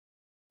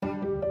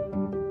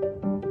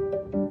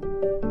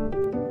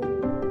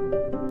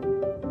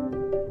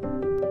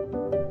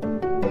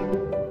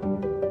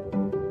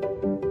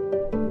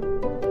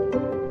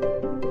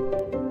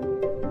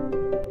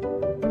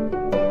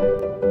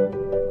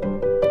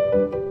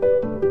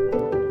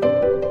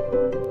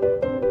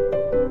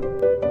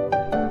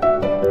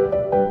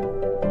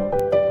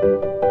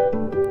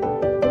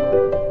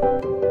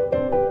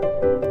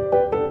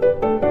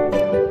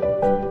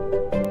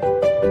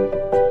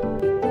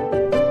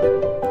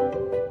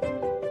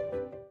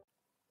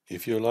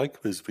If you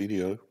like this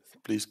video,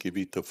 please give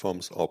it a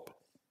thumbs up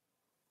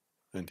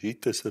and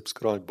hit the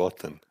subscribe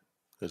button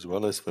as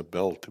well as the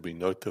bell to be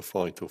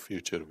notified of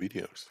future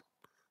videos.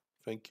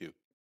 Thank you.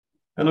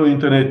 Hello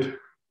Internet,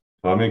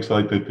 I'm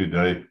excited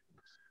today.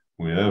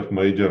 We have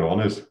Major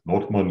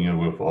Nortmann here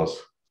with us,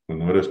 the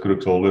Norris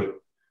Crooksholder.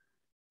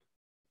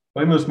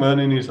 Famous man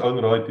in his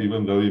own right,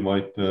 even though he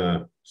might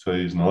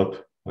say he's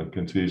not. I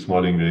can see he's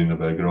smiling there in the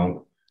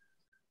background.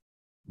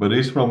 But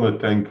he's from a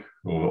tank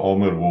or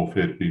armor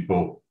warfare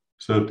people,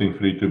 served in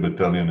 3-2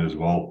 Battalion as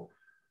well.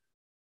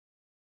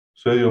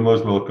 So you're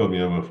most welcome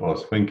here with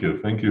us. Thank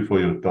you. Thank you for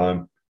your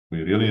time.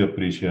 We really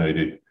appreciate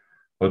it.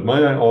 But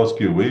may I ask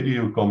you, where do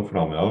you come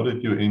from? How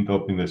did you end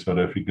up in the South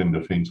African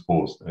Defence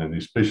Force? And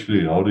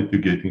especially, how did you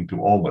get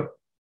into armor?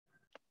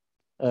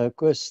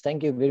 Chris,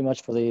 thank you very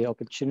much for the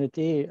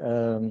opportunity.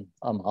 I'm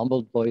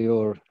humbled by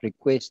your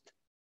request.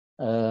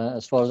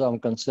 As far as I'm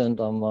concerned,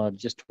 I'm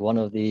just one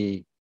of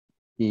the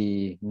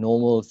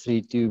normal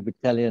 3-2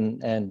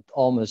 Battalion and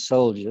armor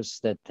soldiers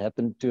that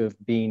happened to have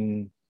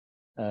been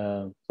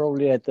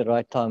probably at the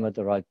right time at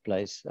the right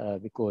place,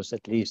 because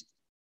at least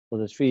for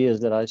the 3 years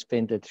that I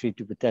spent at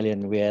 3-2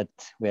 Battalion, we had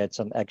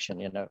some action,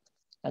 you know.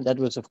 And that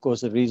was, of course,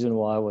 the reason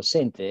why I was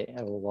sent there,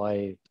 or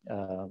why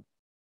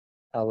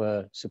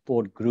our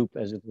support group,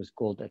 as it was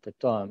called at the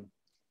time,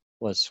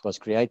 was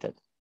created.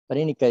 But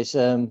in any case,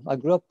 I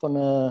grew up on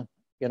a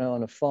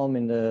farm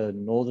in the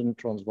northern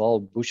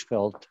Transvaal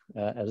bushveld,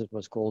 as it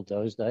was called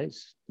those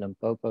days.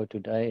 Limpopo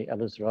today.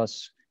 Alice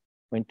Ross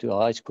went to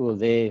high school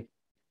there.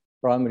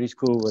 Primary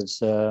school was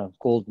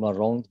called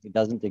Marong. It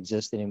doesn't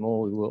exist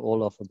anymore. We were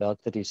all of about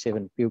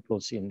 37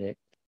 pupils in there.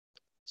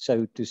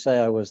 So to say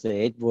I was the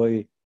head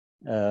boy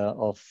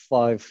of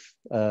 5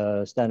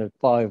 standard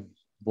 5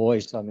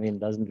 boys, I mean,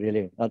 doesn't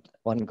really, not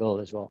one girl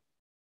as well,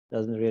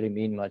 doesn't really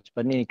mean much.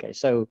 But in any case,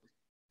 so,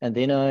 and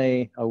then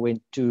I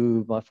went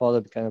to, my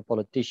father became a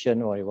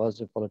politician, or he was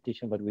a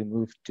politician, but we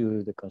moved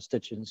to the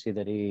constituency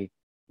that he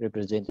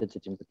represented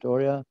in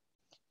Pretoria.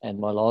 And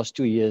my last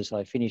 2 years,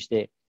 I finished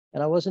there.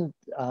 And I wasn't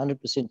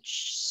 100%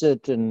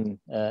 certain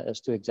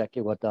as to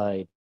exactly what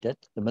I did.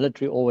 The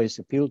military always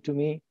appealed to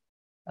me.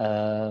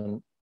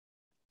 So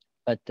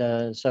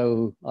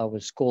I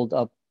was called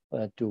up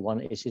to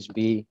 1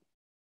 SSB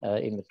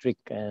in Matric,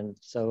 and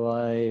so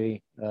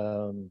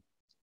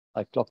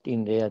I clocked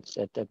in there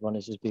at 1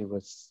 SSB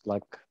with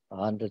like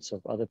hundreds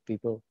of other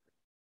people,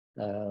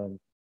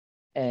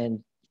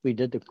 and we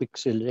did a quick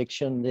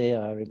selection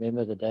there. I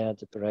remember the day at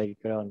the parade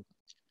ground,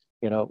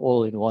 you know,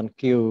 all in one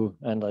queue,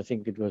 and I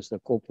think it was the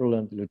corporal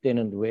and the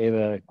lieutenant,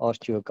 whoever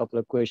asked you a couple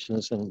of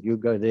questions, and you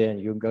go there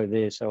and you go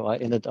there. So I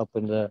ended up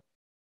in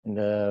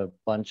the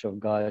bunch of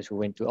guys who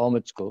went to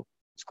armored school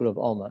of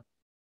armor.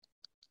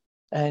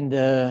 And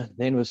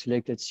then was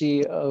selected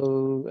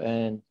CEO,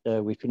 and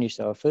we finished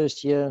our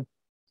first year.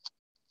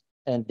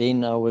 And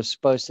then I was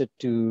posted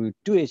to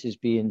 2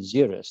 SSB in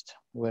Zeerust,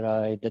 where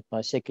I did my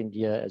second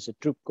year as a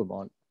troop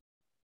command.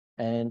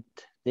 And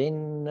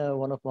then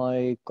one of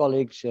my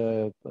colleagues,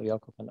 Jacob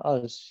van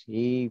As,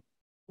 he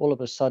all of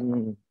a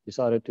sudden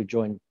decided to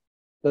join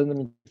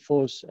permanent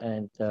force,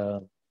 and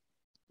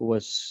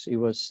he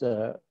was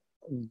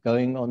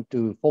going on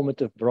to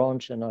formative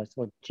branch, and I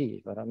thought,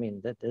 gee, but I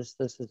mean, this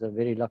is a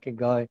very lucky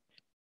guy.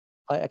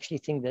 I actually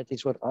think that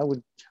is what I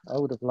would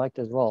have liked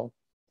as well.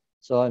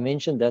 So I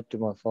mentioned that to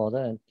my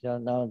father,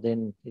 and now and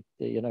then,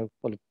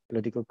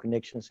 political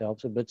connections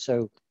helps a bit.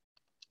 So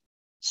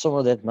some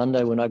of that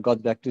Monday when I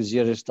got back to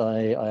Zeerust,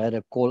 I had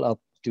a call up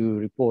to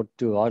report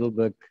to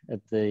Heidelberg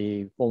at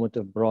the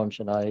formative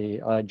branch, and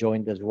I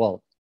joined as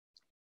well.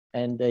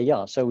 And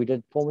so we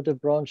did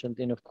formative branch, and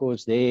then of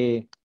course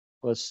there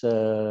was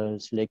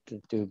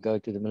selected to go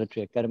to the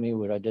military academy,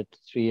 where I did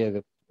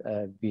 3-year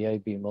BA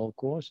BML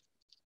course,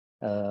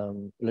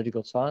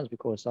 political science,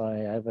 because I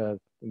have a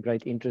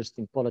great interest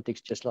in politics,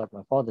 just like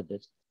my father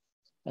did.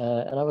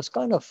 And I was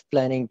kind of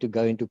planning to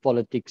go into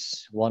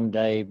politics one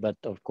day, but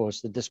of course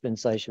the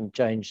dispensation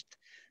changed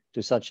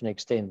to such an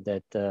extent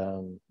that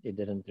it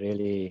didn't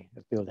really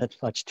appeal that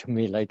much to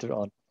me later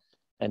on.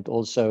 And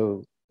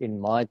also in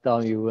my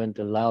time, you weren't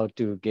allowed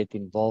to get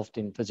involved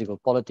in physical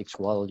politics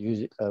while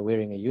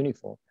wearing a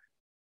uniform.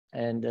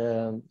 And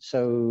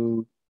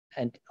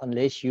and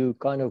unless you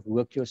kind of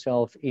worked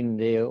yourself in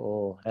there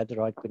or had the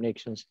right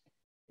connections,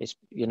 it's,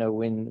 you know,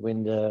 when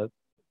the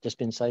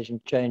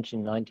dispensation changed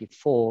in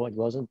 '94, it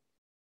wasn't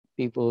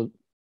people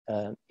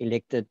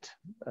elected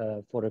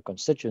for a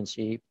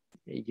constituency.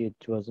 It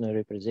was on a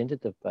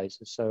representative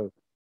basis. So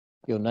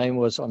your name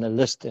was on a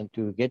list, and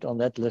to get on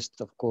that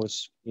list, of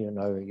course, you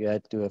know, you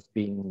had to have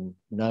been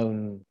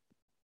known,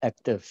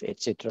 active,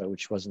 etc.,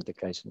 which wasn't the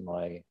case in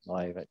my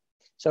event.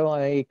 So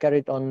I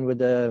carried on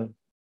with a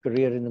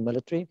career in the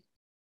military.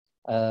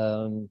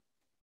 After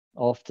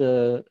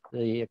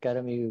the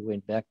academy, we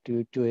went back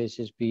to 2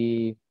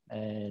 SSB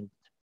and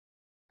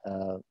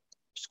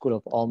School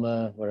of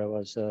Armor, where I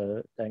was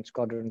a tank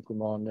squadron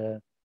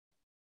commander.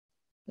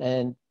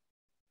 And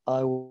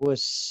I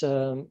was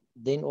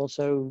then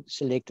also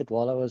selected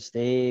while I was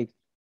there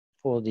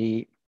for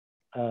the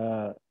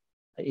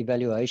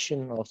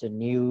evaluation of the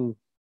new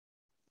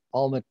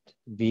armored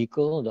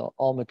vehicle, the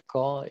armored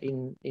car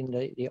in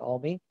the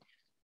army,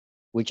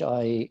 which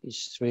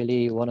is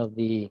really one of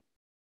the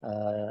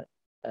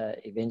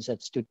events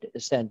that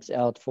stands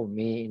out for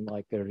me in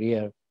my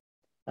career.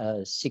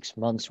 6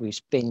 months we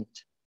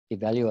spent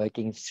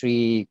evaluating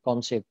 3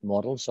 concept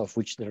models, of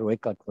which the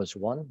Rekat was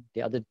one.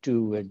 The other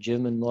 2 were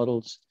German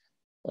models.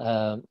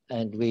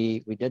 And we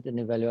did an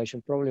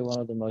evaluation, probably one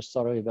of the most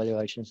thorough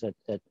evaluations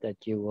that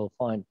you will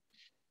find.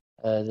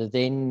 The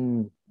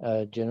then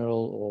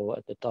General, or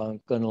at the time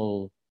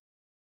Colonel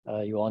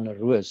Johanna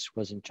Roos,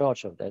 was in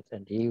charge of that,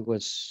 and he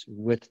was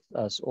with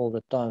us all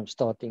the time,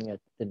 starting at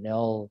the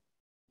NEL,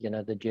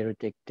 the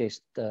Gerotech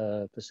test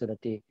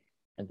facility,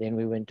 and then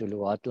we went to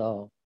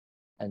Luatla,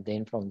 and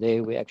then from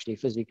there we actually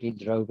physically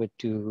drove it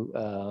to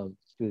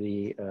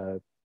the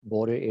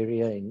border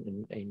area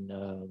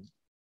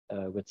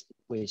with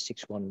where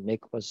 6-1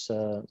 Nek was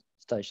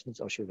stationed,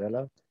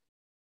 Oshivela.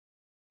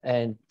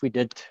 And we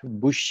did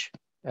bush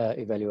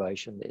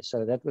evaluation there.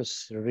 So that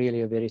was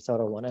really a very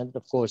thorough one. And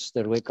of course,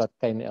 the Rekat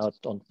came out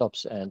on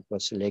tops and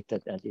was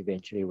selected and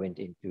eventually went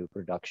into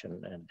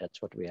production. And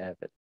that's what we have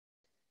it.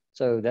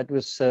 So that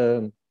was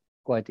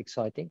quite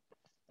exciting.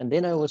 And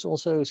then I was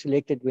also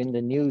selected when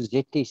the new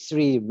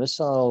ZT3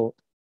 missile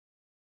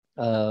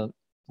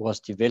was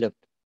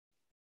developed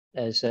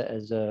as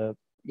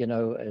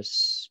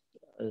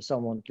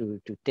someone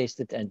to test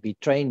it and be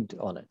trained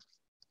on it.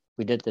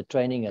 We did the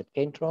training at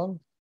Kentron,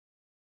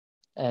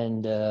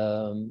 and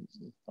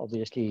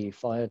obviously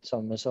fired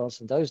some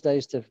missiles. In those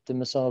days, the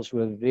missiles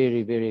were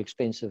very, very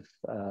expensive.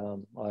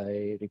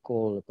 I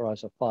recall the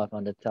price of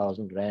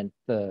 500,000 Rand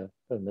per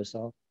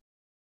missile.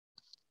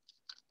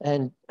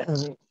 And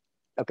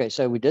okay,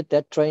 so we did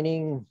that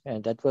training,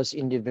 and that was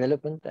in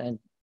development. And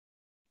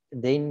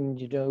then,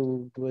 it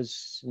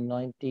was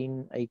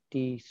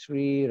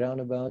 1983,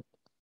 roundabout.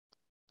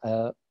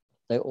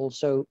 They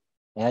also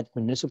had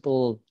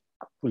municipal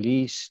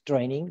police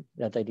training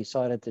that they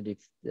decided that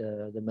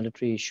the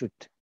military should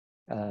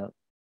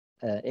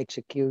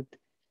execute.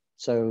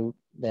 So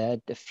they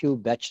had a few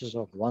batches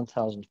of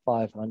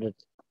 1,500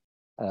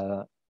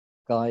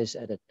 guys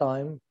at a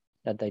time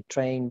that they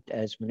trained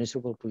as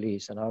municipal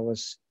police, and I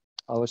was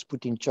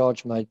put in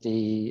charge by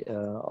the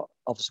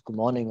officer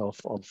commanding of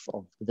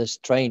this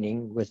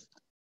training with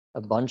a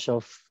bunch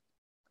of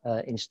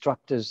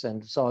instructors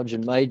and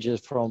sergeant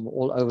majors from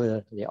all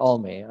over the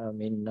army. I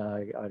mean,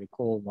 I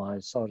recall my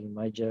sergeant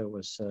major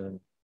was,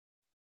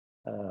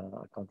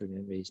 I can't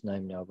remember his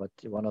name now, but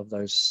one of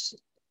those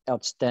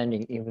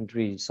outstanding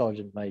infantry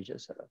sergeant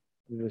majors.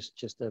 It was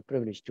just a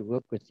privilege to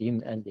work with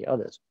him and the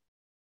others.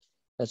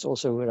 That's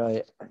also where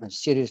I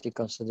seriously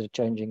considered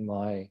changing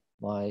my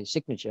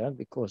signature,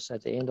 because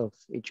at the end of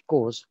each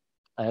course,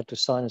 I had to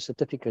sign a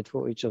certificate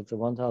for each of the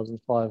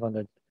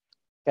 1,500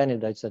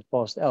 candidates that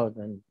passed out,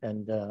 and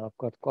I've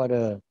got quite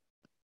a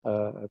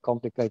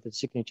complicated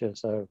signature,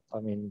 so I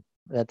mean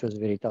that was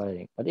very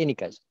tiring. But in any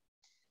case,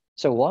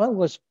 so while I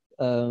was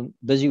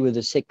busy with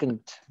the second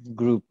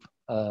group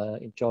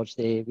in charge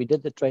there, we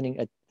did the training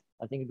at,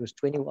 I think it was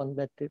 21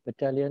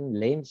 Battalion,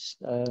 Lens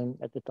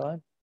at the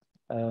time.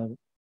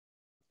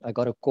 I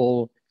got a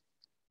call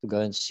to go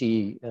and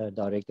see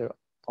Director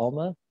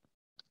Armour.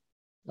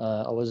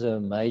 I was a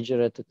major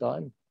at the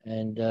time,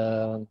 and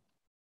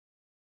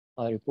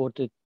I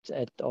reported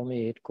at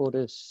Army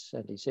headquarters,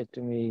 and he said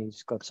to me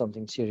he's got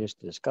something serious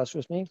to discuss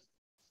with me.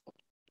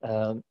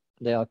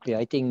 They are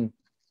creating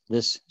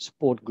this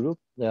support group.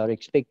 They are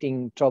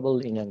expecting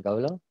trouble in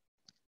Angola,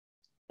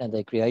 and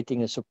they're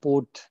creating a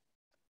support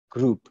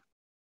group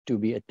to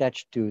be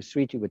attached to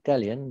 3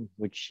 Battalion,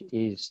 which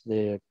is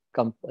the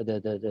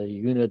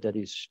unit that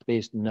is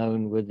best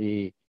known with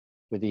the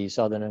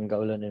Southern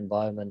Angolan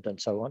environment and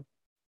so on.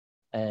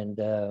 And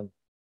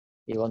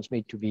he wants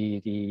me to be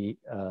the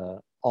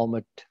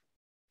armored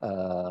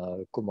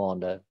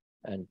commander,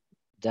 and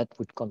that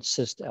would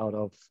consist out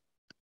of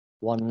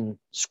one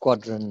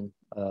squadron.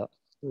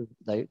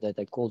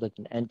 They called it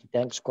an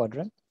anti-tank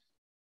squadron,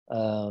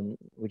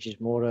 which is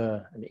more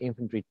an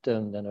infantry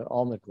term than an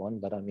armored one.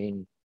 But I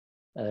mean,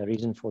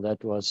 reason for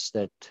that was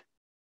that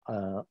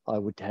I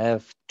would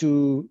have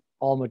 2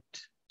 armored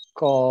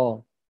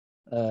car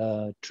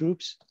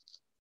troops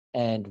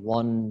and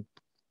 1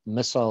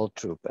 missile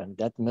troop, and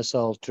that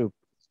missile troop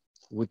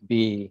would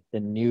be the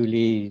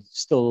newly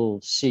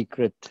still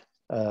secret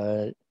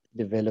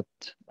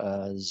developed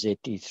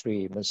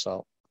ZT3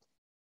 missile.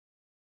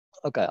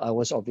 Okay, I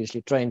was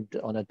obviously trained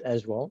on it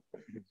as well.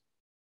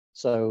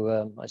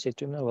 So I said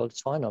to him, well,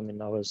 it's fine. I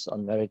mean, I was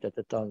unmarried at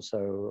the time,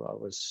 so I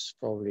was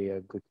probably a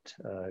good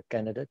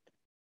candidate.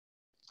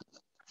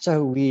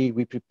 So we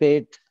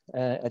prepared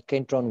at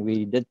Kentron.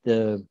 We did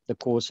the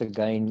course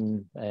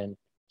again and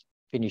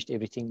finished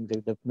everything.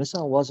 The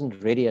missile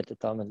wasn't ready at the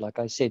time, and like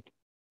I said,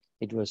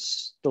 it was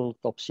still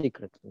top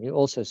secret. He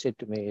also said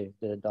to me,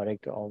 the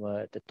Director Armour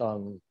at the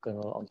time,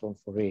 Colonel Anton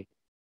Fourie,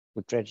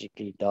 who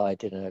tragically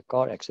died in a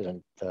car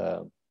accident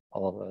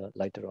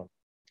later on.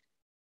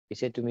 He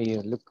said to me,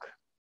 look,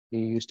 he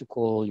used to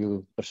call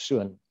you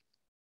Persoon.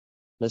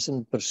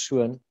 listen,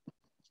 persoon,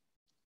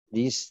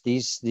 these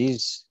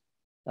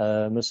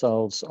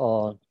missiles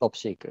are top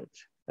secret.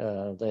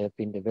 They have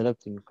been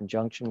developed in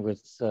conjunction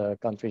with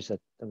countries that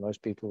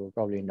most people will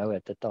probably know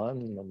at the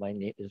time,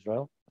 mainly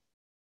Israel.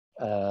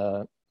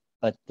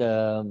 But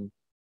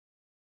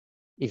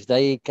if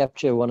they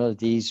capture one of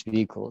these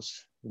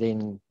vehicles,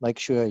 then make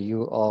sure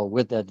you are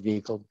with that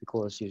vehicle,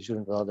 because you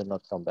shouldn't rather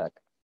not come back.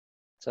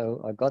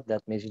 So I got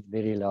that message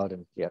very loud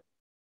and clear.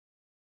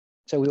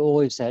 So we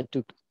always had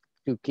to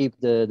keep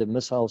the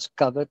missiles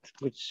covered,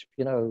 which,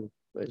 you know,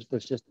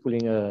 was just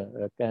pulling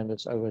a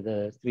canvas over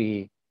the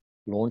 3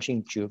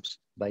 launching tubes,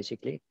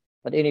 basically.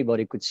 But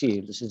anybody could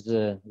see this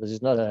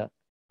is not a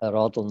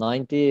Ratel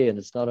 90, and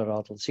it's not a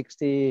Ratel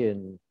 60,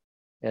 and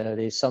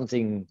there's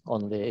something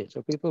on there.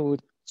 So people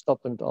would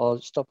stop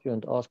you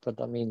and ask, but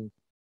I mean,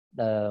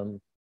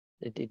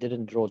 it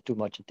didn't draw too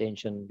much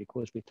attention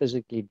because we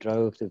physically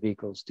drove the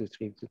vehicles to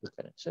 3 people.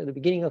 So the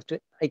beginning of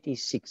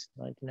 1986,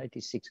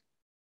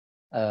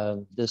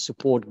 the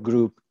support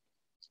group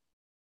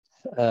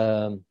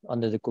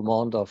under the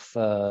command of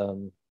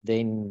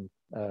then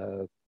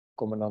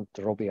Commandant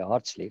Robbie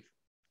Hartsleaf.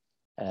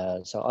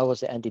 So I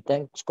was the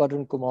anti-tank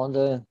squadron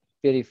commander.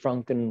 Perry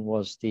Franken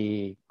was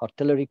the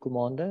artillery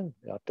commander.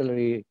 The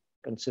artillery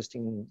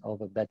consisting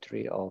of a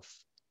battery of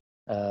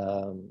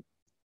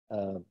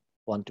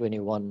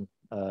 121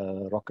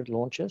 rocket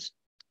launchers,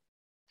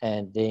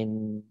 and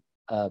then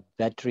a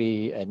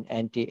battery, an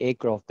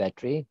anti-aircraft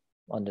battery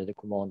under the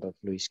command of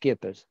Louis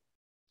Skeepers.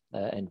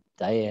 And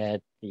they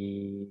had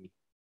the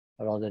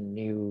rather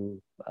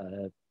new,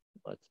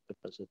 what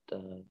was it,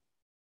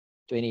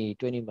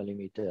 20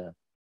 millimeter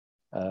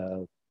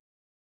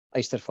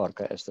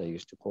Eystervarke, as they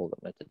used to call them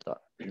at the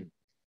time.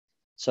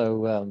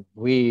 So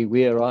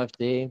we arrived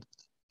there,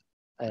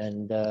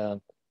 and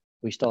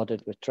we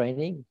started with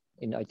training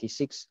in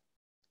 86.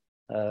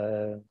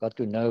 Got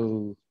to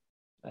know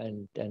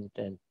and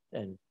the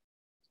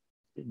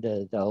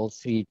whole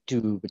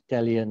 3-2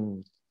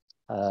 battalion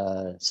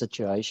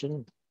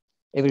situation.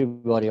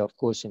 Everybody, of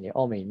course, in the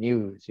army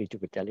knew 3-2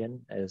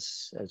 battalion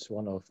as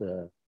one of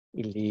the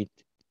elite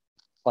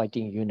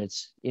fighting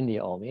units in the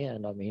army.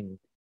 And I mean,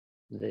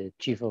 the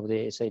chief of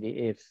the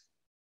SADF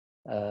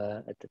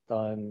at the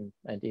time,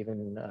 and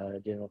even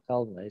General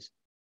Kaldenhuis,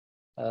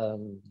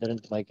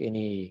 didn't make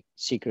any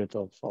secret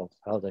of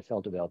how they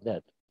felt about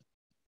that.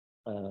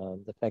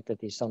 The fact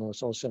that his son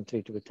was also in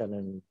 3-2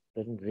 battalion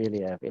didn't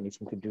really have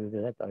anything to do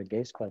with that, I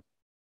guess, but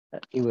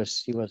he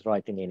was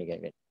right in any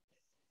game.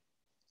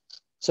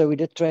 So we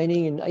did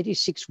training in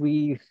 86.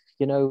 We,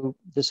 you know,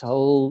 this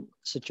whole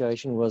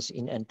situation was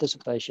in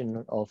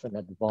anticipation of an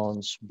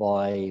advance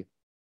by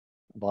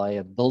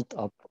a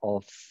build-up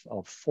of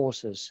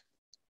forces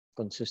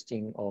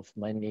consisting of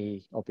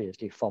mainly,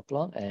 obviously,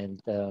 FOPLA,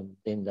 and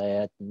then they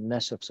had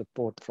massive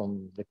support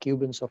from the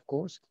Cubans, of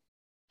course,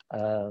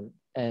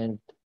 and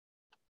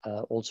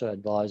also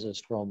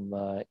advisors from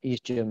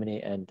East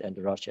Germany and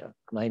Russia,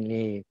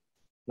 mainly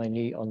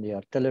on the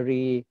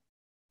artillery.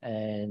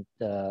 And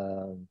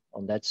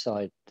on that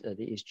side,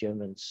 the East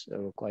Germans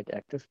were quite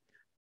active.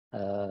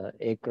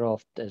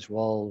 Aircraft as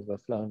well were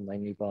flown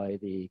mainly by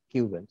the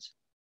Cubans.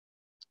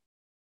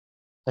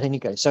 But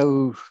anyway,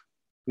 so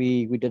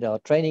we did our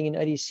training in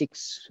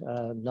 86.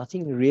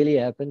 Nothing really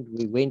happened.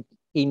 We went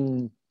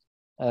in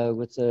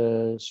with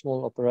a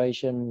small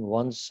operation.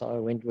 Once I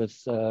went with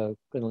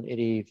Colonel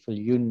Eddie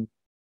Viljoen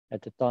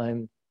at the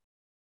time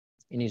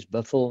in his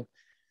buffel,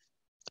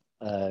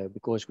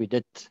 because we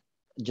did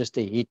just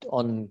a hit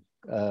on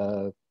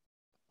Kwetu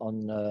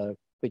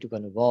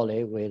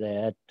Kanavale, where they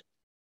had,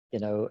 you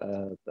know,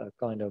 a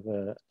kind of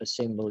a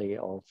assembly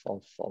of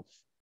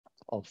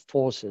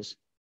forces,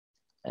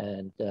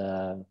 and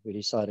we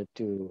decided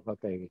to,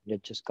 okay,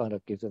 let's just kind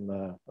of give them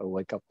a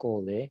wake-up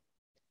call there.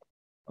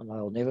 And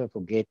I'll never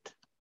forget,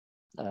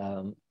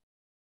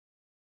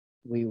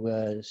 we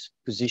were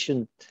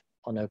positioned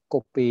on a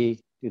kopje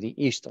to the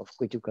east of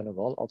Kwetu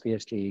Kanavale.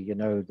 Obviously, you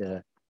know,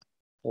 the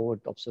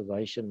forward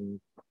observation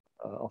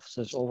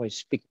officers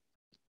always pick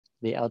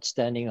the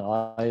outstanding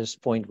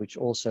highest point, which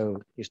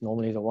also is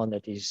normally the one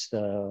that is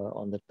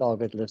on the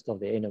target list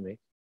of the enemy.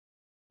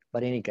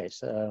 But in any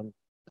case,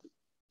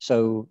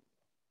 so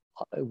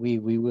we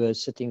were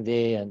sitting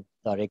there and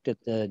directed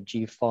the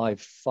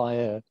G5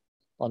 fire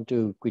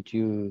onto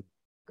Kwetu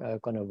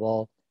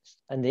Kanavale,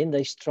 and then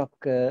they struck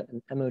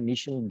an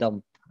ammunition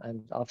dump.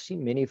 And I've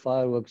seen many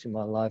fireworks in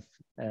my life.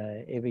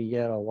 Every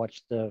year I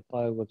watch the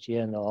fireworks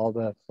here in the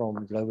harbor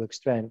from Bloemfontein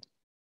Strand.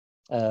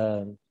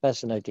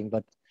 Fascinating,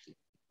 but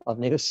I've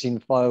never seen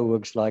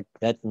fireworks like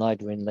that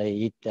night when they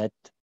hit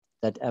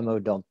that ammo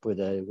dump with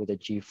a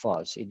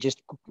G5s. It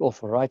just cooked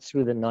off right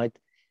through the night.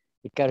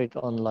 It carried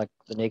on like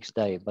the next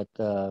day, but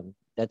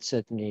that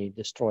certainly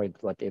destroyed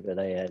whatever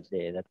they had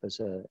there. That was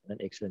an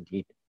excellent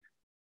hit.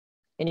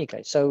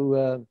 Anyway,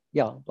 so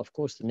yeah, of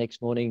course, the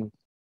next morning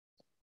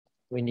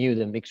we knew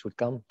the mix would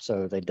come,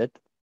 so they did.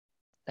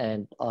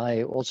 And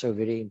I also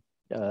very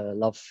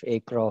love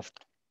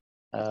aircraft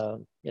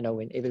You know,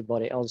 when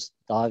everybody else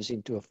dives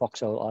into a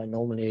foxhole, I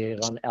normally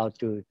run out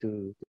to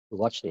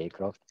watch the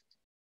aircraft.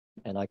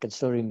 And I can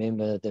still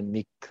remember the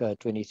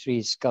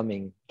MiG-23s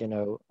coming. You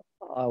know,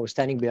 I was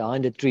standing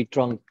behind a tree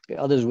trunk. The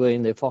others were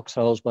in their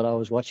foxholes, but I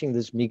was watching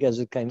this MiG as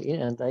it came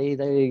in, and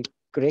they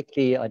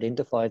correctly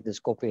identified the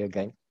Scorpio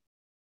again.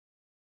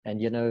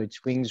 And you know,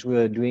 its wings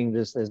were doing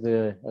this as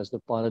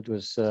the pilot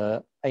was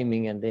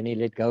aiming, and then he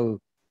let go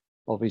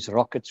of his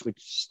rockets, which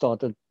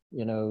started,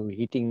 you know,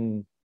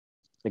 hitting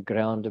the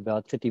ground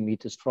about 30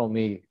 meters from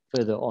me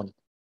further on.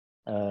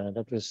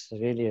 That was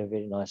really a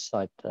very nice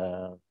sight.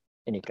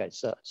 Any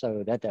case,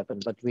 so that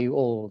happened, but we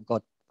all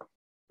got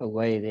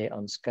away there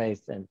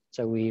unscathed, and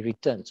so we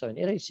returned. So in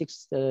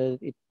 86,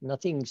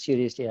 nothing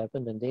seriously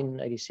happened, and then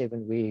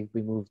 87 we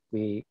moved.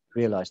 We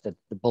realized that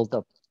the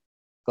build-up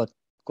got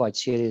quite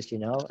seriously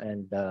now,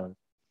 and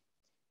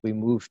we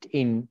moved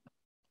in.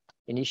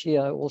 Initially,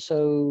 I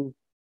also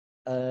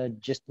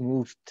just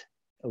moved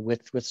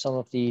with some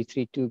of the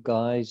 3-2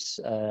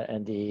 guys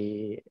and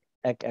the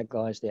AC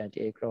guys, the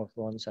anti-aircraft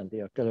ones, and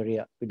the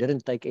artillery. We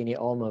didn't take any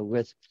armor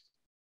with,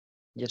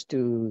 just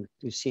to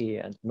see.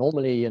 And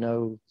normally, you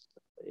know,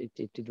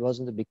 it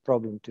wasn't a big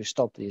problem to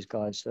stop these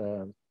guys.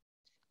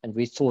 And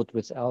we thought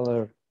with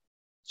our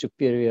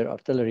superior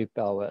artillery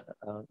power,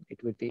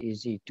 it would be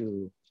easy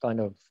to kind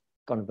of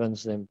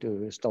convince them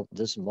to stop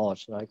this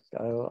march. Like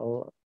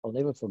I'll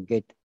never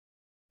forget.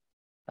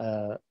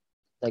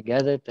 They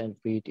gathered, and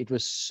it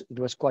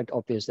was quite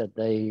obvious that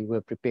they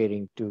were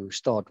preparing to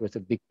start with a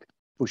big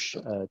push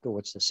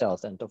towards the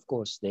south, and of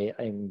course their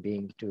aim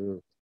being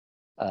to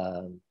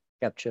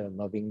capture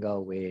Mavinga,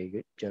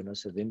 where General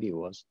Savimbi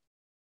was,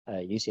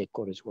 his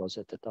headquarters was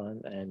at the time,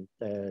 and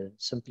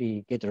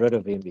simply get rid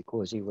of him,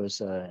 because he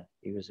was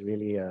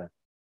really a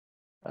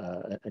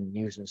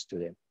nuisance to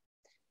them.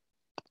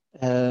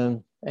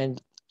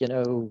 And you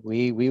know,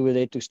 we were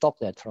there to stop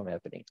that from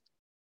happening.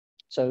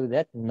 So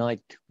that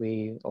night,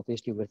 we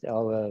obviously, with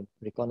our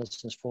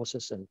reconnaissance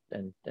forces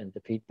and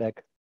the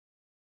feedback,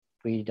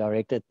 we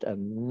directed a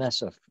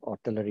massive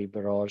artillery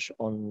barrage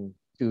on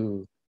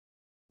to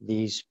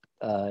these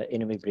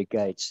enemy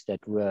brigades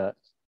that were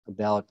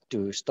about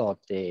to start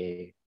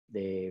their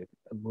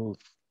move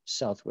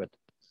southward.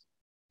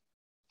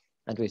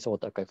 And we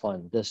thought, okay,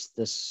 fine,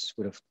 this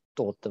would have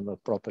taught them a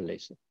proper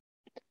lesson.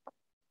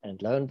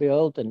 And lo and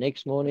behold, the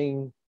next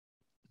morning,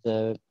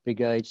 the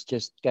brigades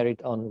just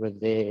carried on with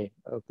their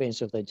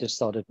offensive. They just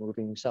started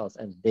moving south.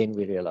 And then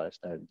we realized,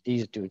 no,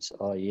 these dudes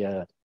are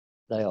here.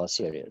 They are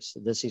serious.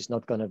 This is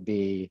not going to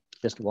be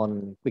just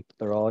one quick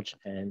barrage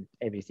and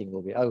everything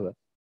will be over.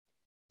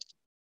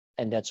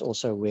 And that's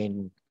also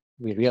when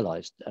we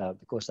realized,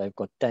 because they've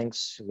got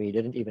tanks, we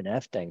didn't even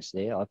have tanks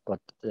there. I've got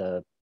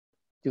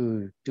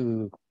two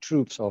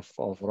troops of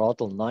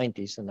Ratel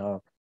 90s, and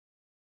now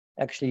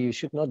actually you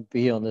should not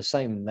be on the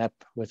same map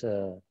with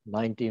a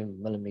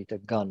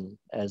 90mm gun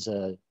as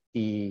a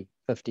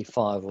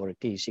T55 or a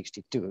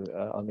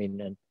T62. I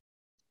mean, and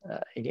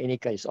in any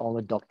case,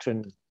 armor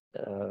doctrine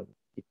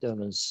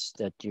determines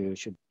that you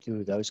should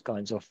do those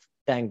kinds of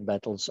tank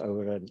battles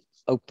over an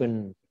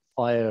open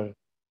fire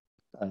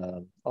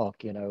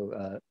arc, you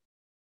know.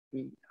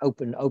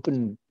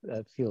 Open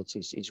fields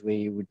is where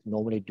you would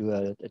normally do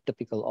a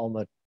typical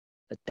armored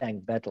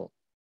tank battle.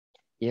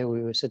 Here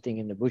we were sitting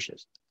in the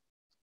bushes.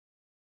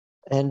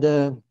 And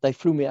they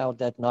flew me out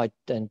that night,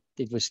 and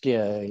it was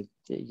clear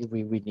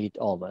we need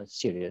armor,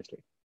 seriously.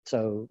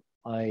 So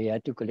I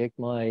had to collect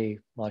my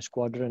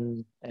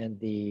squadron and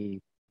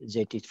the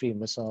ZT3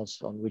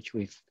 missiles on which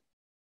we've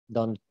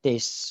done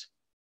tests.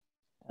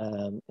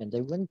 And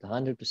they weren't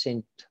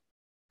 100%,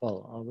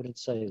 well, I wouldn't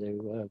say they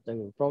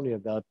were probably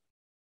about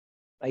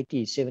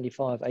 80,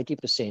 75,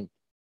 80%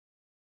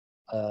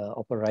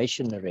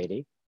 operation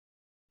already,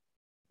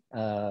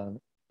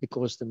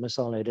 because the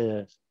missile had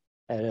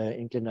an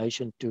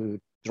inclination to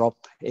drop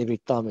every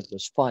time it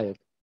was fired.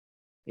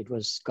 It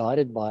was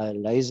guided by a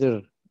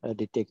laser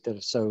detector,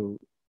 so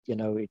you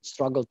know it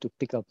struggled to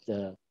pick up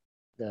the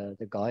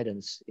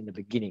guidance in the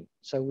beginning.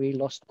 So we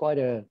lost quite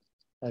a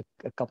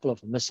couple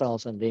of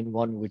missiles, and then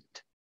one would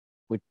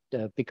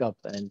pick up,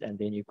 and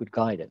then you could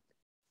guide it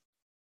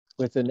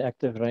with an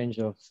active range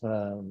of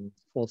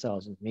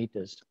 4,000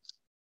 meters.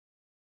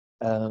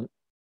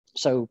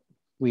 So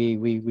we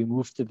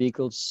moved the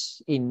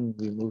vehicles in.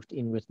 We moved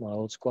in with my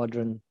whole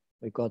squadron.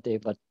 We got there,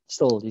 but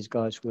still these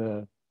guys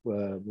were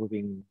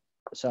moving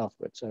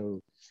southward.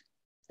 So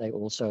they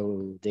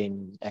also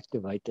then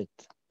activated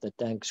the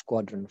tank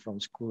squadron from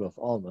School of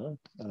Armor,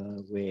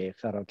 where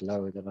Farad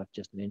Lowe, that I've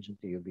just mentioned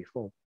to you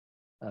before,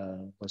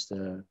 was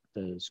the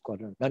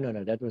squadron.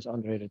 No, that was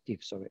Andre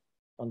Retief, sorry.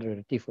 Andre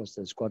Retief was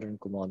the squadron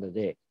commander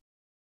there.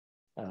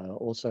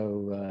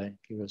 Also,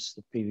 he was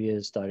the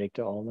previous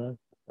director armor,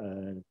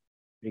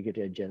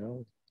 brigadier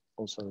general,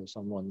 also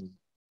someone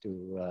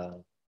who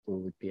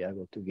would be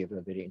able to give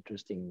a very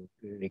interesting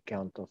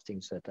recount of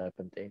things that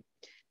happened there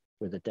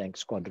with the tank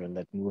squadron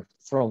that moved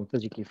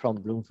physically from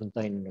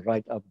Bloemfontein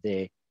right up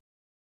there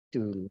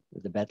to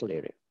the battle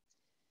area.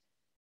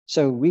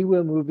 So we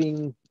were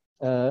moving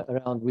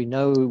around. We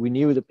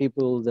knew the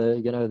people,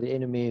 the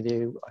enemy.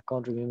 I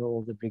can't remember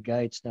all the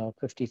brigades now.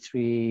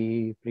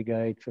 53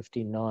 brigade,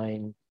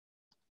 59,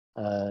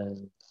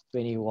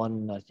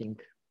 21, I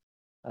think.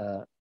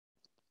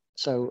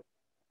 So,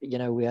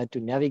 we had to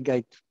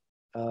navigate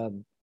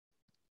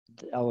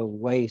our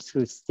way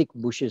through thick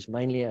bushes,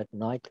 mainly at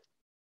night.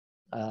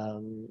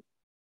 And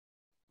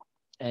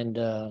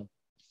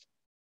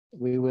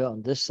we were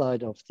on this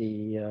side of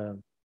the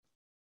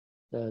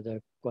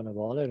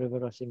Guanavala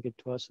River, I think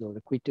it was, or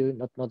the Kwitu,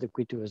 not the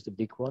Kwitu as the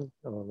big one,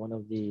 one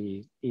of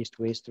the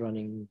east-west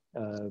running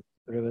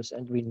rivers.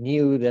 And we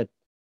knew that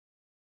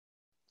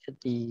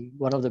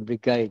one of the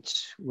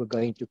brigades were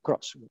going to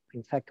cross.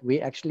 In fact, we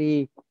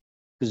actually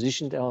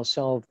positioned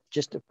ourselves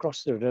just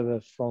across the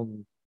river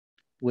from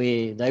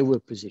where they were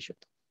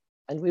positioned.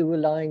 And we were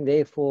lying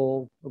there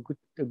for a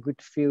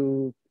good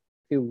few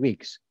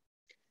weeks,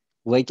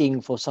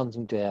 waiting for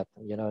something to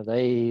happen.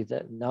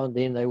 Now and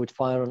then they would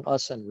fire on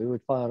us and we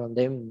would fire on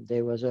them.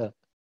 There was a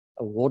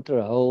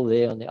water hole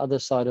there on the other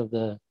side of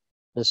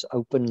this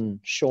open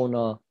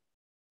Shona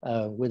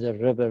with a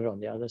river on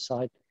the other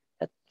side.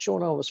 That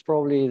Shona was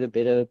probably the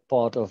better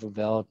part of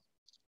about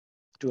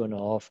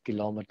 2.5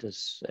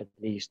 kilometers at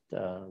least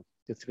to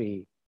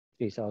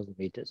 3,000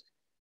 meters.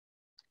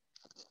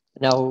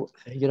 Now,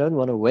 you don't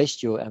want to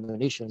waste your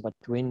ammunition, but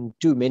when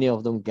too many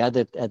of them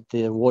gathered at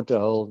the water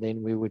hole,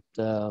 then we would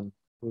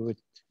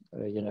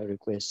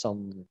request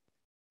some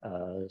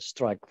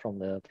strike from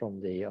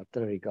the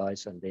artillery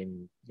guys, and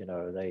then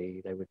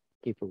they would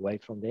keep away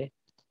from there.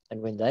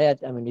 And when they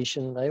had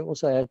ammunition, they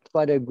also had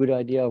quite a good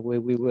idea of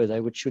where we were.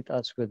 They would shoot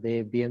us with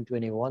their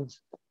BM-21s,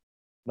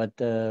 but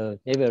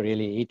never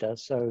really hit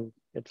us, so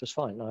it was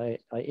fine. I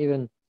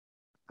even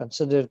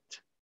considered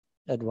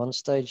at one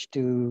stage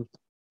to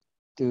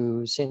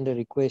send a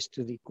request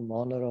to the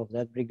commander of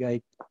that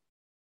brigade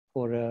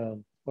for a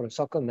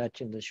soccer match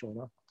in the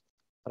Shona,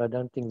 but I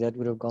don't think that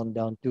would have gone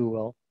down too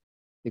well,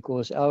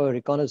 because our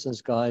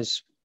reconnaissance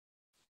guys,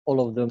 all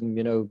of them,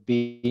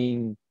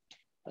 being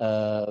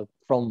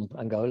from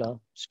Angola,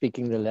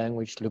 speaking the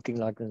language, looking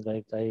like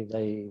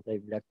they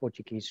Black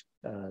Portuguese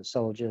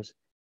soldiers,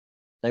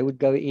 they would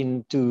go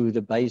into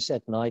the base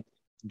at night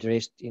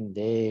dressed in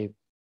their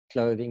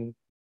clothing,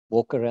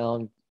 walk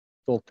around,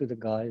 talk to the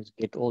guys,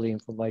 get all the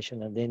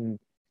information, and then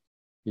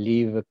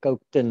leave a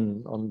coke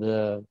tin on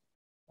the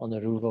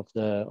roof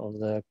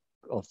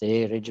of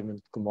their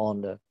regiment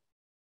commander,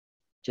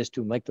 just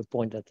to make the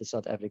point that the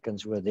South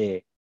Africans were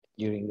there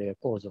during the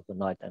course of the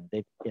night. And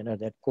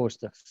that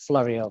caused a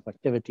flurry of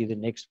activity the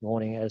next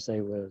morning as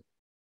they were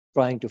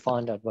trying to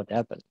find out what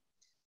happened.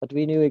 But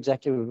we knew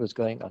exactly what was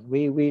going on.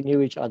 We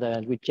knew each other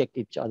and we checked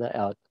each other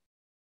out.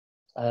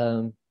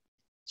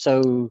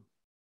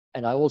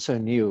 And I also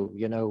knew,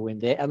 when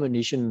their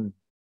ammunition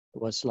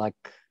was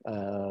like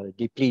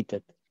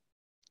depleted,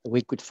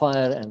 we could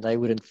fire and they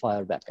wouldn't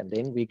fire back. And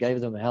then we gave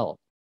them hell.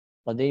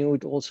 But then you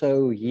would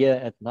also hear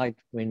at night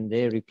when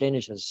their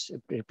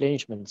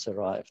replenishments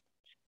arrived.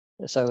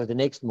 So the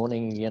next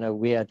morning,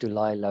 we had to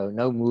lie low,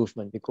 no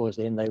movement, because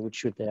then they would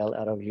shoot the hell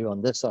out of you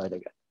on this side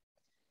again.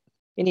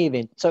 In any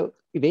event, so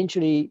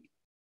eventually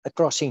a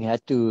crossing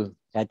had to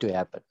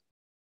happen.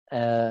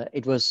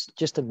 It was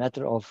just a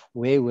matter of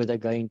where were they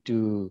going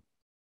to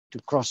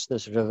cross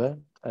this river,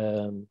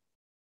 to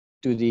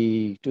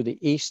the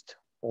east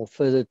or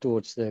further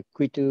towards the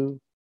Kwitu.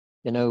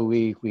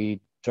 We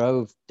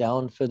drove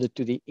down further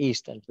to the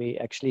east, and we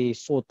actually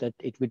thought that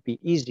it would be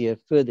easier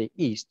further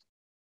east.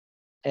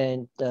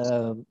 And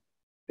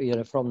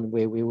from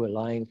where we were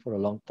lying for a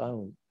long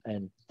time.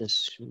 And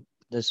this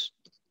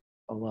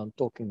I'm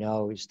talking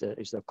now is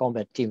the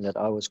combat team that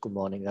I was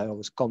commanding. I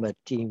was combat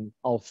team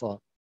Alpha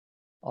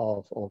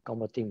or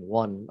combat team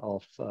 1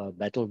 of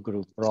battle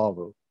group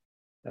Bravo,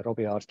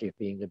 Robbie Hartley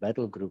being the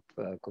battle group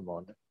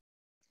commander.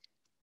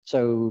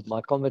 So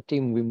my combat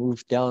team, we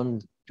moved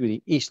down to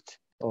the east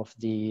of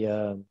the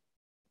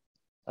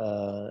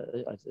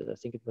I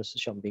think it was the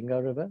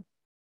Shambinga River,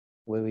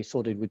 where we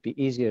thought it would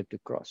be easier to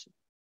cross.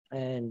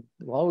 And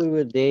while we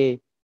were there,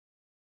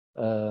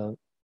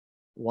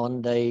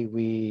 one day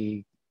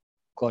we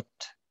got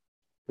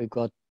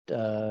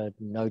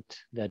note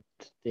that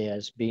there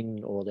has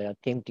been, or they are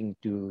attempting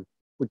to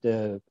put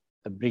a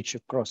bridge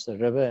across the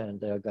river, and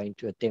they are going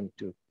to attempt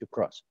to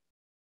cross.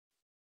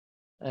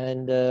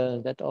 And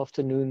that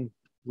afternoon,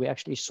 we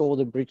actually saw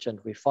the bridge and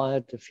we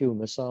fired a few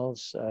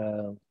missiles.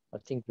 I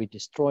think we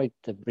destroyed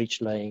the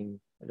bridge laying,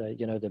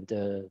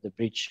 the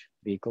bridge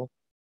vehicle.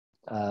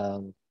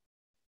 And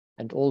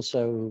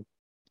also,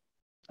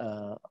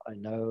 I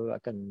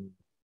can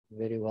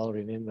very well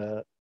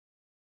remember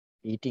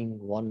hitting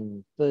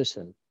one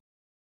person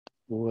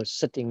who was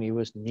sitting, he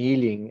was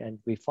kneeling, and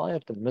we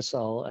fired a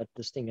missile at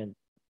this thing, and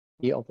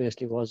he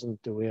obviously wasn't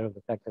aware of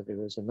the fact that there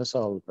was a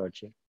missile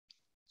approaching.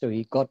 So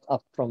he got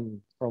up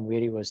from where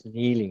he was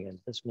kneeling, and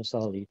this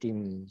missile hit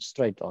him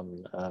straight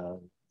on,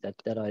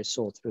 that I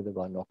saw through the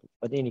binoculars.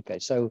 But in any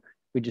case, so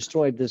we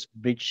destroyed this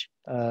bridge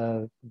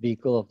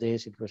vehicle of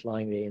theirs. It was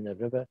lying there in the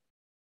river,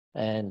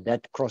 and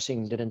that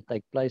crossing didn't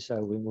take place,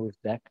 so we moved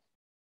back.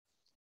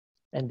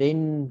 And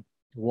then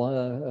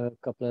a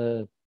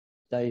couple of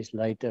days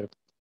later,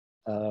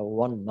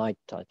 one night,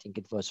 I think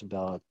it was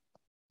about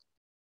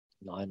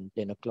 9,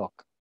 10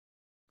 o'clock,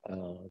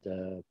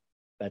 the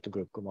battle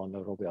group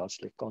commander, Robbie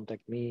Arsley,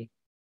 contacted me,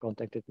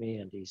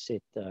 and he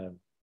said,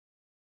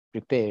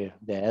 prepare,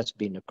 there has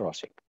been a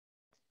crossing.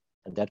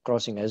 And that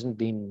crossing hasn't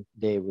been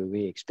there where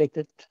we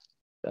expected.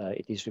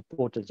 It is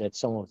reported that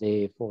some of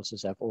their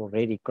forces have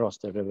already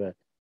crossed the river,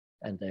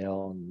 and they are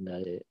on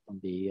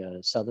the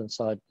southern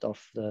side of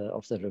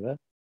the river,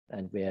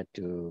 and we had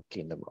to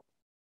clean them up.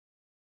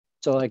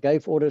 So I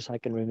gave orders. I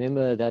can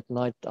remember that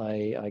night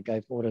I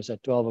gave orders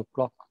at 12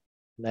 o'clock.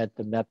 Had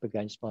the map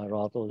against my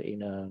rifle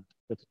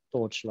with a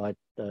torchlight,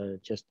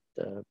 just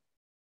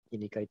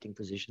indicating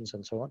positions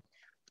and so on.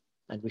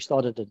 And we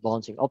started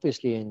advancing,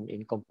 obviously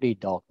in complete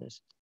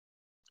darkness.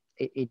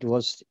 It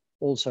was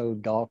also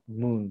dark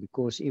moon,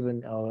 because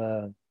even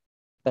our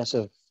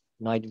passive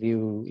night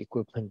view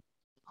equipment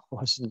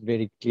wasn't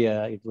very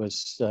clear. It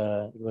was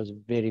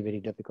very, very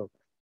difficult,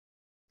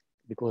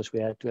 because we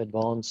had to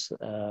advance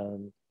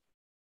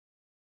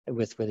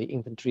with the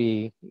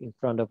infantry in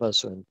front of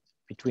us and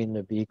between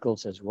the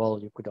vehicles as well.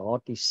 You could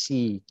hardly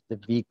see the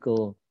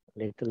vehicle,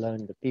 let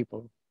alone the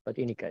people. But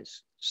in any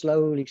case,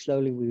 slowly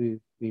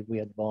we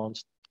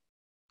advanced,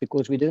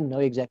 because we didn't know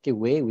exactly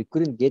where. We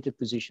couldn't get a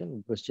position.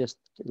 It was just,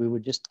 we were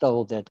just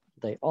told that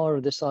they are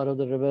on this side of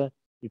the river.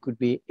 You could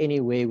be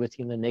anywhere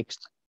within the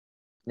next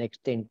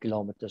 10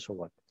 kilometers or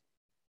what.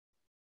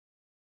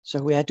 So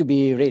we had to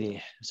be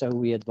ready. So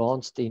we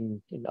advanced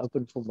in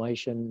open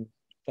formation,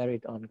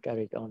 carried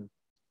on.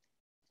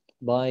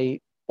 By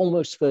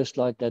almost first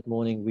light that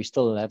morning, we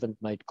still haven't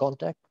made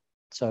contact.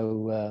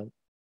 So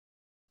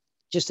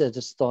just as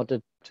it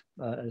started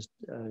at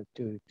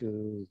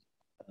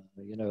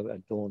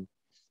dawn,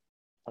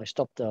 I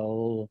stopped the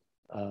whole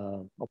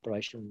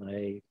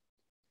operation.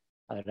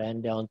 I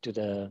ran down to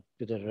the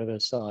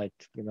riverside,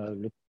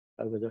 looked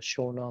over the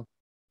shore now,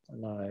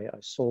 and I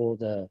saw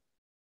the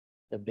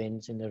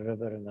bends in the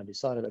river, and I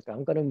decided, okay,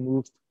 I'm going to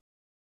move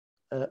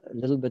a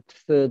little bit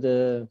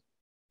further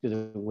to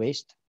the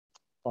west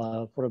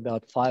for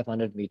about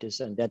 500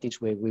 meters, and that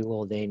is where we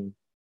will then,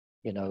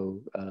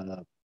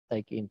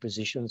 take in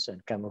positions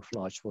and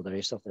camouflage for the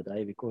rest of the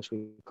day, because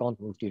we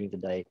can't move during the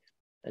day.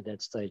 At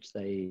that stage,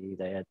 they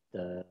had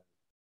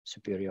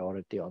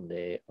superiority on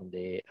their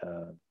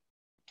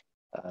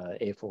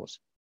Air Force.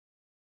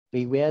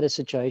 We had a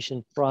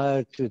situation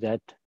prior to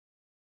that,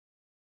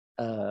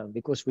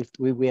 because we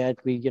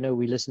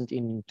listened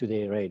into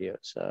their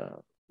radios.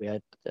 We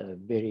had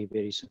very,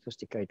 very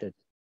sophisticated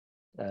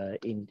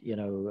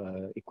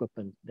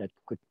equipment that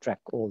could track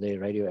all their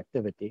radio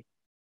activity,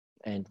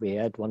 and we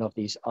had one of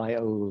these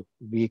IO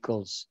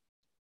vehicles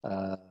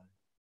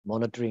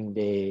monitoring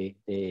their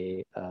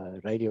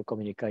radio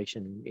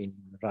communication in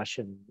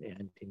Russian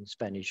and in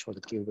Spanish for the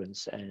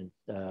Cubans, and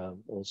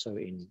also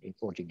in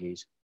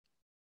Portuguese.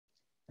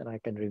 And I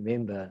can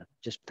remember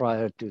just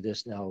prior to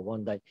this now,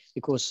 one day,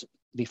 because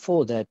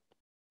before that,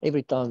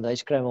 every time they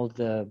scrambled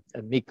a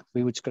MiG,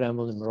 we would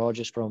scramble the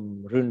Mirages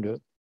from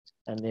Rundu,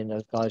 and then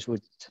those guys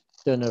would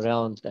turn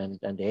around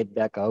and head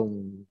back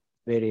home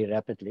very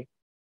rapidly.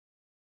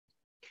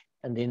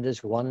 And then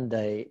this one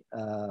day,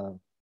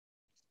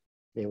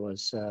 there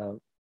was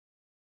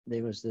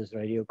this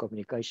radio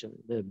communication.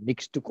 The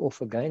MiGs took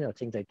off again. I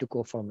think they took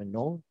off from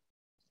Menong,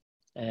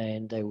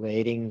 and they were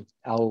heading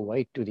our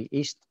way to the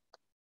east.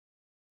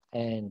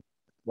 And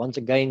once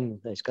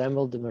again, they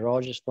scrambled the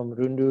Mirages from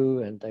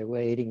Rundu, and they were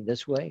heading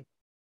this way.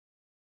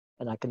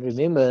 And I can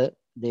remember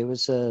there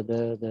was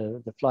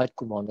the flight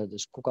commander, the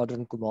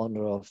squadron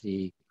commander of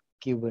the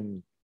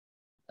Cuban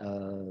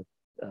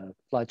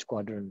flight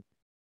squadron.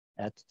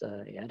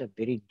 He had a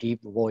very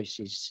deep voice.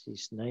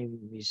 His name,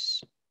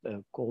 his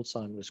call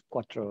sign was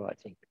Quattro, I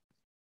think.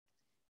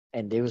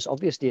 And there was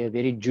obviously a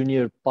very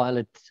junior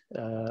pilot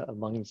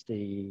amongst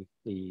the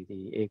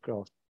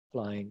aircraft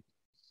flying.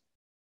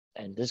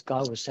 And this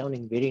guy was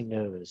sounding very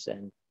nervous.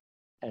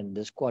 And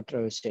this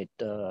Quattro said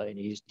in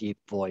his deep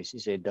voice, he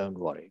said, don't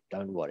worry.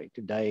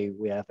 Today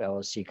we have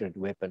our secret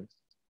weapon.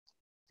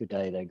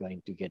 Today they're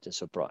going to get a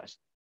surprise.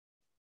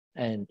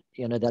 And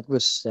that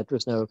was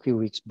now a few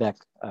weeks back,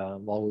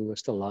 while we were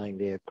still lying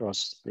there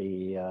across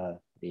the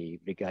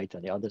brigade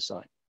on the other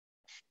side.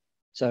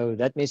 So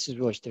that message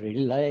was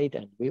relayed,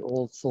 and we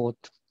all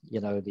thought,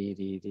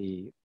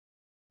 the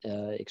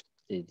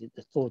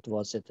thought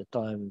was at the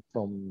time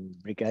from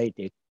brigade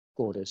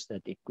headquarters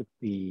that it could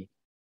be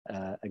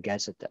a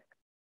gas attack.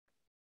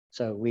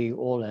 So we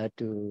all had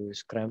to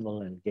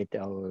scramble and get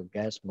our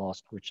gas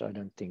mask, which I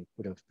don't think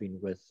would have been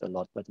worth a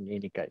lot, but in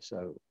any case,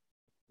 so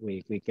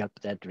we got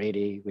that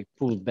ready. We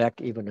pulled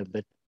back even a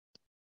bit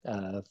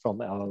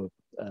from our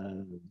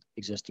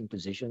existing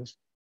positions.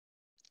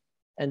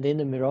 And then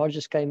the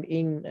Mirages came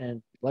in,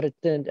 and what it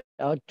turned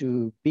out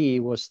to be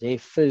was their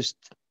first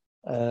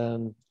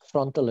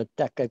frontal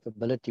attack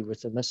capability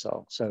with the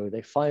missile. So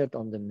they fired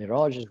on the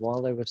Mirages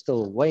while they were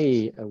still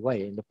way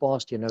away. In the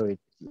past,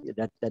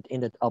 that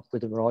ended up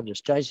with the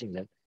Mirages chasing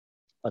them.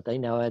 But they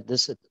now had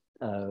this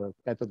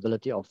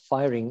capability of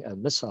firing a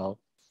missile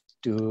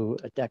to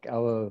attack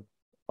our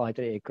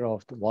fighter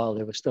aircraft while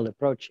they were still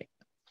approaching,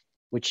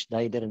 which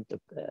they didn't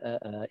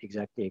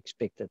exactly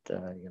expect. That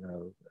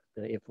the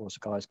Air Force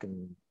guys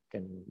can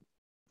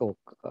talk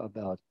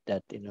about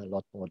that in a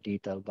lot more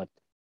detail. But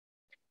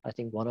I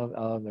think one of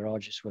our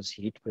Mirages was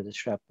hit with the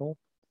shrapnel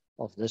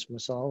of this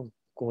missile,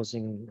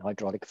 causing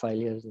hydraulic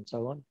failures and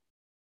so on.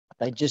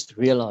 They just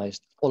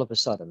realized all of a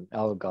sudden,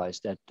 our guys,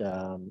 that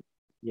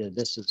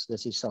this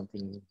is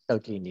something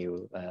totally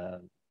new,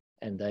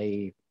 and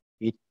they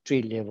hit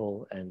tree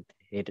level and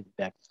headed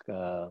back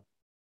to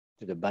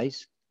the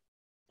base.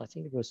 I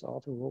think it was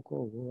Arthur Walker,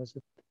 who was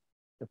it?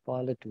 The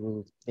pilot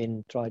who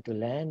then tried to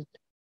land.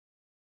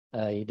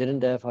 He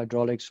didn't have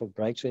hydraulics or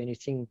brakes or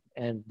anything,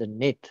 and the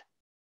net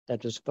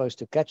that was supposed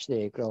to catch the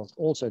aircraft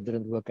also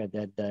didn't work at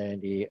that day,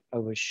 and he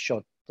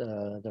overshot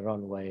the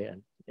runway,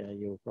 and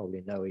you'll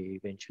probably know he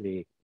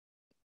eventually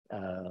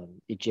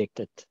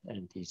ejected,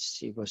 and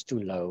he was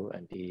too low,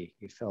 and he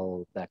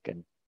fell back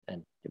and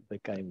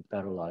became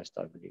paralyzed,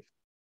 I believe.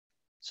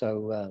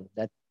 So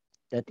that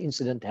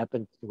incident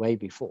happened way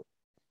before.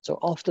 So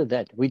after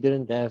that, we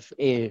didn't have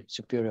air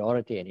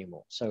superiority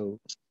anymore. So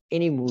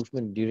any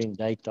movement during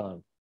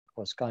daytime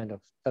was kind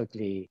of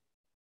totally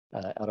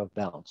out of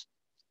bounds.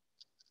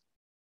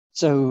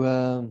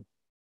 So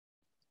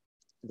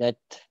that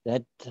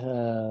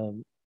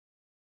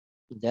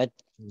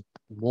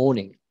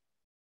morning,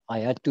 I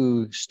had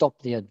to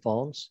stop the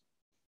advance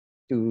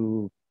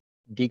to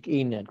dig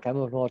in and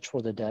camouflage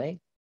for the day.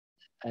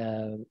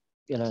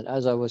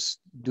 As I was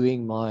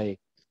doing my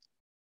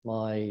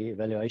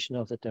evaluation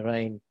of the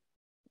terrain,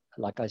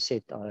 like I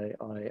said,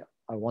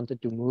 I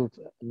wanted to move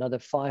another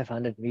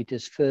 500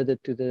 meters further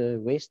to the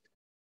west,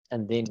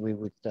 and then we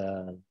would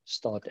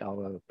start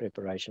our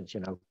preparations,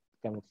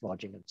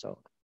 camouflaging and so on,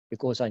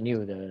 because I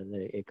knew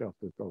the aircraft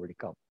would probably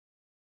come.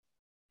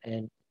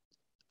 And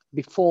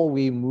before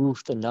we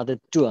moved another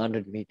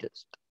 200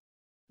 meters,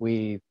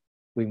 we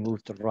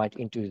moved right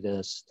into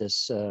this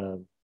a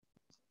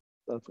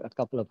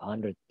couple of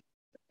hundred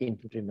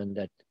infantrymen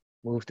that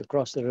moved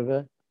across the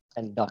river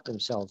and dug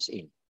themselves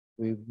in.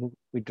 We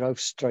drove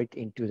straight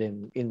into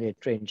them in their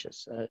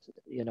trenches. And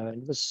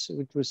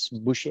it was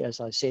bushy, as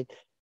I said,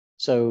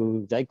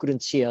 so they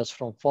couldn't see us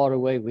from far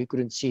away. We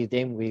couldn't see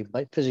them. We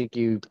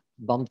physically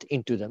bumped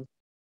into them.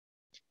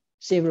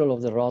 Several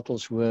of the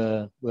rattles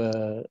were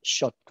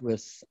shot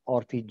with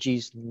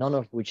RPGs, none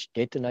of which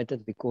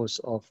detonated because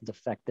of the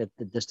fact that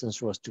the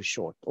distance was too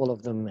short. All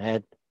of them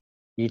had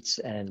hits,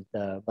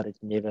 but it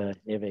never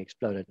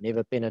exploded,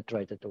 never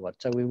penetrated or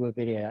what. So we were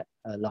very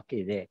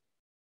lucky there.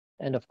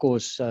 And of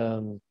course,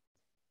 the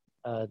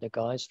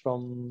guys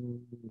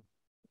from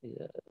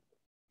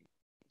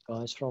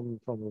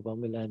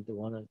Rubambiland, the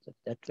one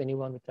that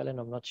 21 battalion,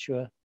 I'm not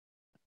sure.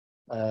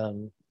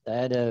 They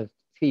had a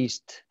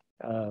feast,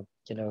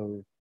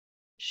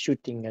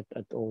 shooting at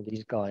all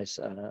these guys.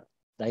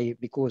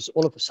 Because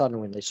all of a sudden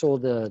when they saw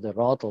the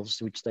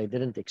rattles, which they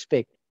didn't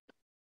expect,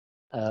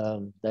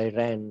 they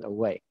ran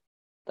away.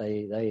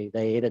 They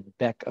headed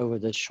back over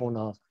the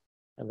Shona,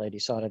 and they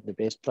decided the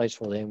best place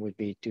for them would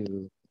be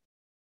to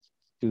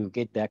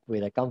get back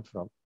where they come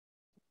from.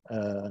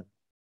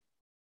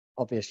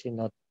 Obviously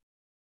not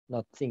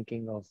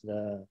thinking of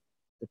the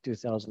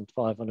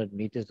 2,500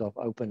 meters of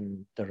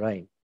open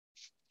terrain.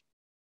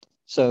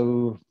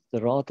 So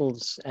the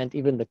rattles and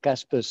even the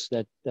Caspers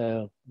that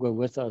were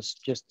with us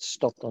just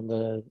stopped on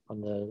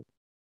the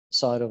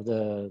side of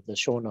the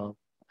Shona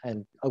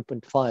and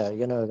opened fire.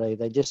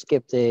 They just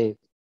kept their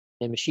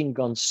machine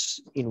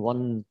guns in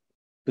one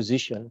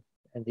position,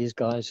 and these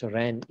guys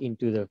ran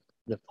into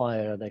the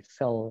fire. They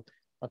fell.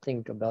 I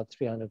think about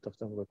 300 of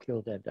them were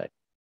killed that day.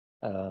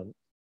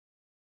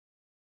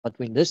 But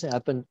when this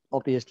happened,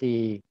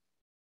 obviously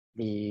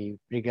the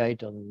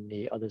brigade on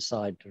the other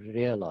side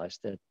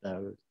realized that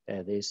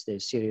there's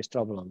serious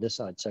trouble on this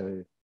side.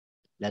 So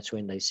that's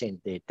when they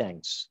sent their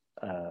tanks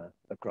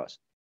across.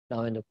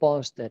 Now, in the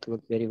past, that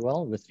worked very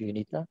well with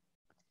UNITA,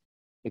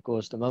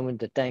 because the moment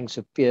the tanks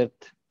appeared,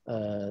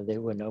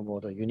 there were no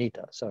more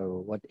UNITA.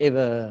 So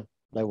whatever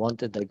they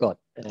wanted, they got.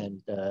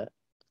 And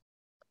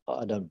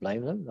I don't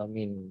blame them. I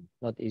mean,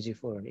 not easy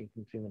for an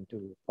infantryman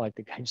to fight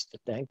against the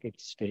tank.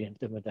 It's very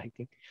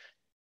intimidating.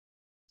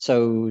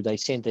 So they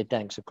sent their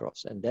tanks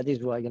across. And that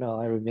is why,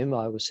 I remember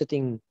I was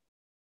sitting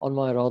on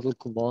my Radl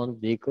command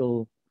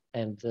vehicle,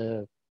 and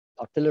our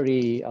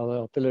artillery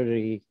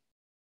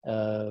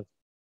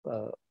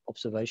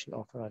observation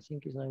officer, I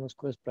think his name was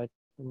Koos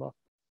Breitenbach,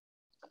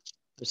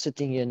 was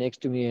sitting here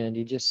next to me, and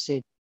he just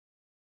said,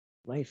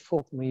 "My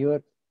folk,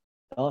 Major,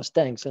 there's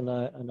tanks." And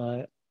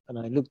I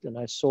looked and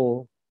I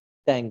saw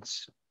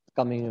tanks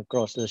coming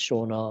across the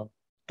Shona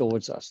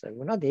towards us. They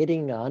were not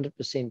heading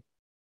 100%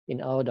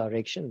 in our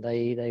direction.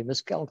 They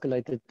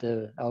miscalculated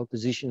our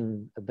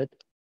position a bit.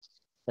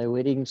 They were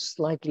heading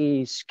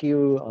slightly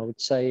skew, I would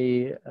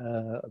say,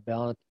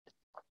 about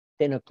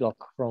 10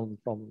 o'clock from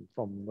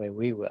where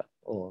we were,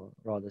 or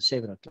rather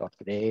 7 o'clock.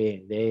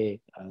 They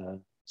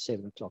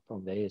 7 o'clock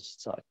from their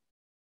side.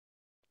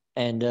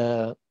 And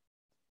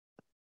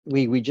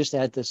we just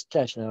had this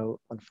clash. Now,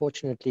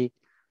 unfortunately,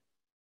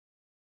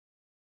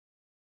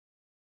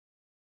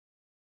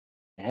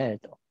 I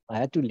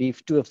had to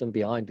leave 2 of them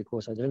behind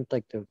because I didn't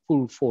take the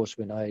full force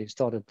when I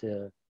started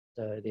the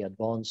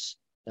advance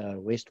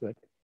westward.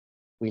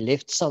 We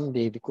left some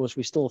there because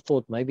we still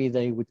thought maybe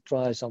they would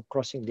try some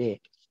crossing there.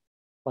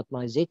 But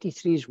my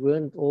ZT3s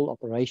weren't all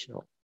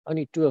operational.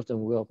 Only 2 of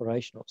them were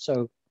operational.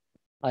 So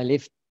I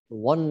left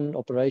one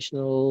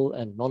operational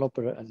and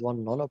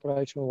one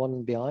non-operational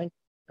one behind,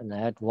 and I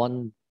had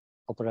one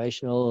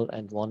operational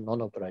and one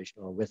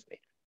non-operational with me.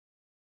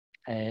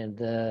 And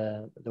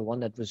the one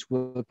that was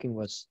working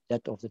was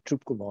that of the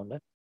troop commander.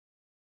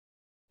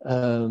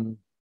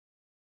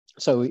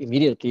 So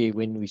immediately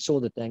when we saw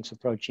the tanks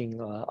approaching,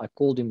 I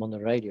called him on the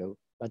radio,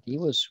 but he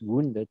was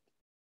wounded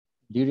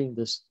during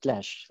this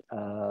clash.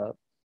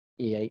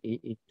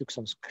 He took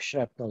some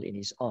shrapnel in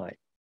his eye.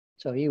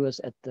 So he was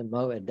at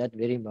that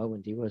very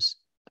moment, he was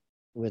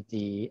with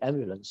the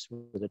ambulance,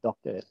 with the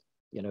doctor,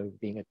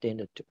 being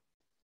attended to.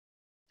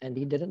 And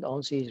he didn't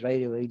answer his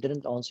radio.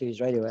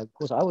 Of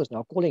course, I was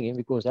now calling him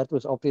because that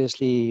was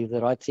obviously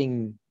the right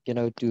thing,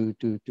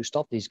 to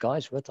stop these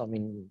guys with. I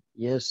mean,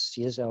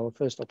 here's our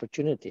first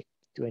opportunity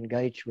to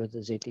engage with the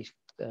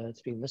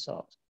ZT3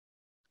 missiles.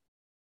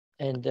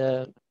 And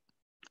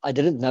I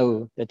didn't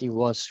know that he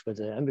was with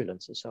the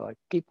ambulances. So I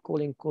kept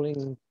calling.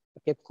 I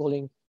kept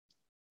calling.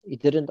 He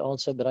didn't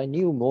answer, but I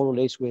knew more or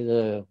less where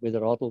the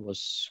rattle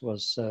was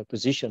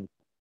positioned.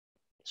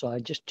 So I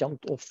just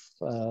jumped off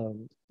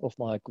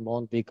my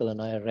command vehicle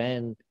and I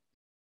ran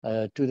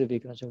to the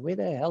vehicle. I said, "Where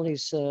the hell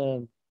is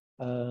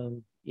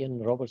Ian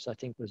Roberts?" I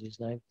think was his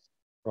name,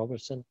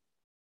 Robertson.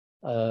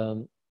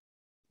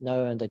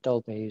 No, and they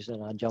told me,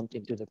 and I jumped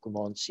into the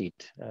command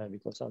seat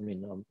because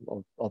I'm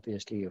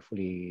obviously a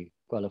fully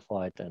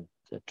qualified and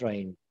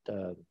trained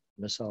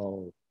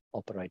missile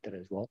operator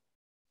as well.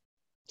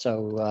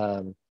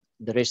 So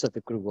the rest of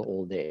the crew were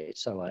all there.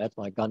 So I had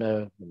my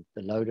gunner,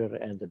 the loader,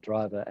 and the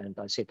driver, and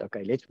I said,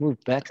 "Okay, let's move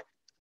back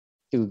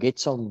to get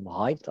some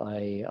height."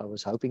 I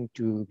was hoping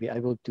to be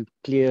able to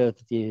clear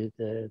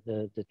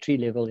the tree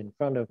level in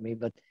front of me,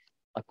 but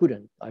I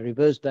couldn't. I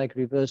reversed back,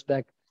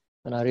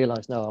 and I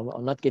realized, no,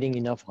 I'm not getting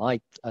enough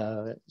height.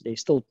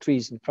 There's still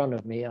trees in front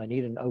of me. I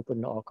need an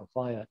open arc of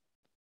fire.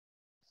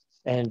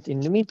 And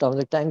in the meantime,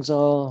 the tanks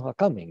are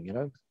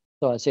coming,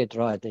 So I said,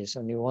 right, there's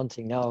only one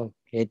thing now,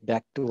 head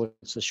back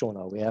towards the shore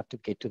now. We have to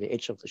get to the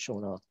edge of the shore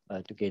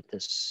now to get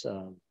this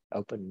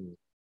open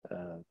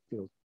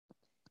field.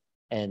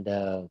 And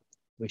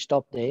we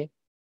stopped there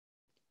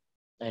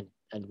and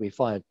we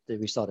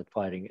started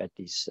firing at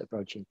these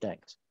approaching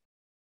tanks.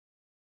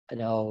 And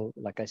now,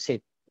 like I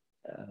said,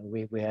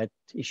 we had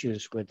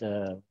issues with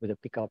the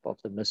pickup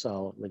of the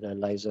missile, with a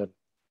laser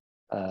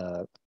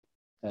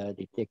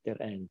detector,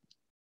 and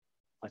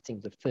I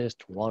think the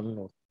first 1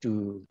 or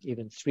 2,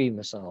 even 3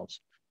 missiles,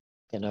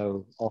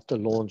 after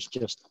launch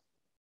just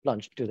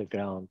plunged to the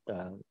ground,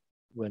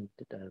 weren't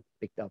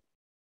picked up.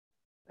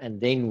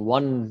 And then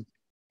one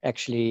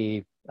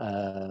actually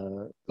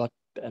got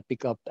a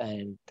pickup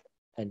and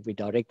we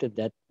directed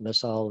that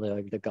missile,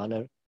 the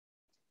gunner,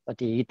 but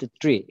he hit a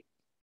tree.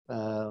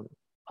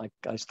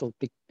 I still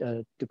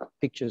took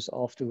pictures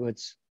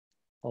afterwards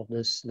of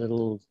this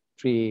little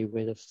tree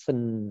where the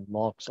fin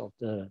marks of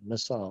the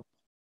missile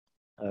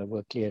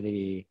were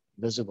clearly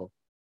visible.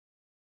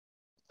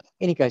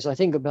 In any case, I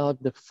think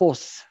about the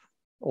 4th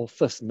or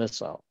 5th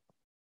missile,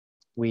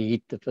 we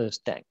hit the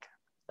first tank.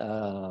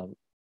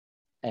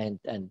 And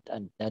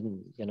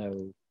then,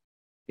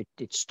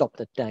 it stopped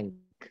the tank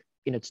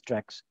in its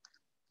tracks.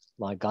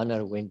 My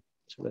gunner went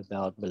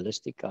about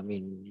ballistic. I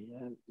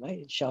mean,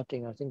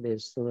 shouting. I think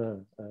there's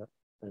still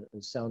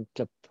a sound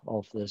clip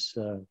of this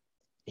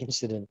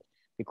incident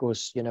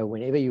because,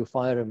 whenever you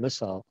fire a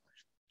missile,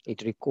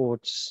 it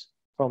records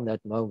from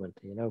that moment.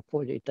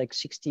 It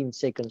takes 16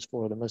 seconds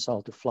for the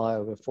missile to fly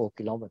over 4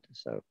 kilometers.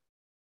 So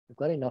we've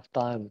got enough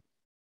time,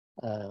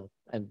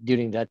 and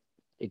during that,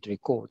 it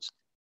records.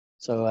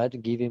 So I had to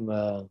give him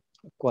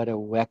quite a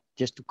whack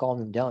just to calm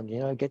him down.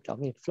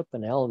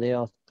 Flipping hell, there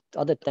are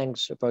other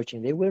tanks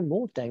approaching. There were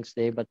more tanks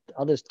there, but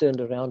others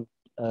turned around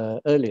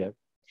earlier.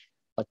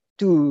 But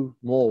 2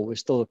 more were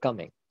still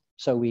coming.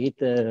 So we hit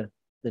the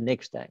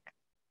next tank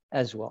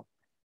as well.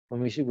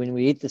 When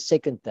we hit the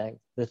second tank,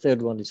 the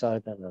third one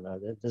decided, no,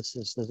 this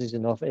is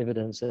enough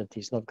evidence that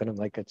he's not going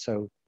to make it.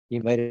 So he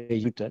made a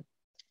U-turn.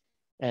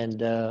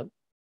 And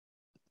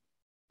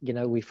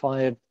we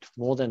fired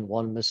more than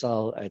 1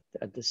 missile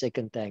at the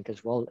second tank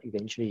as well,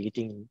 eventually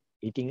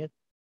hitting it.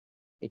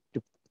 It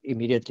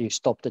immediately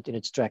stopped it in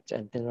its tracks.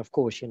 And then, of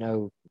course,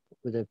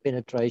 with the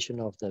penetration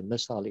of the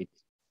missile, it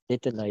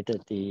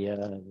detonated the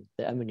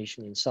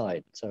ammunition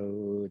inside.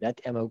 So that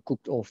ammo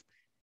cooked off,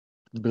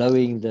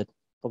 blowing the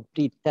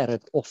complete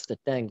turret off the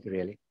tank,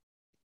 really.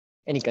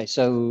 Anyway,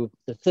 so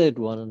the third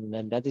one,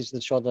 and that is the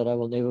shot that I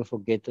will never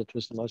forget. It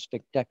was the most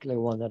spectacular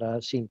one that I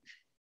have seen.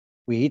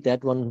 We hit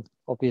that one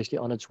obviously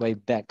on its way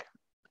back,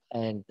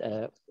 and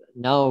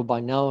by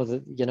now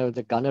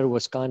the gunner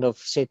was kind of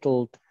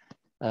settled.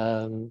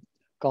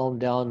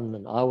 calmed down,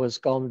 and I was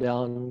calmed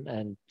down,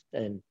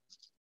 and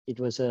it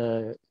was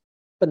a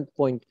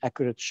pinpoint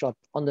accurate shot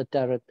on the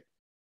turret.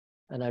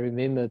 And I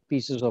remember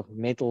pieces of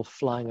metal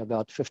flying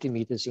about 50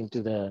 meters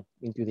into the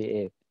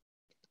air.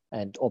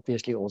 And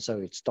obviously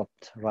also it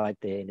stopped right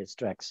there in its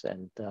tracks.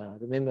 And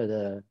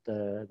remember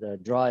the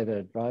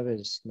driver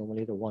is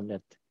normally the one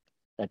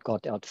that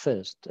got out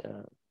first.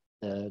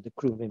 The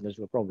crew members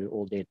were probably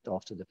all dead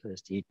after the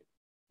first heat.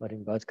 But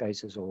in both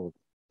cases, or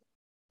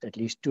at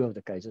least two of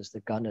the cases,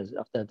 the gunners,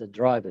 after the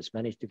drivers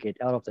managed to get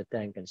out of the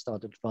tank and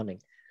started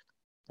running.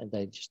 And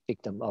they just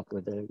picked them up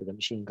with the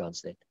machine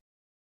guns then.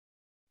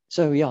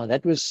 So yeah,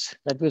 that was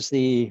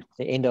the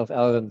end of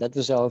that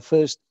was our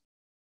first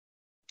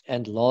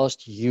and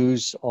last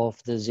use of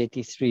the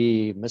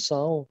ZT3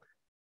 missile.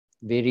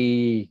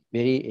 Very,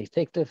 very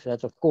effective.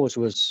 That of course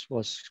was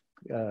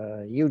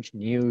huge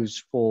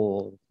news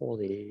for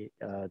the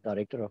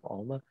director of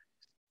Armour.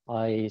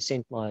 I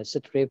sent my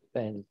sitrep,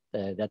 and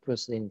that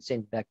was then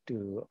sent back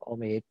to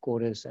Army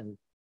headquarters, and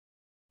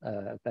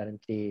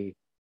apparently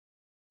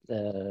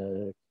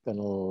the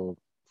Colonel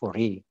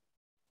Fourie,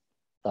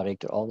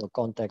 Director Armour,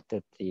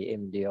 contacted the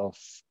MD of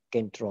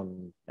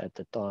Kentron at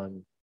the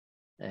time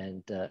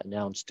and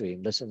announced to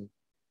him, listen,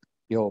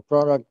 your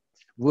product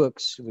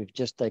works. We've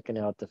just taken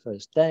out the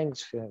first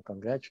tanks.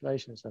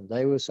 Congratulations. And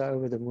they were so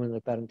over the moon.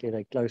 Apparently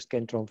they closed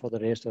Kentron for the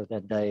rest of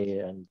that day.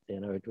 And,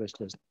 it was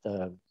just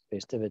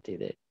festivity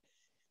there.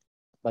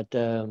 But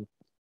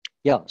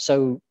yeah,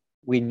 so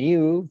we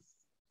knew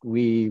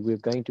we were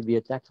going to be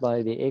attacked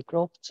by the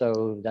aircraft.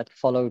 So that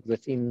followed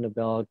within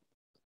about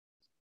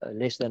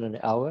less than an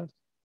hour.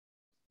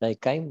 They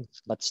came,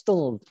 but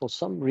still, for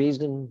some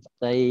reason,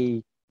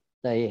 they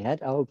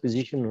had our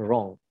position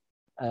wrong,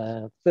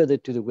 further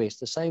to the west,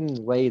 the same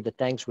way the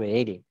tanks were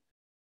heading.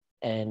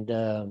 And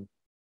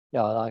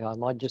yeah, I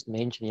might just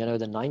mention,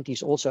 the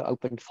 90s also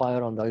opened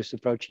fire on those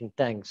approaching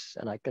tanks.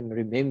 And I can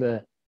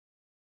remember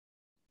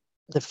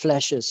the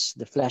flashes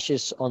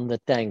on the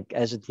tank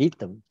as it hit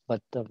them.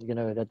 But,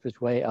 that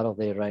was way out of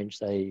their range.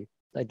 They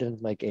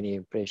didn't make any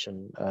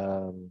impression,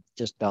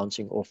 just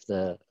bouncing off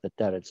the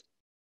turrets.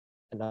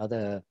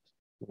 Another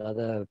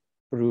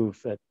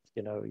proof that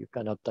you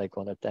cannot take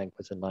on a tank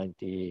with a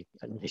 90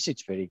 unless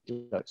it's very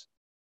close.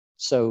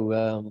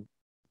 So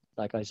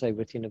like I say,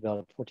 within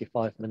about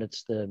 45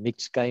 minutes the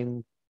mix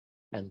came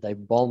and they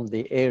bombed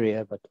the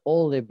area, but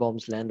all their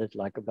bombs landed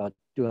like about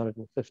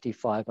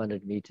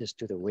 250-500 meters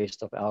to the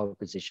west of our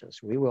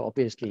positions. We were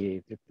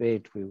obviously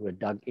prepared. We were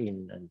dug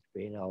in and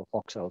we in our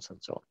foxholes and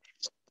so on,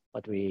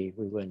 but we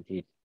weren't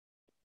hit.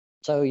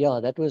 So yeah,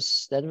 that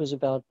was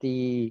about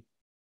the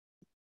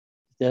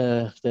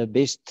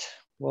best,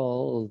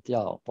 well,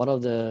 yeah, one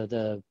of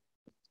the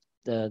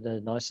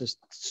nicest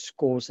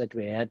scores that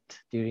we had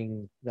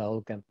during the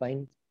whole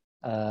campaign.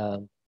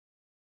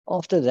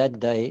 After that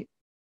day,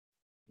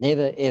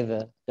 never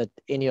ever did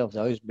any of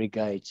those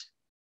brigades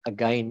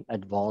again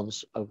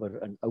advance over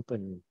an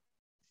open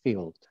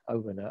field,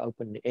 over an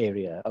open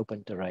area,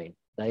 open terrain.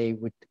 They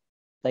would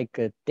take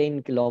a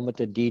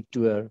 10-kilometer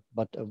detour,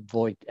 but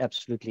avoid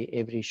absolutely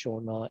every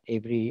sauna,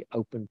 every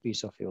open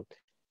piece of field.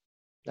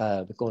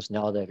 Because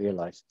now they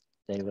realized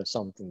there was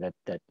something that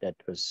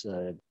was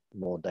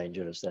more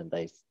dangerous than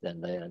they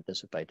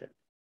anticipated.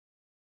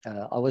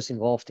 I was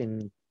involved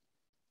in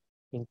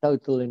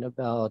total in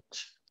about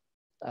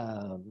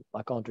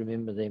I can't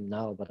remember them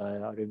now, but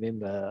I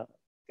remember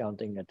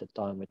counting at the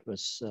time. It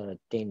was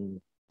 10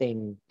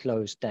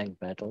 close tank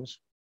battles.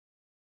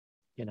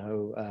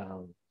 That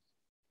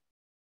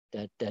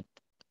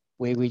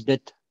where we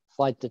did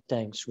fight the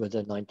tanks with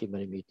the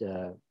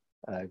 90mm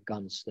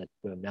guns that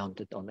were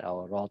mounted on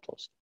our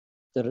rattles.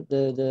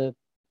 The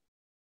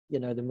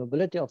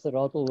mobility of the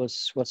rattle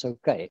was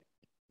okay.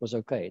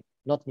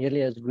 Not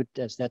nearly as good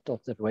as that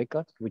of the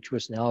Rooikat, which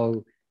was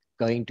now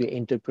going to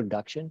enter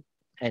production.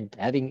 And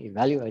having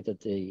evaluated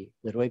the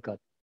Rooikat,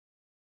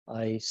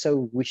 I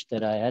so wished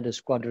that I had a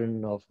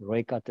squadron of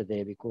Rooikat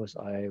there, because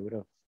I would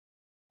have,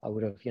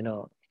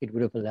 it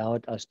would have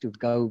allowed us to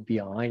go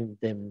behind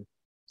them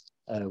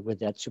with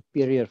that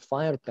superior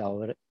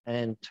firepower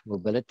and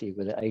mobility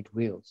with the 8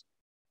 wheels.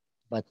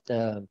 But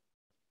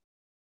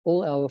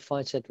all our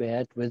fights that we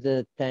had with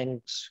the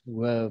tanks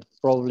were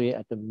probably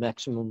at the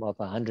maximum of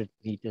 100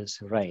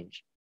 meters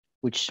range,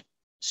 which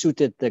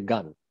suited the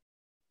gun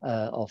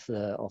of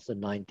the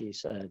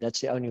 90s.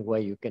 That's the only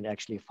way you can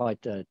actually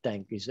fight a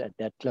tank, is at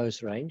that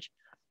close range.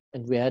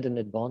 And we had an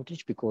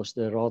advantage because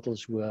the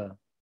rattles were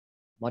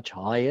much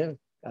higher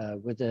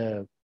with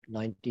the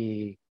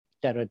 90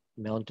 turret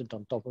mounted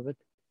on top of it.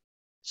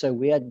 So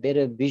we had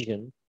better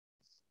vision.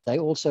 They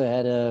also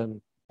had a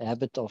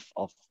habit of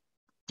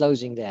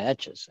closing the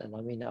hatches. And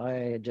I mean,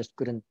 I just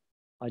couldn't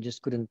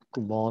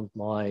command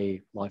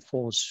my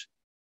force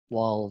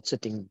while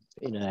sitting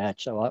in a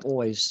hatch. So I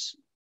always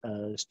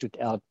stood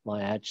out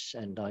my hatch,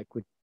 and I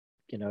could,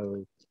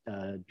 do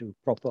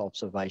proper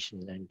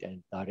observation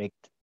and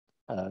direct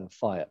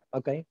fire.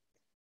 Okay,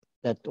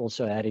 that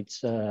also had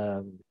its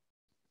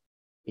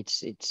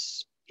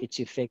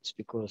effects,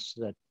 because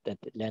that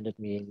landed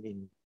me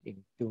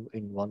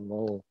in one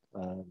mole,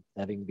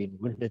 having been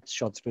wounded,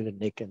 shot through the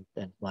neck and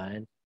my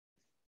hand.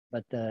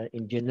 But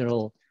in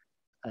general,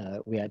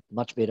 we had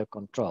much better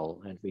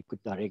control, and we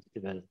could direct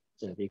the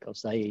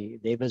vehicles.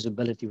 Their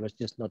visibility was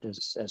just not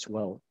as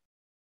well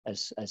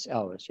as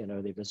ours. You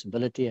know, the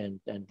visibility and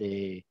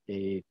the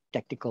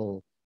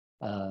tactical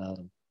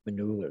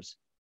maneuvers,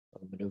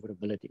 or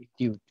maneuverability,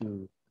 due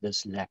to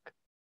this lack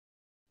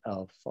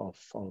of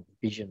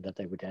vision that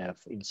they would have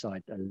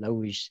inside a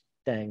lowish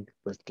tank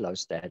with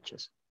closed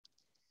hatches.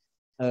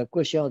 Of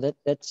course, yeah,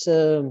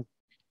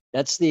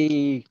 that's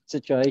the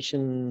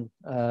situation,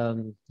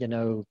 you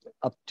know,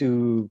 up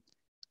to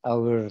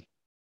our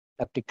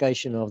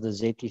application of the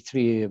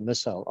ZT3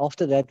 missile.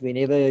 After that, we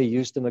never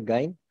used them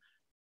again.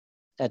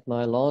 At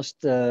my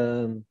last,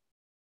 there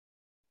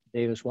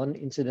was one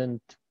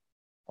incident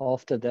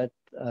after that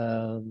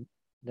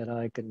that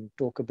I can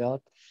talk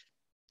about.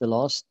 The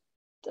last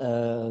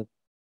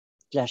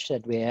clash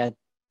that we had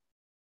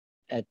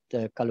at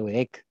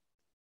Kaluhek,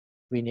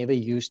 we never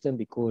used them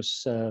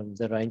because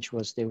the range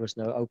was, there was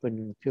no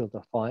open field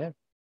of fire.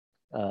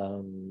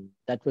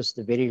 That was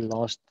the very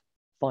last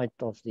fight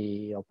of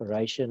the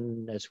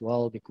operation as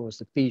well, because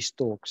the peace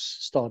talks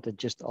started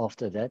just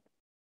after that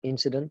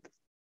incident.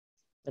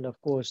 And of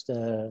course,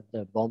 the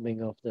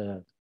bombing of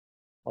the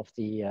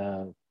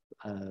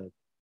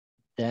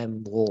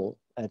dam wall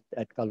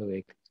at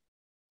Kaluhek.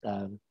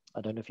 I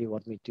don't know if you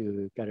want me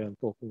to carry on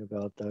talking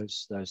about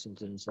those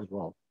incidents as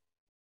well.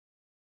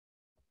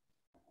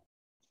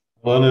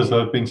 Hannes,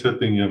 I've been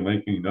sitting here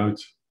making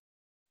notes,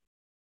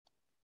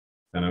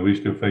 and I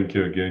wish to thank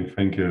you again.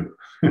 Thank you.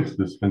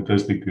 It's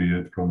fantastic to hear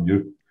it from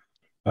you.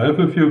 I have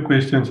a few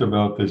questions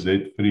about the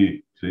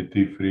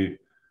ZT3.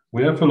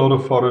 We have a lot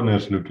of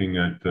foreigners looking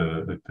at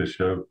the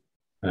show,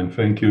 and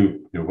thank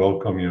you. You're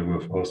welcome here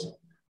with us.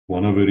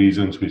 One of the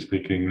reasons we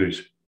speak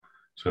English,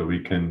 so we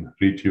can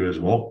reach you as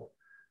well.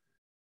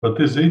 But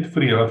the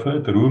Z3, I've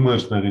heard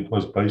rumors that it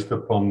was based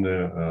upon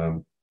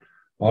the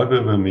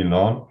either the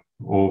Milan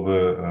or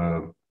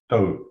the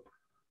TOW,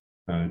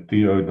 TOW,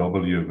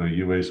 the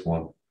US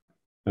one.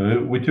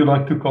 Would you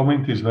like to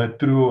comment? Is that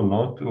true or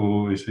not,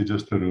 or is it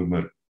just a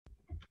rumor?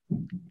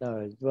 No,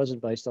 it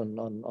wasn't based on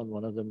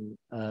one of them.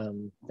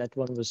 That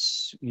one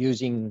was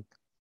using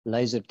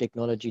laser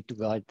technology to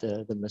guide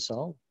the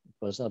missile.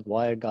 It was not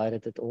wire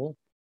guided at all.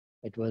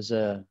 It was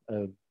a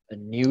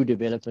new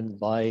development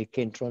by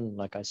Kentron,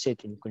 like I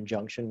said, in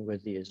conjunction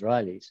with the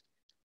Israelis.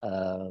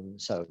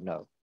 So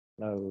no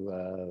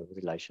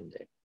relation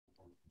there.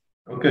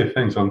 Okay,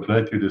 thanks. I'm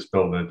glad you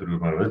dispelled that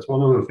rumor. That's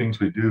one of the things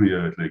we do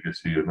here at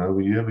Legacy. You know,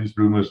 we hear these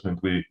rumors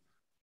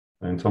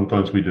and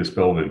sometimes we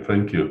dispel them.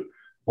 Thank you.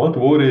 What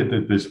warhead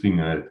did this thing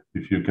have,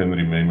 if you can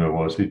remember?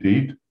 Was it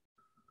heat?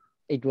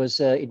 It was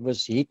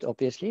heat,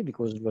 obviously,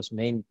 because it was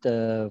meant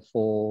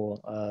for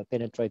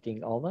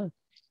penetrating armor.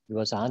 It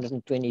was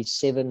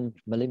 127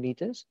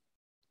 millimeters.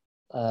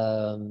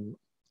 And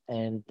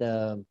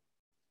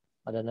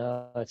I don't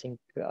know, I think,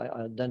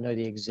 I don't know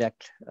the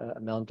exact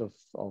amount of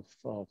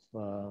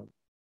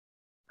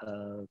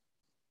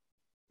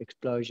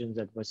explosions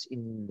that was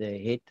in the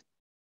head,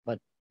 but,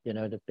 you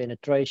know, the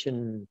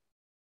penetration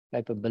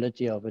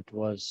capability of it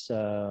was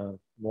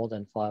more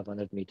than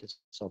 500 meters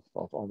of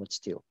armored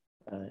steel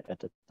at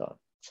the time.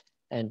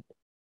 And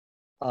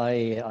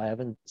I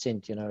haven't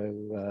sent, you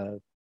know,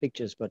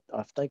 pictures, but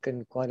I've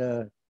taken quite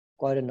a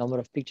number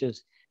of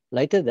pictures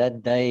later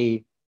that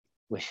day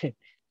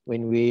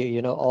when we,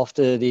 you know,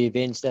 after the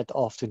events that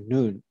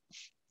afternoon.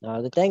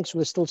 Now the tanks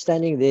were still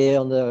standing there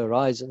on the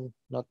horizon,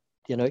 not,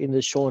 you know, in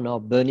the shore now,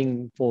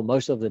 burning for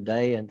most of the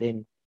day. And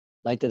then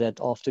later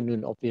that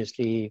afternoon,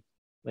 obviously,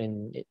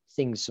 when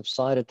things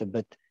subsided a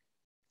bit,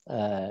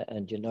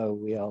 and, you know,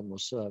 we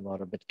almost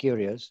are a bit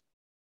curious,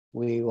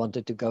 we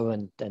wanted to go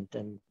and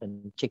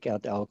check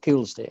out our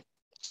kills there.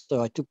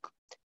 So I took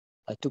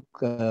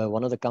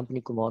one of the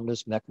company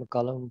commanders, Mac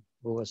McCallum,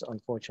 who was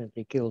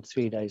unfortunately killed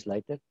 3 days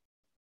later,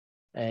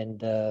 and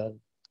the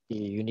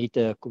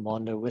UNITA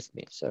commander with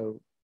me. So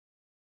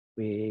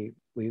we're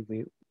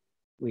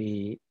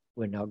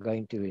now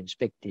going to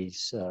inspect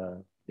these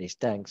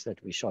tanks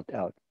that we shot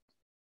out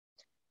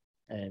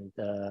and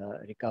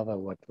recover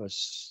what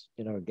was,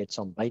 you know, get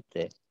some bait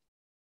there.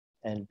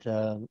 And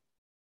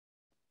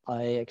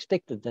I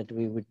expected that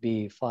we would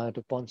be fired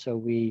upon, so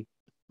we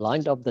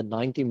lined up the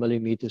 90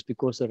 millimeters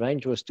because the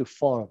range was too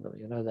far.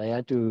 You know, they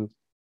had to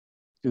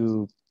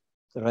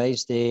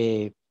raise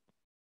their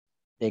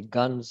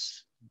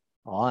guns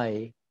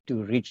high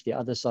to reach the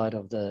other side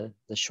of the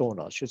shore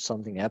now, should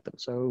something happen.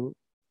 So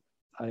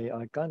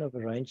I kind of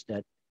arranged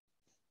that.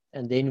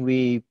 And then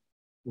we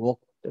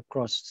walked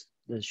across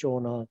the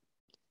shore now,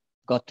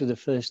 got to the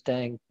first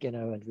tank, you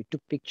know, and we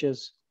took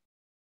pictures.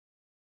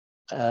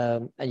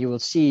 And you will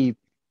see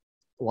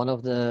one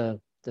of the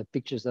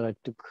pictures that I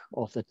took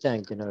of the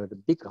tank, you know, the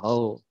big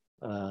hole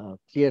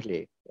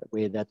clearly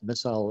where that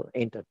missile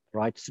entered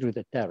right through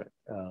the turret.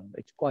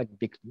 It's quite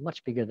big,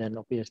 much bigger than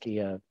obviously,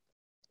 you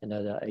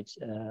know,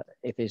 the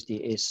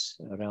FSDS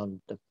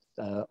around the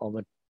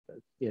armored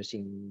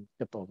piercing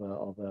tip of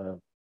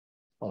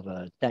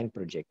a tank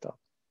projectile.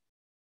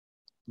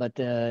 But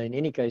in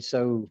any case,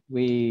 so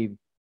we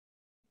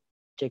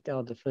checked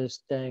out the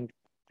first tank,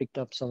 picked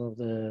up some of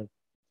the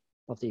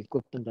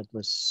equipment that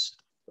was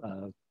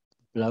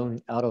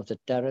blown out of the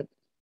turret.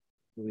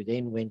 We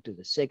then went to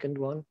the second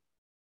one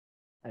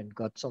and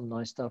got some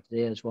nice stuff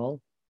there as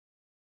well.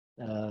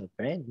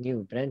 Brand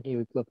new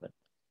equipment.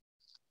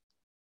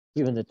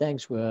 Even the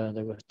tanks were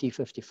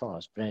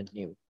T-55s, brand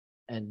new.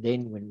 And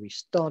then when we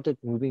started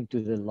moving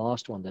to the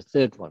last one, the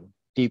third one,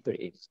 deeper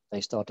in,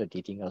 they started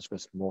hitting us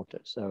with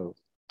mortars. So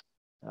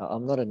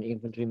I'm not an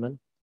infantryman.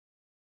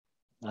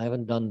 I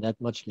haven't done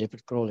that much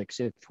leopard crawl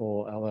except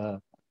for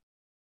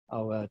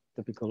our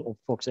typical op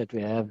fox that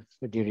we have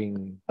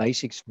during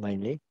basics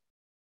mainly,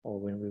 or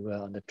when we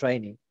were under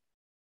training.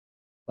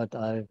 But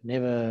I've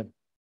never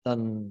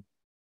done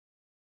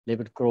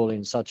leopard crawl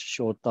in such a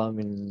short time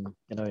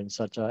at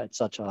such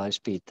a high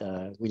speed.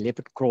 We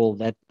leopard crawl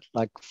that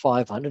like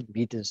 500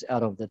 meters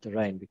out of the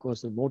terrain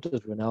because the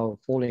mortars were now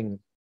falling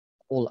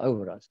all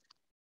over us.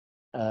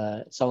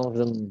 Some of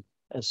them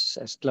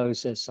as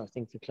close as, I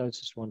think the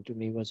closest one to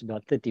me was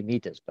about 30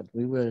 meters, but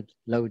we were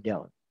low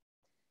down.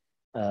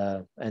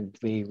 And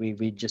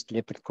we just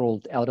leopard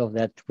crawled out of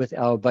that with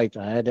our bait.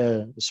 I had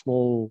a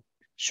small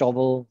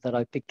shovel that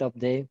I picked up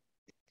there,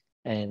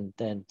 and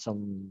then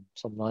some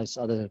nice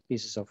other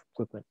pieces of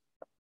equipment.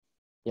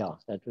 Yeah,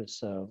 that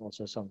was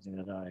also something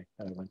that I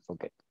won't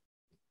forget.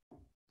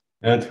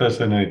 That's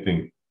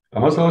fascinating. I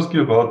must ask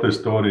you about the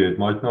story. It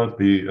might not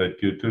be at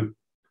Q2,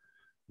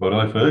 but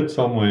I've heard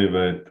somewhere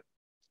that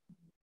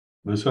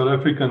the South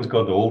Africans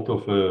got hold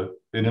of an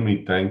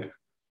enemy tank.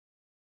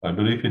 I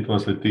believe it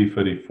was a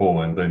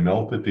T-34, and they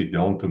melted it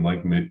down to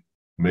make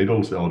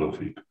medals out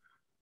of it.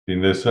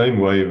 In the same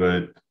way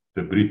that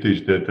the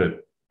British did at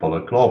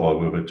Balaclava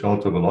with the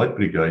Charge of a Light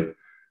Brigade,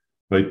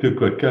 they took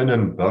the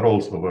cannon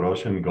barrels of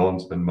Russian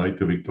guns and made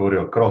the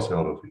Victoria Cross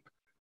out of it.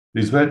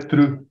 Is that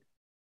true?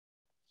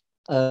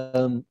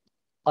 I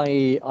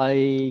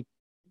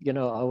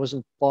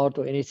wasn't part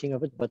or anything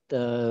of it, but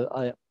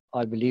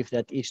I believe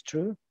that is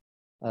true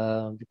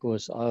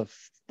because I've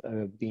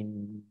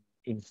been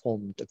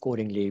informed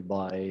accordingly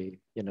by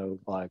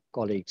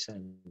colleagues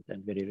and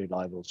very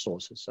reliable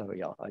sources. So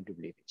yeah, I do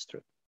believe it's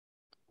true.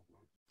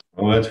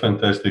 Well, that's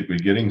fantastic. We're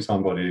getting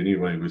somebody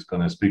anyway who's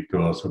going to speak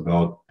to us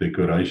about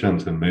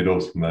decorations and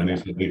medals.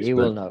 He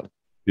will know.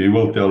 He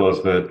will tell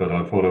us that, but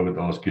I thought I would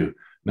ask you.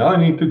 Now I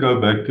need to go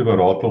back to the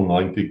Rattle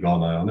 90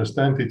 gun. I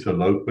understand it's a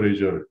low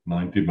pressure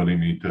 90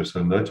 millimeters,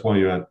 and that's why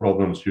you had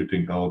problems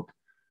shooting out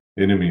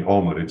enemy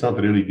armor. It's not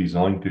really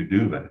designed to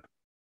do that.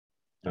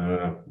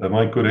 Am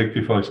I correct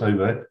if I say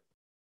that?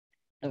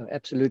 No,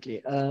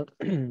 absolutely.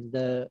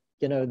 The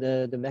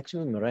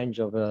maximum range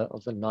of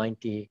a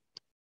 90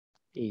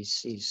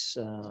 is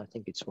I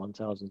think it's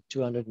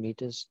 1,200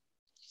 meters,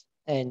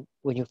 and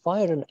when you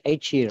fire an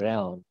HE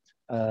round,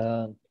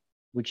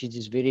 which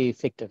is very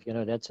effective,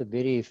 that's a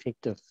very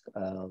effective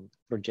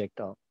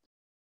projectile.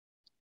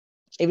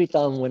 Every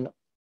time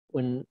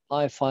when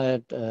I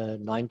fired a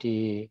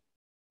 90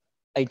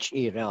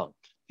 HE round,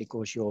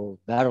 because your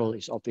barrel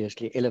is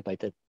obviously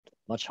elevated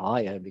much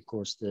higher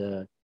because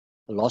the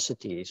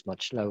velocity is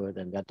much lower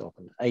than that of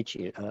an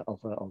HE of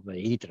a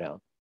heat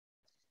round.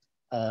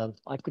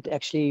 I could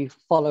actually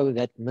follow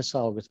that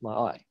missile with my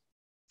eye.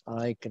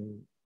 I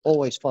can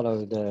always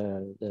follow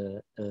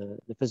the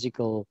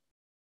physical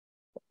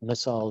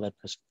missile that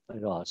was,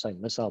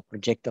 missile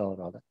projectile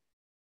rather,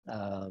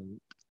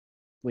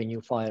 when you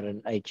fire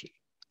an HE.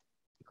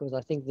 Because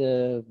I think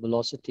the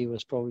velocity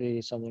was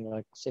probably something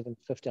like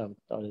 750.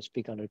 I'll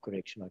speak under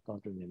correction, I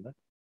can't remember.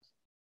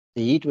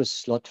 The heat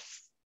was a lot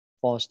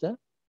faster,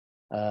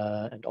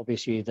 and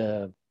obviously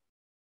the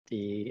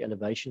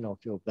elevation of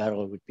your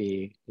barrel would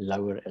be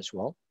lower as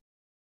well.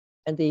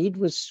 And the heat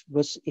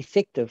was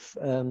effective.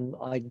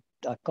 I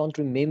can't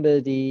remember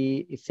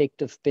the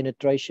effective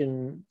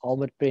penetration,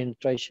 armored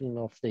penetration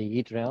of the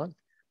heat round,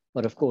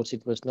 but of course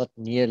it was not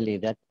nearly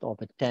that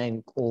of a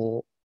tank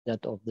or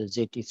that of the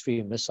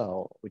ZT-3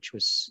 missile, which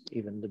was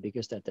even the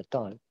biggest at the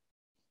time.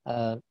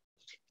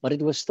 But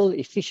it was still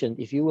efficient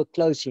if you were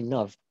close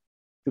enough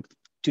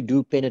to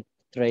do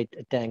penetrate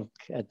a tank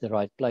at the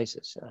right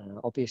places.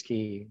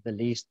 Obviously,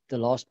 the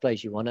last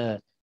place you want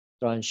to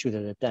try and shoot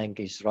at a tank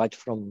is right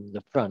from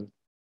the front,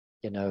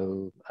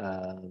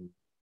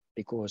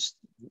 because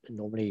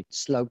normally it's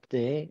sloped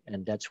there,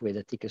 and that's where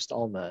the thickest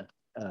armor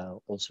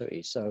also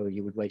is. So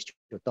you would waste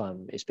your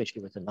time,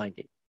 especially with a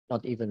 90.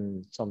 Not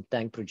even some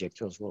tank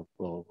projectiles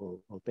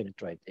will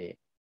penetrate there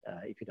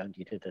if you don't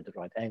hit it at the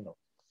right angle.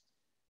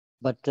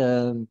 But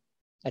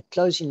at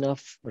close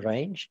enough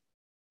range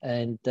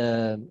and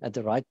at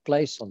the right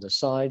place on the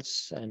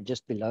sides and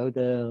just below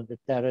the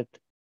turret,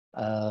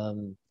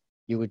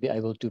 you would be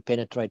able to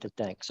penetrate the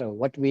tank. So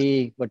what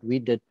we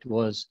did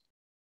was,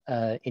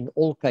 in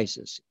all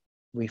cases,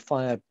 we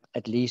fired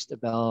at least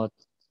about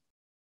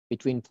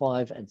between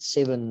 5 and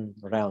 7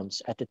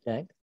 rounds at a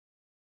tank.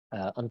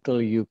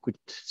 Until you could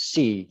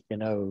see,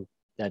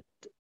 that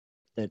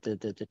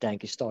the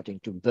tank is starting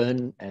to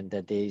burn and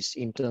that there's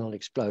internal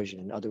explosion.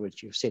 In other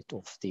words, you set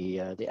off the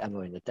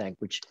ammo in the tank,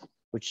 which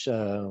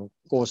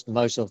caused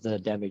most of the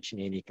damage in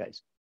any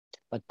case.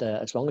 But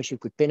as long as you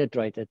could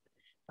penetrate it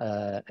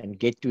and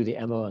get to the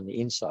ammo on the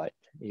inside,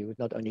 you would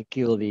not only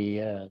kill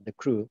the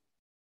crew,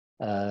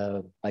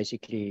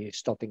 basically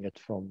stopping it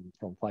from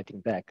fighting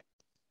back,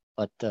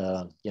 but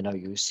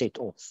you set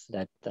off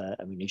that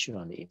ammunition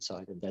on the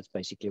inside, and that's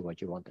basically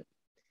what you wanted.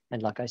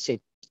 And like I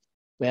said,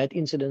 we had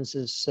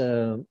incidences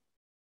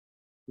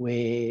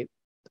where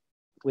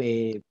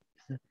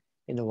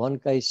in the one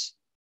case,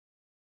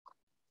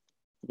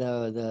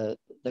 the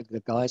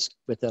guys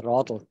with the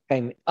rattle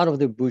came out of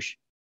the bush,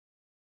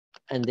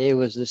 and there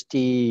was this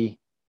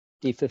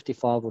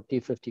T55 or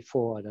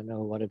T54, I don't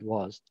know what it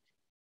was,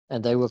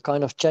 and they were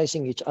kind of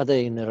chasing each other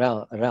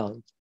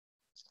around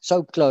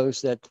so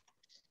close that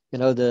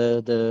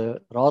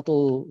the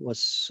rattle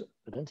was,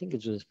 I don't think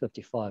it was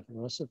 55, it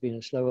must have been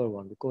a slower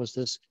one, because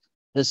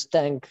this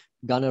tank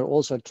gunner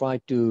also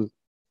tried to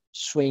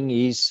swing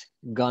his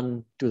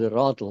gun to the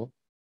rattle,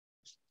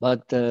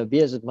 but be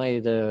as it may,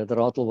 the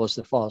rattle was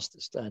the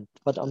fastest.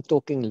 But I'm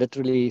talking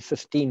literally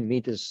 15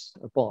 meters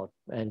apart,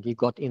 and he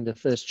got in the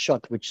first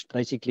shot, which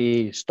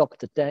basically stopped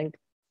the tank.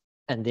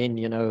 And then,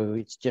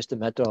 it's just a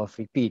matter of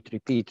repeat,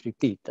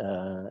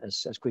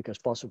 as quick as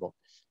possible.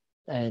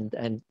 And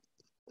in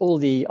all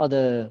the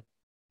other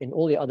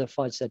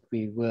fights that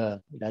we were,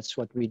 that's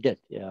what we did.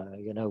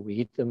 We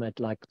hit them at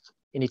like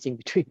anything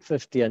between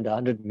 50 and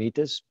 100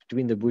 meters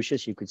between the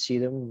bushes. You could see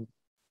them,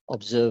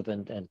 observe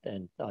and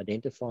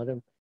identify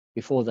them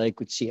before they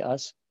could see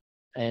us.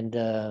 And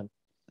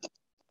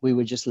we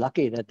were just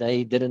lucky that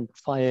they didn't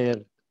fire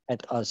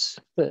at us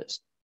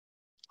first.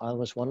 I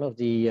was one of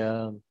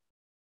the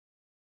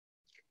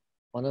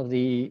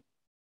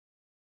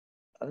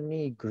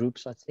only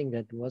groups, I think,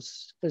 that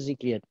was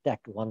physically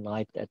attacked one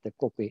night at the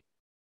Koppie.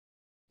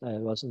 It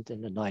wasn't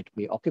in the night.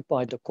 We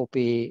occupied the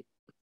Koppie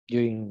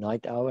during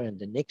night hour, and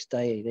the next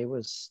day there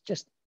was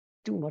just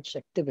too much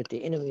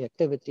activity, enemy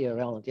activity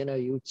around.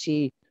 You would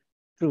see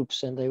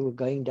troops and they were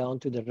going down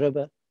to the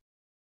river.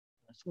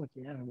 I thought,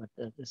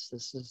 but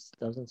this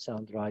doesn't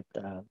sound right.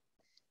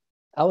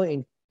 Our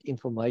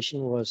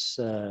information was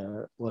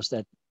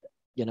that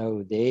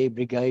their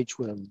brigades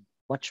were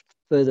much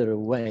further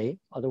away.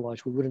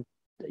 Otherwise, we wouldn't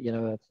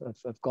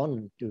have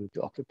gone to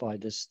occupy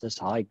this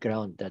high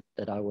ground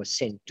that I was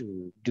sent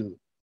to do.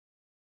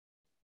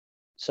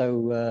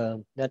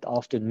 So that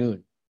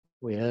afternoon,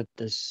 we heard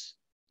this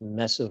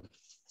massive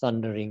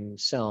thundering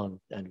sound,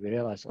 and we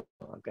realized,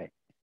 okay,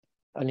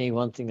 only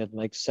one thing that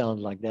makes sound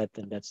like that,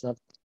 and that's not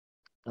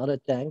a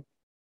tank,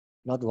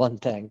 not one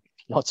tank,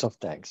 lots of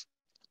tanks.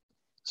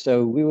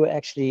 So we were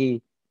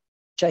actually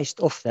chased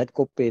off that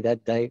Koppie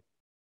that day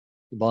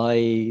by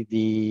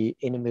the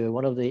enemy,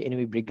 one of the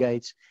enemy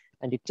brigades.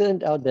 And it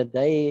turned out that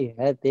they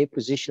had their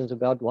positions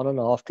about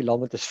 1.5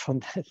 kilometers from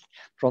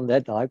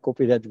that high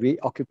Koppie that we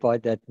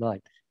occupied that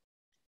night.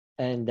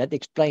 And that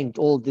explained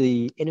all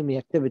the enemy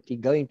activity,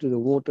 going to the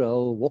water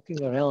hole,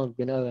 walking around,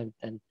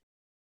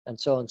 and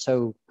so on.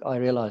 So I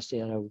realized,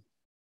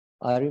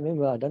 I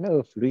remember, I don't know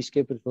if Louis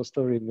Skeppert will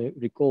still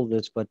recall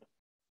this, but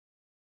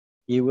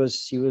he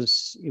was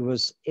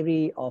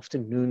every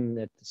afternoon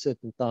at a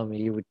certain time,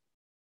 he would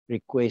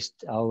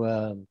request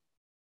our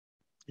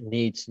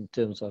needs in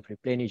terms of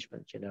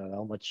replenishment,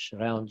 how much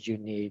rounds you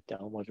need,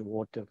 how much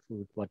water,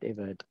 food,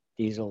 whatever,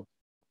 diesel.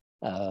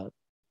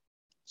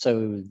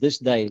 So this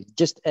day,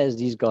 just as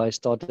these guys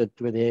started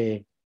with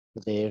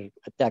their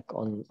attack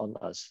on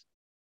us,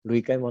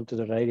 Louis came onto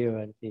the radio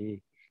and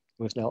he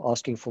was now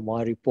asking for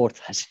my report.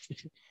 I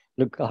said,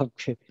 look,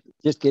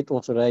 just get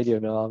off the radio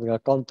now. I mean, I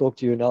can't talk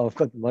to you now. I've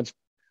got much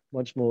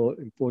more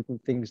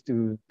important things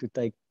to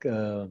take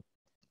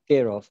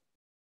care of.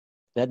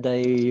 That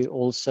day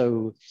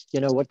also,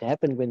 what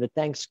happened when the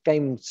tanks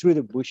came through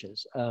the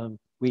bushes,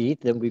 we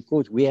hit them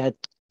because we had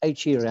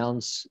HE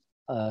rounds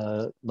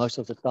most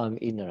of the time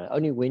in there.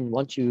 Only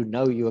once you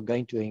know you are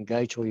going to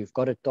engage or you've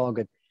got a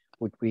target,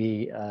 would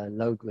we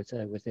load with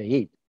a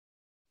heat.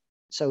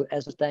 So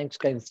as the tanks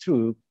came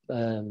through,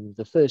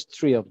 the first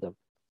 3 of them,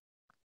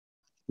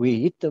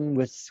 we hit them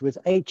with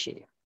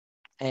HE,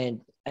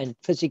 and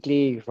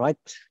physically right,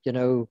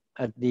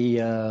 at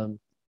the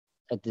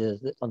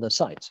on the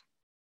sides.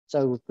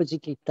 So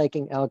physically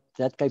taking out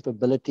that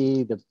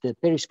capability. The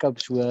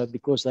periscopes were,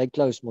 because they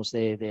closed most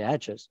their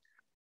hatches,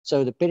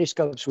 so the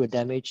periscopes were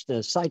damaged.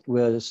 The sight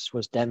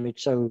was damaged,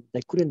 so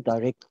they couldn't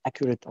direct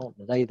accurate on.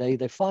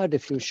 They fired a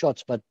few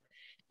shots, but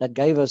that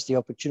gave us the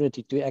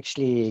opportunity to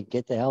actually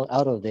get the hell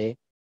out of there,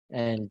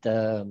 and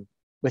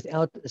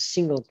without a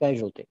single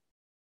casualty.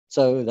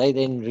 So they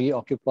then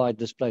reoccupied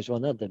this place. Well,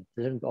 not they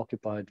didn't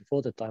occupy it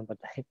before the time, but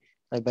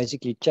they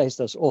basically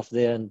chased us off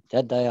there. And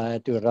that day I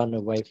had to run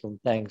away from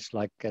tanks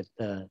like at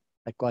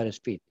quite a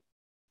speed.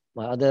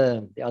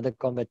 The other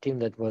combat team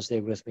that was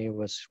there with me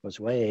was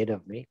way ahead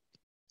of me.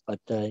 But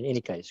in any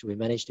case, we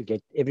managed to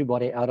get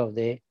everybody out of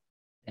there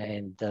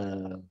and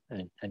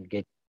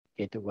get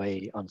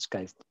away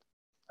unscathed.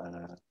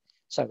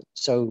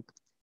 So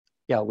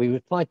yeah, we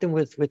would fight them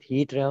with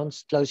heat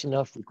rounds close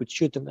enough. We could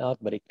shoot them out,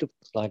 but it took,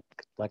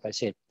 like I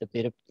said, the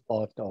better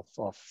part of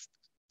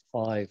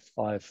five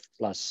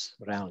plus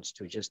rounds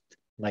to just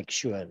make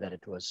sure that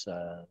it was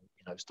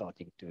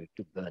starting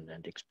to burn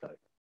and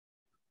explode.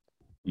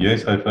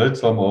 Yes, I've heard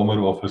some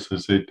armor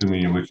officers say to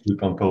me, you will shoot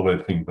until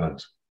that thing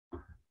burns.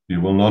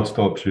 You will not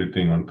stop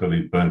shooting until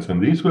it burns.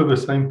 And these were the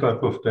same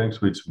type of tanks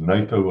which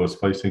NATO was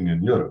facing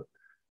in Europe.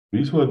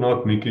 These were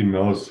not Mickey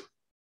Mouse,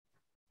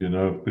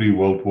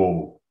 pre-World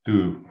War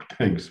II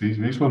tanks.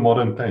 These were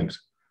modern tanks.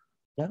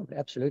 Yeah,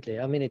 absolutely.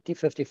 I mean, a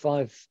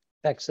T-55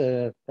 packs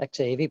a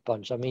heavy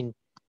punch. I mean,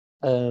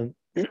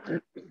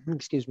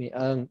 excuse me.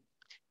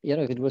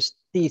 If it was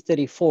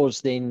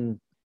T-34s, then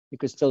you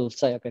could still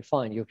say, okay,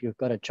 fine, you've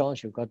got a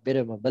chance, you've got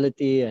better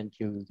mobility and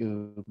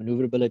you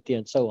maneuverability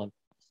and so on.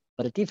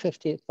 But a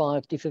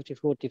T-55,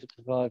 T-54,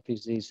 T-55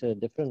 is a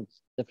different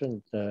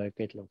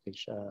kettle of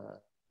fish.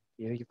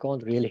 You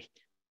can't really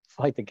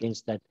fight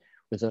against that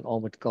with an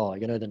armored car.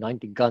 The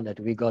 90 gun that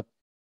we got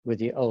with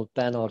the old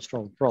Panhards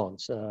from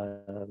France,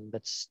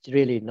 that's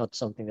really not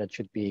something that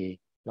should be,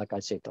 like I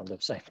said, on the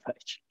same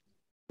page.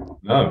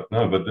 No,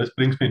 but this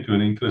brings me to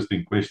an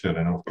interesting question.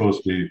 And of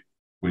course,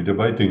 we're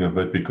debating a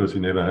bit because it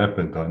never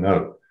happened, I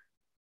know.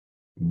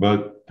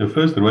 But the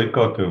first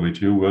Roycutter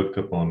which you worked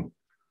upon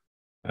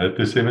had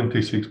the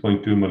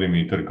 76.2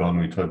 millimeter gun,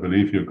 which I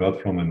believe you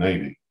got from the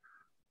Navy.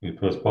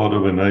 It was part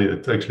of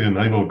it's actually a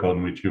naval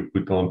gun which you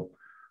put on.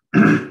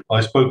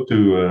 I spoke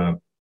to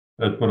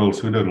Admiral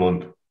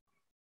Suderland,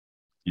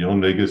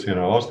 Jan Legacy, and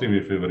I asked him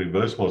if a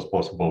reverse was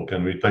possible.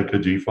 Can we take a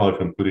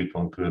G5 and put it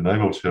onto a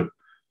naval ship?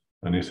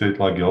 And he said,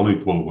 like, yeah,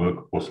 it will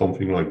work, or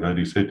something like that.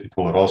 He said it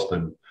will rust,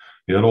 and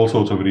he had all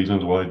sorts of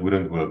reasons why it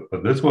wouldn't work.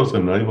 But this was a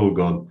naval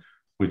gun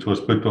which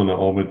was put on an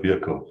armored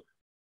vehicle.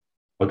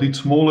 But it's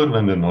smaller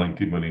than the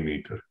 90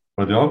 millimeter.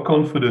 But how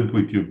confident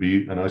would you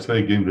be? And I say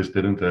again, this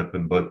didn't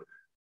happen, but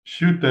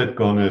should that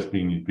gun has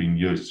been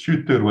used,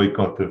 should the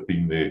Roycutter have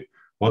been there,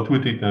 what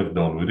would it have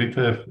done? Would it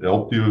have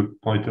helped you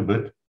quite a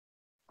bit?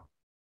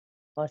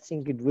 I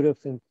think it would have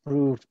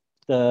improved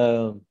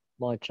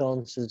my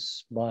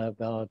chances by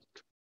about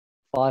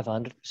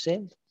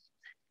 500%.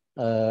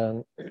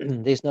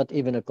 There's not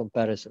even a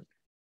comparison.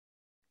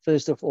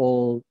 First of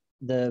all,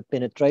 the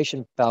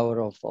penetration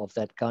power of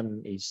that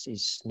gun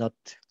is not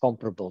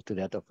comparable to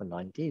that of a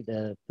 90.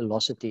 The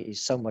velocity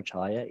is so much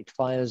higher. It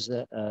fires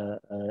a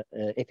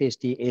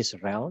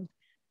FSDS round,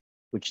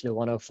 which the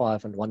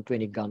 105 and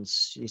 120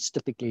 guns is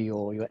typically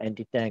your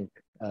anti-tank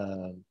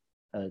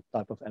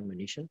type of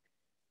ammunition.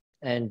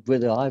 And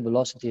with a high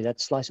velocity,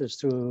 that slices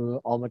through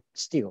armored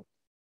steel.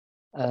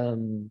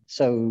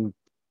 So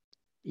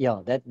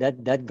yeah,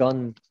 that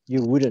gun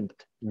you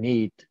wouldn't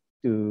need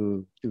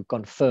to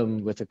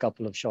confirm with a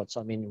couple of shots.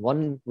 I mean,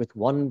 with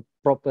one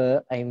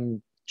proper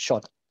aim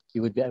shot,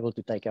 you would be able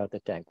to take out the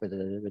tank with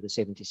a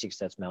 76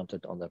 that's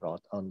mounted on the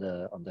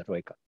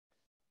Roycutter,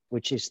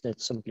 which is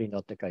that's simply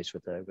not the case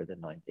with the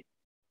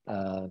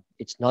 90.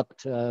 It's not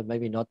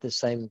maybe not the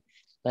same.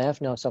 They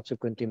have now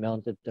subsequently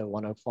mounted the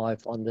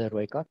 105 on the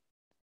Roycutter,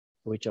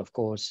 which of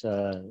course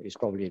is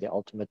probably the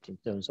ultimate in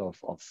terms of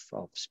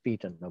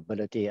speed and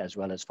mobility as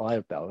well as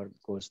firepower,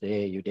 because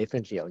there you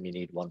definitely only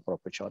need one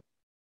proper shot.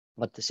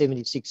 But the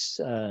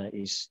 76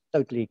 is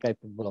totally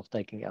capable of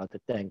taking out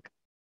the tank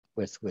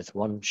with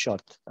one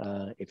shot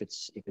if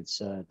it's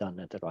done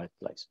at the right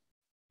place.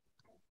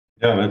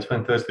 Yeah, that's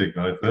fantastic.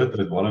 I've heard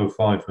that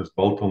 105 was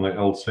built on the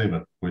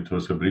L7, which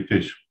was a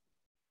British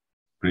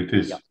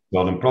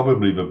gun, and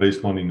probably the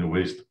best one in the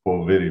West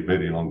for a very,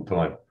 very long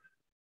time.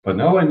 But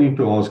now I need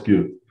to ask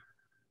you,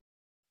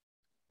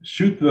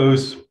 should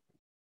those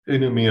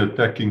enemy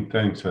attacking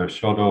tanks have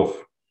shot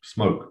off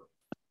smoke?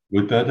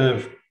 Would that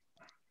have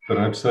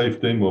perhaps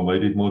saved them or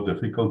made it more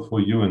difficult for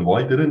you? And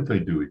why didn't they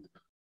do it?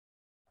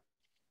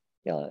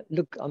 Yeah,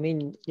 look, I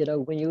mean,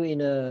 when you're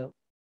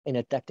in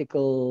a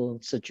tactical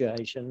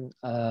situation,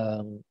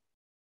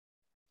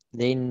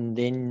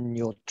 then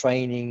your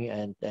training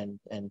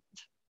and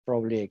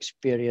probably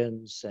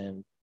experience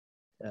and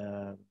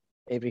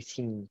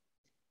everything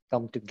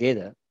come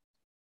together,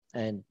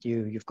 and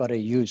you've got to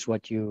use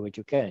what you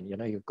can.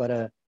 You've got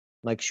to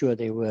make sure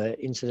there were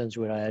incidents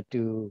where I had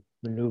to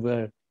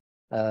maneuver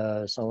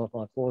some of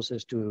my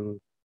forces to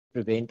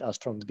prevent us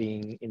from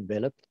being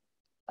enveloped,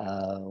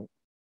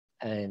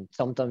 and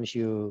sometimes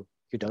you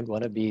don't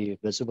want to be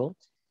visible.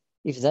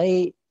 If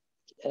they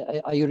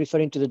are you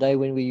referring to the day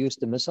when we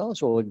used the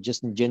missiles, or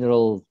just in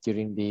general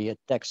during the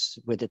attacks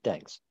with the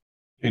tanks?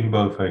 In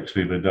both,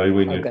 actually, the day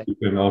when you took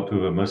them out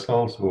of the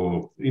missiles,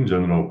 or in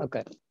general.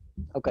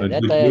 Okay,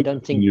 that day I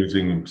don't think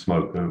using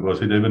smoke.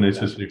 Was it ever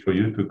necessary for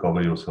you to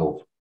cover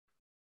yourself?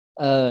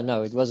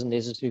 No, it wasn't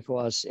necessary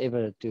for us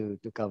ever to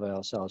cover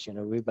ourselves.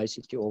 We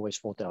basically always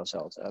fought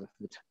ourselves out of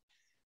it.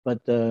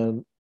 But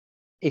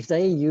if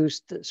they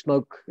used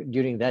smoke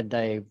during that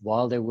day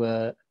while they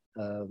were,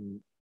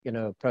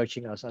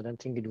 approaching us, I don't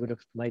think it would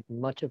have made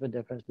much of a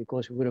difference,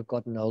 because we would have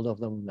gotten hold of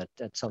them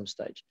at some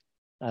stage,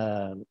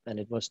 and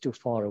it was too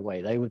far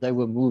away. They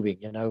were moving.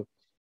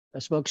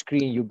 a smoke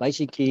screen you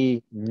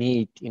basically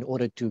need in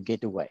order to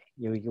get away.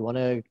 You want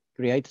to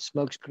create a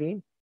smoke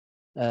screen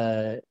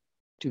to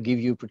give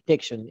you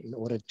protection in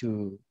order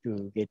to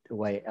get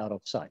away out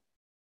of sight.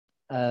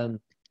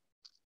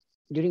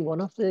 During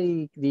one of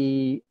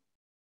the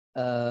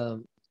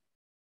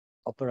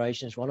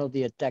operations, one of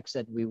the attacks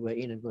that we were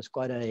in, it was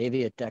quite a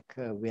heavy attack.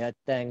 We had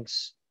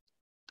tanks.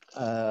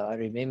 I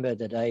remember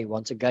the day,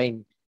 once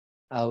again,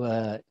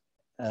 our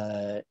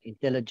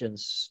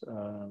intelligence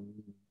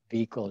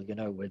vehicle, you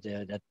know,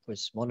 that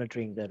was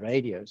monitoring the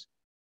radios,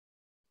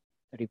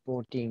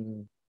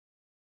 reporting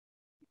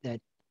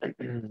that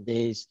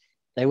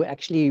they were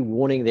actually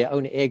warning their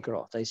own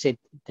aircraft. They said,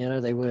 you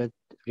know, they were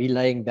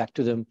relaying back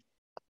to them,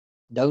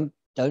 don't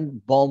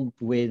bomb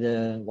where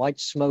the white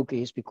smoke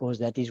is, because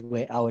that is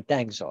where our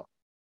tanks are.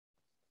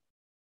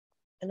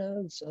 And I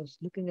was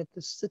looking at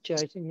this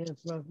situation here in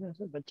front of me. I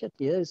said, but yet,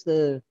 here's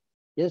the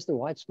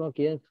white smoke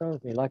here in front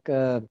of me, like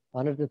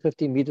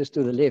 150 meters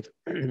to the left.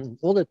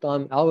 All the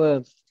time,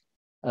 our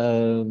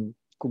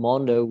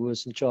commander who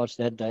was in charge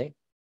that day,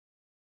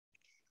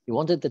 he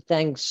wanted the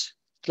tanks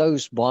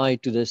close by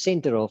to the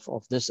center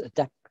of this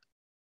attack.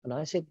 And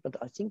I said, but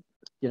I think,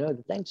 you know,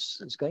 the tanks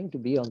is going to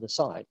be on the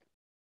side.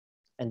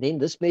 And then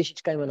this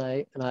message came, and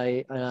I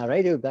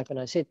radioed back and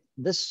I said,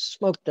 this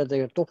smoke that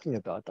they are talking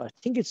about, I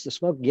think it's the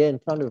smoke here in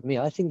front of me.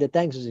 I think the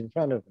tanks is in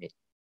front of me.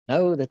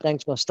 No, the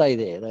tanks must stay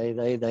there.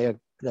 They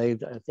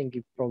I think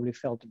he probably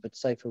felt a bit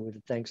safer with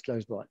the tanks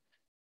close by.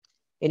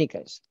 Any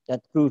case,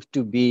 that proved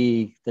to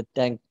be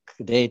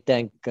their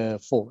tank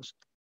force.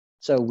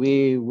 So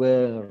we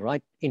were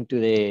right into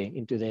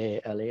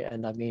their alley,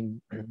 and I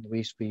mean,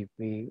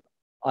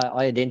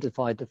 I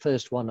identified the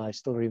first one. I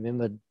still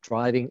remember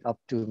driving up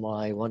to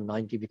my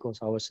 190 because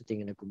I was sitting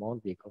in a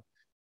command vehicle,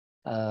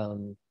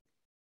 and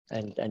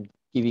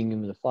giving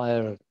him the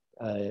fire,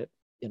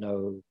 you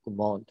know,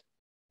 command,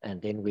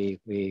 and then we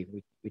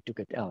took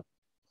it out.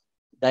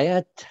 They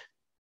had,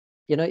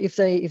 you know, if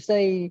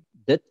they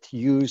did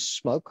use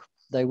smoke,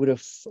 they would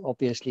have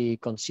obviously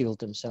concealed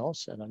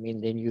themselves, and I mean,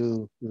 then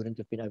you wouldn't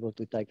have been able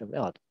to take them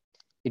out.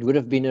 It would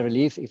have been a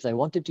relief if they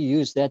wanted to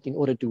use that in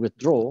order to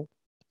withdraw.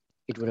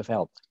 It would have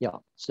helped, yeah,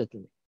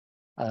 certainly,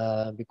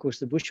 because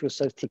the bush was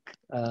so thick.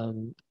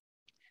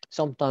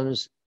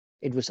 Sometimes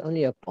it was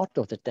only a part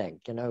of the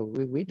tank. You know,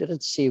 we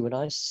didn't see. When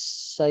I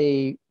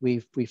say we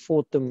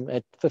fought them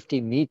at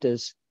 50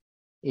 meters,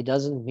 it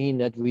doesn't mean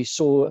that we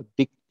saw a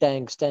big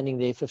tank standing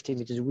there 50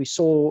 meters. We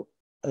saw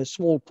a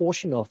small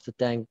portion of the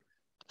tank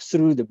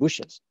through the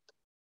bushes.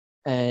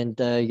 And,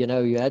 you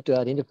know, you had to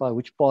identify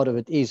which part of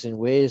it is and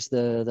where's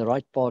the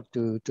right part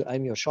to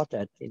aim your shot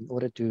at in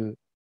order to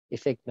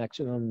effect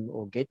maximum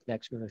or get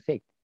maximum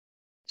effect.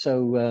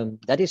 So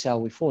that is how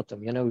we fought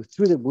them, you know,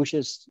 through the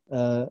bushes.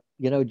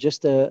 You know,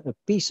 just a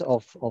piece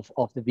of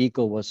the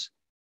vehicle was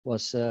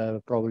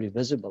probably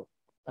visible.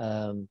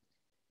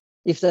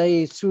 If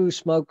they threw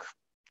smoke,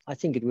 I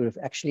think it would have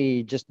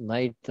actually just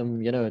made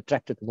them, you know,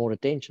 attracted more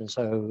attention.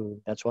 So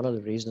that's one of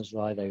the reasons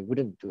why they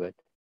wouldn't do it,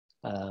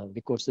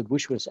 because the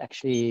bush was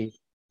actually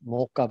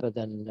more cover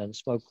than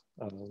smoke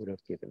would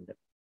have given them.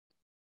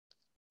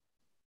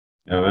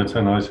 Yeah, that's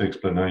a nice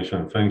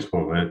explanation. Thanks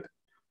for that.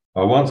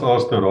 I once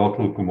asked the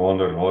Rattle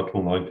commander,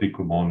 Rattle 90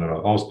 commander,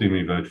 I asked him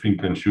if that thing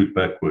can shoot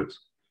backwards.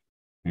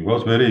 He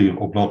was very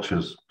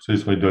obnoxious.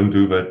 Says they don't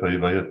do that, they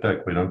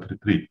attack, they don't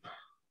retreat.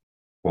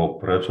 Well,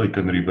 perhaps I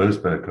can reverse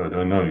back, I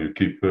don't know. You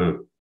keep,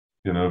 you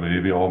know, the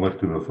heavy armor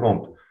to the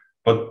front.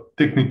 But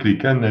technically,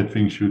 can that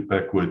thing shoot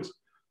backwards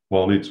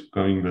while it's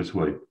going this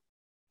way?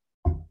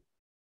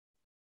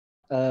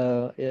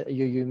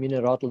 You mean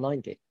a Rattle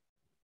 90?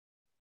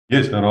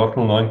 Yes, the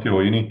Rattle 90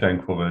 or any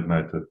tank for that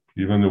matter,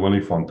 even the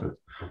Olifante.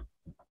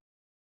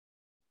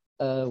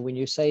 When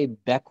you say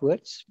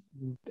backwards,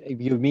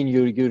 you mean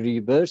you're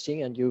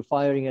reversing and you're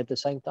firing at the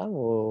same time,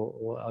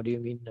 or how do you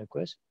mean,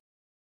 Chris?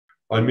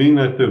 I mean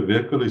that the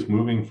vehicle is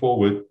moving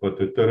forward, but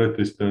the turret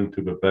is turned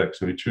to the back,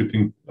 so it's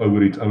shooting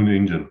over its own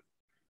engine.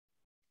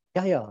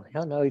 Yeah,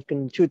 no, it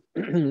can shoot.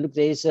 Look,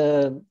 there's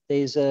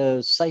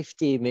a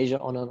safety measure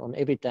on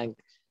every tank.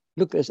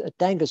 Look, a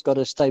tank has got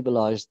a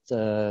stabilized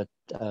turret,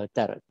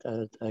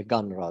 a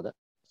gun rather,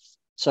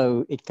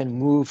 so it can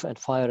move and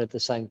fire at the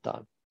same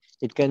time.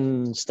 It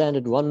can stand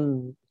at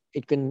one.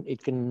 It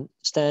can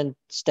stand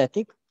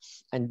static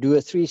and do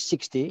a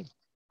 360,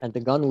 and the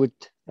gun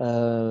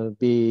would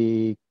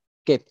be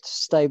kept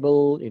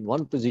stable in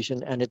one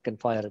position, and it can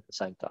fire at the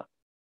same time.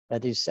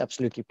 That is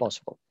absolutely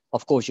possible.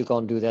 Of course, you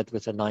can't do that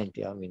with a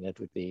 90. I mean, that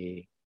would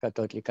be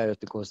totally chaos,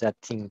 because that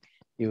thing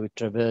you would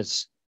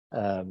traverse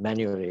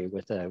manually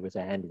with a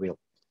hand wheel.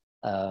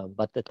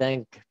 But the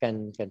tank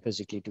can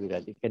physically do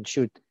that. It can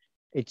shoot.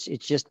 It's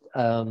just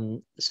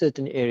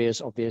certain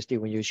areas. Obviously,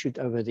 when you shoot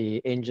over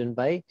the engine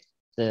bay,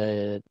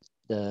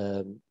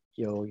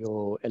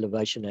 your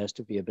elevation has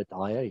to be a bit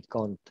higher. It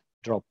can't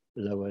drop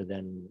lower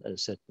than a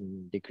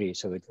certain degree.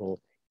 So it will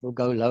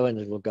go low and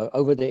it will go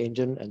over the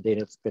engine, and then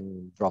it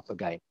can drop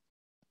again.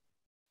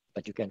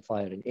 But you can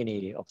fire in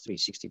any of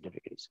 360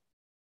 degrees.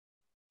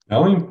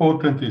 How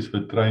important is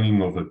the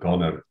training of a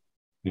gunner?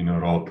 in 'n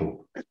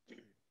ratel?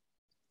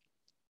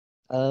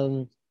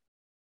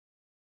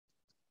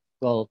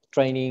 Well,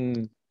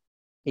 training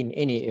in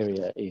any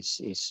area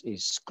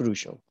is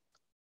crucial.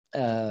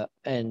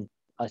 And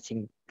I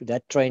think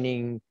that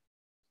training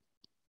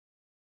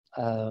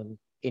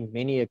in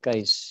many a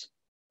case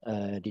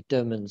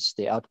determines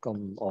the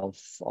outcome of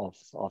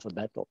a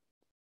battle.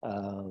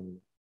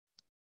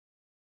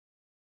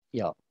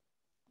 Yeah,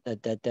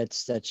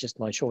 that's just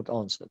my short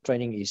answer.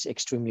 Training is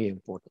extremely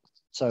important.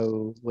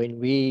 So when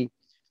we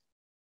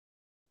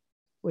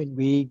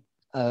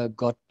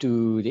got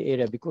to the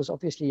area, because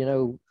obviously, you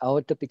know,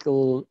 our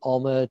typical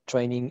armor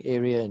training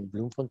area in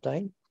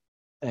Bloemfontein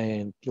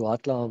and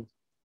Tluatla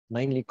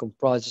mainly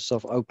comprises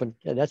of open,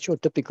 that's your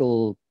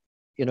typical,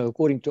 you know,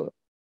 according to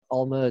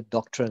armor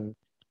doctrine,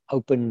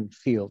 open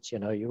fields. You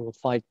know, you will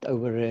fight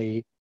over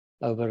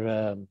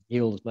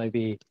hills.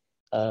 Maybe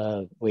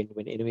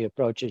when enemy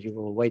approaches, you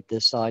will wait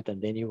this side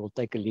and then you will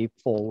take a leap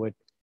forward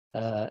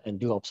and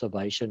do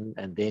observation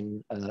and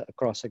then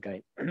across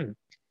again.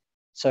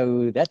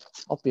 So that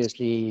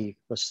obviously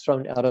was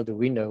thrown out of the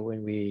window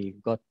when we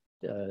got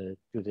to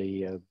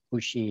the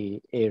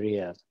bushy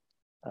area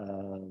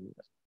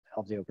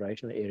of the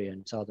operational area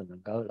in southern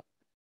Angola.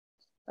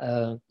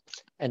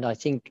 And I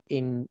think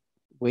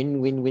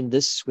when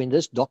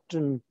this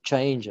doctrine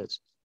changes,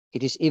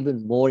 it is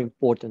even more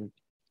important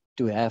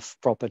to have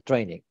proper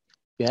training.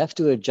 You have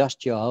to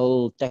adjust your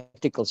whole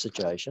tactical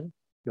situation,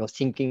 your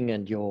thinking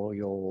and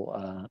your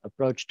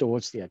approach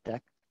towards the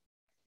attack.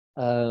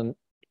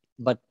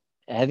 But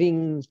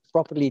having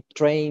properly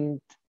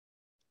trained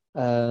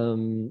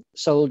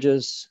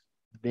soldiers,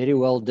 very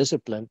well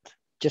disciplined,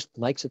 just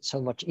makes it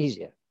so much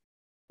easier,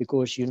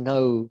 because you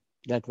know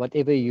that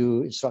whatever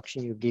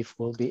instruction you give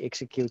will be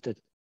executed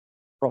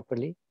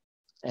properly,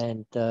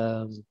 and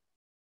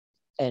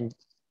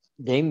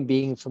them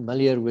being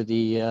familiar with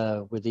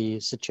the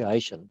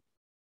situation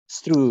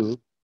through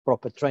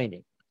proper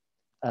training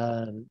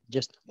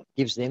just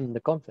gives them the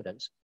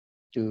confidence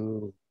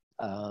to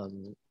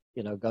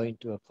you know, go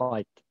into a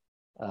fight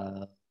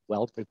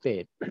well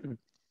prepared.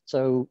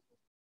 So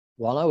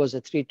while I was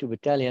at 3-2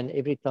 Battalion,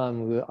 every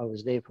time I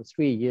was there for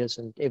 3 years,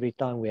 and every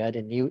time we had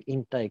a new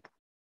intake,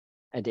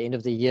 at the end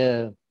of the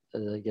year,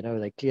 you know,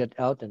 they cleared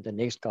out and the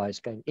next guys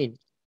came in.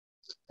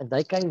 And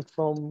they came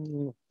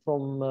from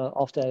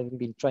after having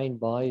been trained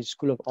by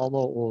School of Armor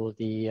or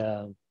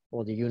the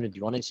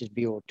unit 1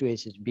 SSB or 2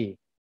 SSB.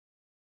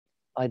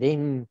 I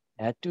then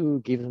had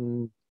to give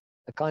them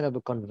a kind of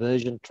a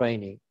conversion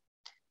training,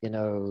 you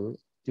know,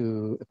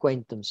 to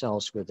acquaint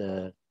themselves with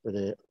the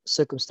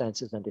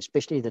circumstances and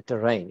especially the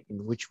terrain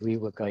in which we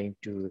were going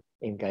to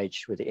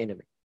engage with the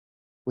enemy,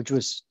 which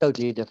was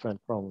totally different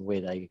from where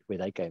they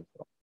came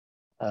from.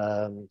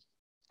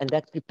 And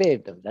that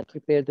prepared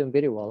them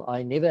very well.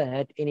 I never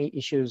had any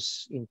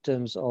issues in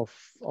terms of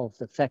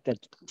the fact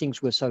that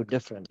things were so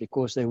different,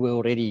 because they were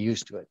already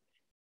used to it.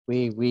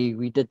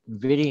 We did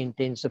very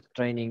intensive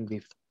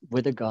training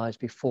with the guys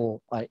before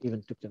I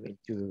even took them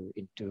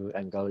into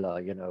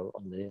Angola. You know,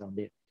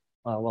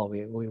 well,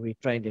 we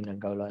trained in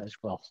Angola as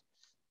well,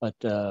 but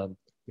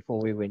before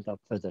we went up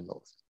further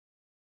north.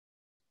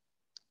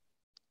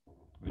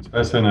 It's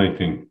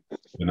fascinating.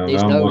 You know,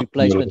 there's no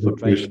replacement for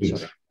training.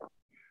 Questions.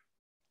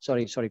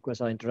 Sorry,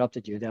 because I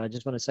interrupted you there. I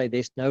just want to say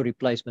there's no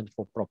replacement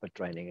for proper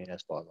training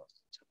as far as.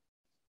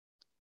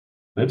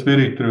 That's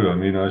very true. I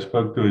mean, I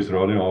spoke to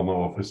Israeli army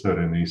officer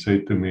and he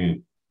said to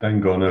me,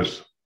 tank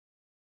gunners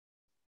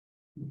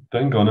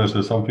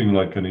are something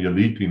like an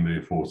elite in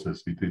their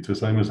forces. It's the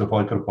same as a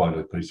fighter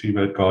pilot. They see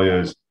that guy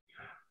as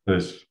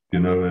you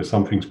know, as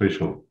something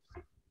special.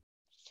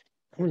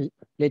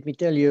 Let me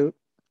tell you,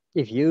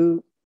 if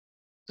you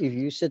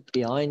sit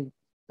behind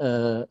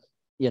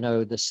you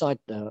know, the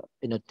sight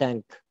in a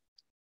tank,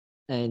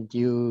 and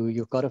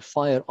you've got a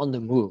fire on the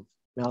move.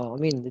 Now, I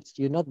mean,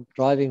 you're not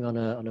driving on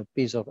a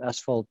piece of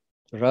asphalt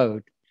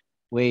road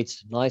where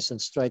it's nice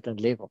and straight and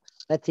level.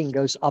 That thing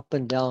goes up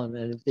and down,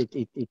 and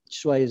it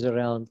sways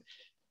around.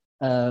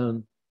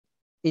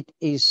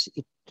 It's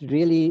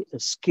really a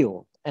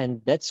skill,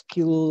 and that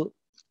skill,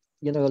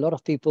 you know, a lot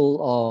of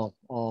people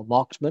are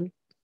marksmen.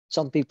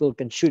 Some people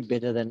can shoot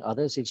better than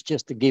others. It's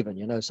just a given,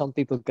 you know. Some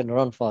people can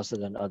run faster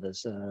than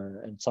others,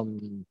 and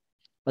some.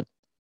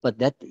 But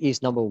that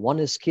is number one,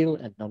 is skill,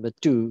 and number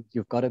two,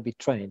 you've got to be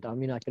trained. I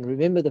mean, I can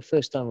remember the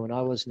first time when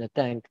I was in a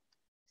tank,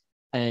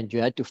 and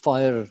you had to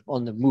fire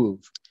on the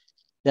move.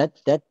 That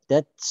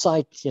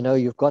sight, you know,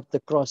 you've got the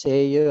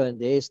crosshair here, and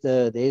there's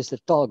the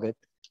target.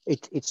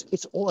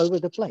 It's all over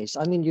the place.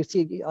 I mean, you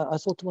see, I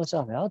thought to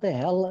myself, how the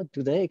hell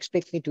do they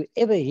expect me to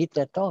ever hit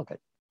that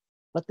target?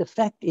 But the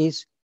fact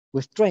is,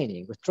 with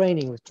training,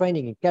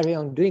 and carry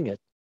on doing it,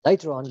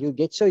 later on you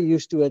get so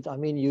used to it. I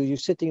mean, you're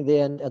sitting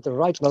there, and at the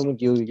right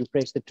moment you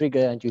press the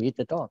trigger and you hit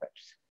the target,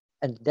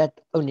 and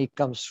that only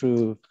comes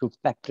through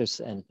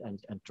practice and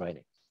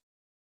training.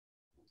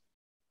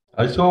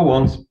 I saw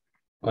once,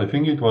 I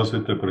think it was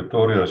at the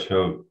Pretoria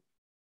show,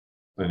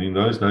 and in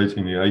those days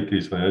in the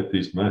 80s they had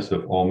these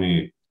massive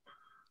army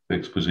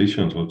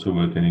expositions, what's the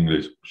word in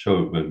English?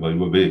 Show, but they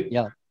were big.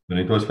 Yeah. And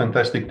it was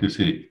fantastic to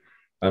see.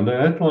 And they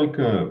had like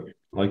a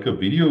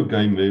video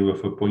game there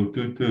with a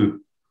 .22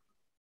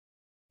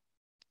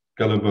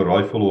 caliber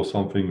rifle or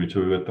something, which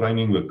we were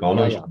training the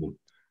gunners on.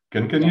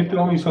 Can you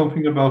tell me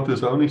something about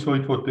this? I only saw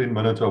it for 10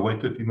 minutes. I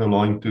waited in the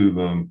line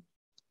to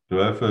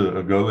have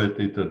a go at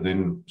it, and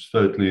then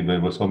certainly there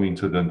was some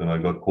incident and I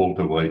got called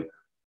away.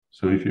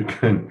 So if you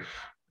can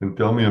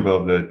tell me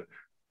about that.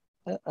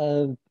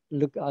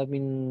 Look, I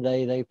mean,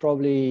 they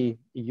probably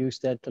use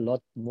that a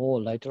lot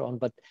more later on,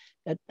 but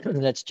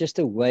that's just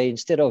a way,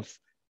 instead of,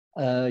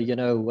 you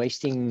know,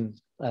 wasting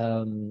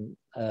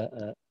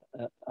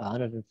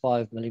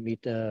 105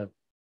 millimeter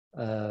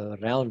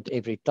round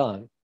every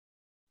time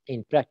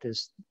in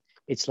practice,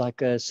 it's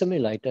like a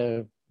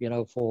simulator, you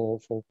know,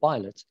 for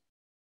pilots,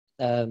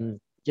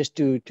 just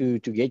to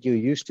get you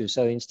used to.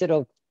 So instead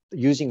of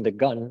using the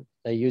gun,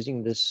 they're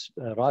using this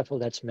rifle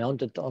that's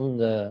mounted on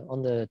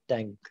the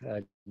tank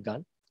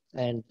gun,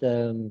 and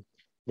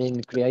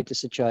then create a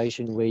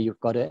situation where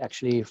you've got to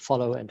actually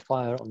follow and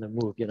fire on the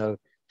move, you know,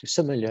 to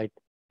simulate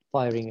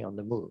firing on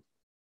the move.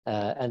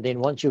 And then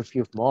once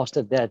you've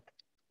mastered that,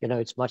 you know,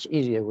 it's much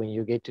easier when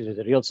you get to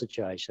the real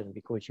situation,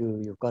 because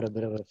you've got a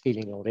bit of a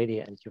feeling already,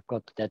 and you've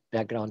got that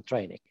background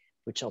training,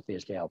 which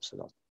obviously helps a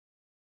lot.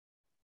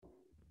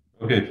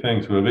 Okay,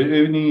 thanks. Were there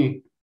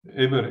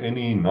ever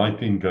any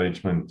night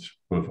engagements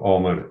with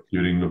armor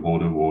during the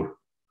border war?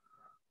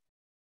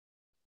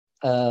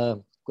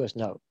 Of course,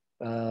 no.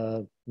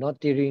 Not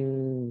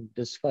during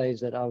this phase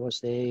that I was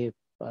there.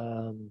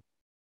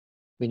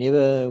 We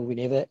never,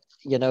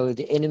 you know,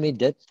 the enemy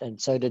did,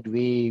 and so did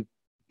we.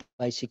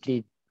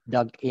 Basically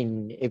dug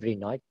in every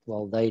night.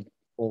 Well, they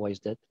always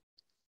did.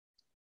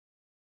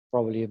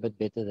 Probably a bit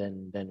better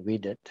than we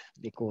did,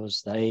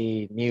 because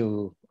they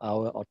knew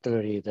our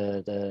artillery, you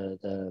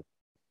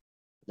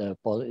know,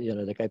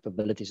 the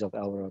capabilities of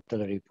our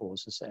artillery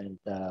forces, and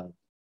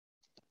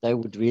they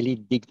would really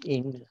dig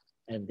in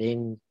and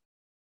then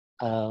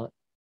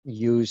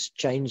use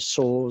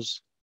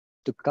chainsaws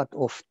to cut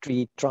off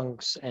tree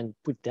trunks and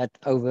put that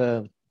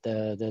over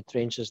the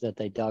trenches that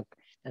they dug,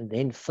 and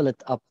then fill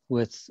it up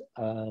with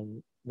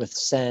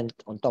sand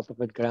on top of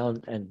it,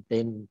 ground, and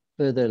then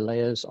further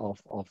layers of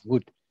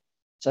wood.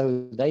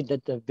 So they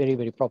did a very,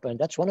 very proper, and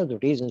that's one of the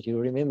reasons, you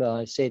remember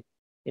I said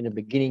in the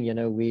beginning, you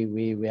know,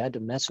 we had a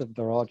massive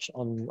barrage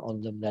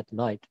on them that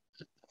night,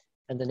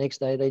 and the next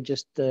day they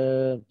just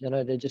you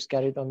know, they just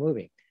carried on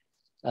moving.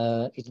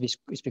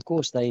 It's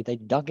because they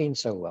dug in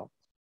so well.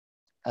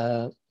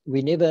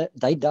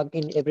 They dug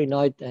in every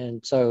night,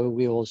 and so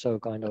we also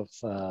kind of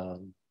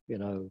you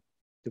know,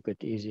 took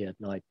it easy at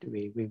night.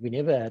 We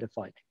never had a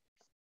fight.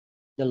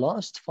 The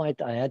last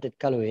fight I had at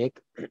Kaluek,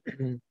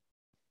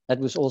 that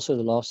was also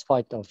the last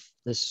fight of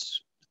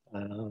this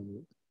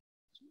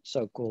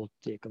so-called,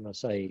 you can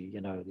say, you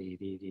know,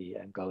 the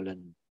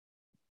Angolan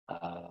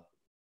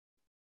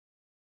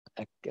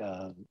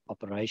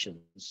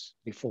operations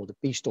before the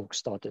peace talks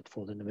started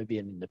for the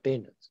Namibian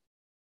independence.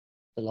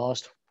 The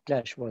last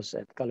clash was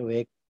at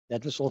Kaluek.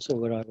 That was also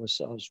where I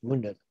was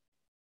wounded.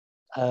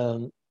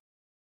 I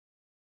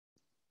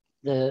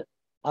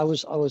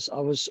was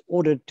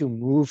ordered to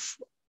move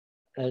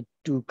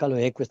to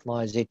Kaluek with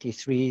my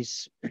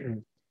ZT3s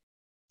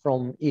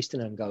from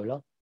Eastern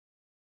Angola,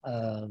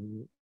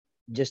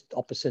 just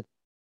opposite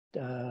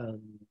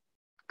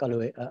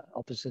Kaluek,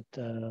 opposite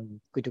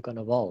Kutu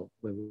Carnaval,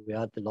 where we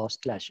had the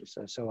last clashes.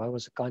 So I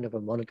was kind of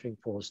a monitoring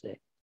force there.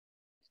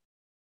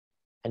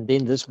 And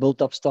then this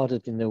build-up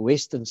started in the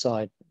western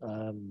side,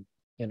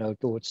 you know,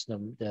 towards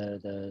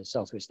the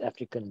Southwest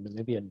African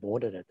Namibian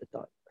border at the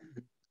time.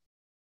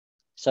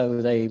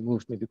 So they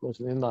moved me, because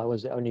remember, I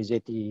was the only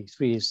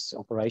ZT3s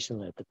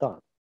operational at the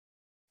time.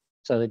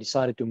 So they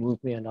decided to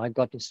move me, and I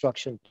got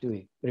instruction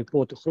to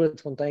report to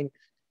Grootfontein.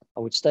 I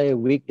would stay a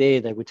week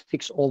there. They would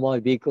fix all my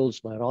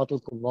vehicles, my rattle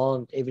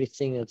command,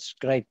 everything. It's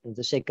great. And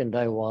the second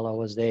day while I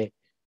was there,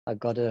 I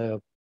got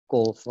a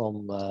call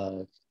from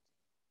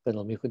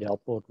Colonel Michu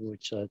Delport,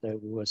 which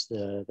was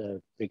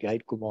the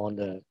brigade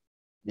commander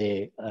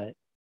there,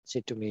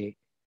 said to me,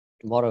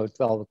 tomorrow at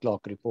 12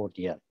 o'clock, report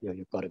here.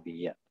 You've got to be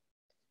here.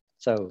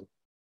 So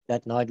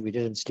that night we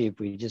didn't sleep.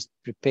 We just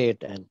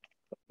prepared and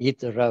hit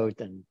the road.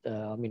 And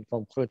I mean,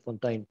 from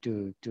Grootfontein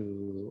to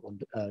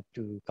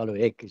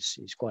Kaluek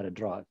is quite a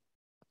drive.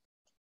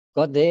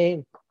 Got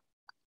there.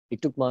 He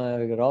took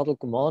my rattle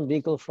command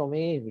vehicle from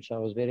me, which I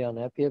was very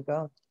unhappy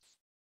about.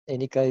 In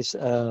any case,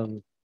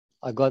 but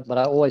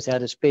I always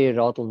had a spare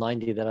rattle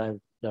 90 that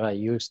I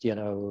used, you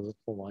know,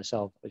 for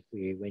myself if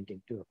we went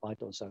into a fight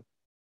or so.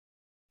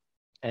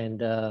 And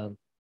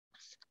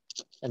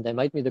they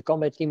made me the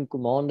combat team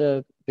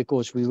commander,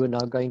 because we were now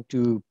going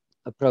to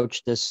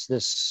approach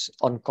this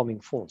oncoming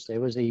force. There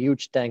was a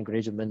huge tank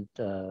regiment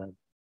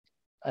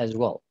as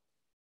well,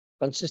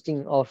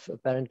 consisting of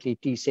apparently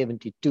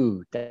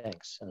T-72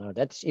 tanks.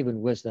 That's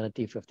even worse than a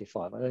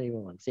T-55. I don't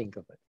even want to think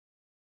of it.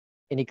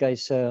 In any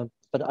case,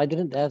 but I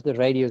didn't have the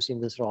radios in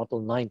this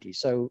rattle 90.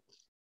 So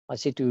I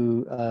said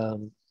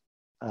to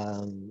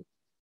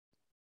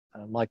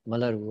Mike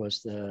Miller, who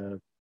was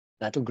the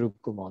battle group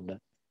commander,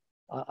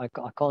 I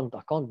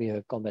can't be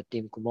a combat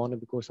team commander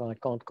because I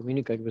can't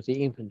communicate with the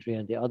infantry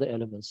and the other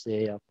elements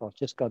there. I've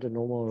just got a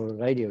normal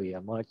radio here.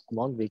 My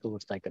command vehicle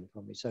was taken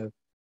from me. So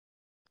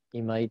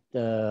he made,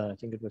 I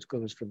think it was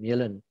Cobus from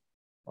Yellen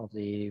of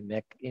the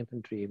Mac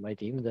infantry, made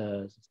him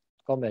the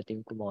combat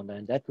team commander.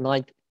 And that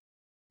night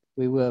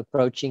we were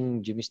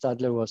approaching, Jimmy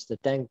Stadler was the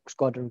tank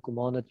squadron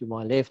commander to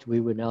my left. We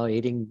were now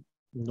heading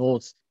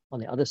north on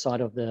the other side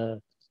of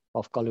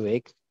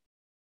Kaluek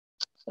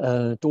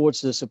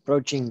towards this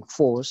approaching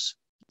force.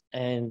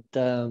 And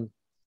then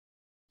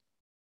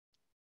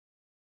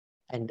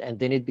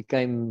it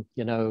became,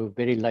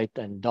 very late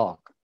and dark.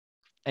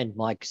 And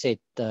Mike said,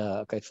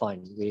 okay,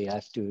 fine, we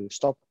have to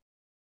stop.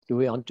 Do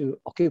we want to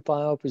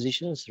occupy our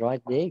positions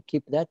right there,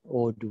 keep that,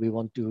 or do we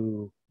want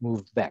to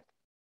move back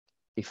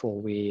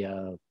before we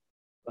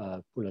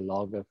pull a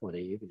lager for the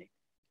evening?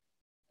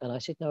 And I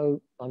said,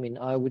 no, I mean,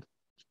 I would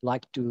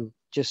like to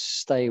just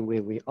stay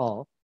where we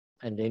are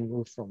and then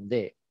move from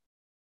there.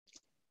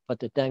 But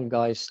the tank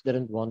guys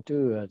didn't want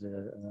to.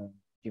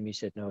 Jimmy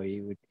said no,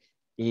 he would.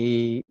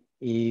 He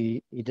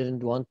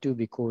didn't want to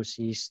because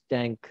his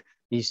tank,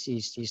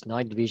 his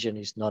night vision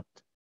is not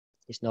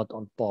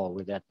on par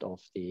with that of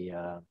the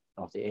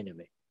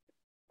enemy.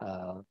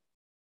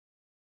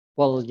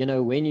 Well,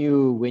 when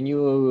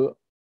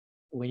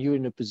you're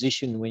in a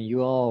position when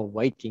you are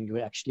waiting,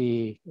 you're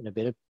actually in a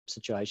better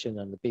situation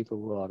than the people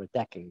who are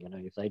attacking.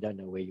 If they don't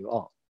know where you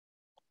are,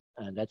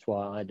 and that's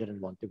why I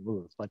didn't want to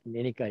move. But in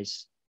any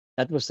case,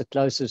 that was the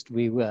closest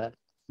we were.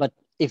 But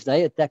if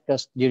they attacked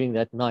us during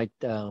that night,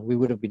 we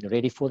would have been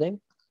ready for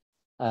them.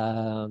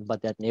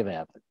 But that never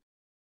happened.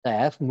 They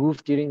have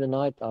moved during the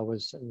night. I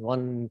was in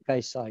one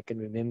case I can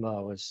remember. I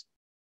was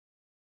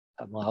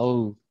my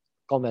whole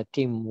combat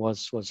team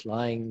was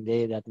lying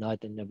there that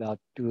night, and about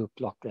 2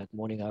 o'clock that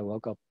morning I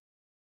woke up.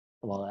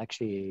 Well,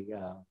 actually,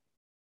 no,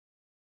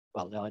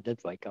 I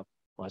did wake up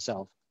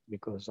myself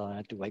because I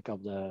had to wake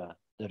up the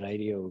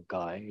radio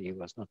guy. He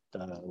was not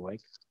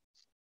awake.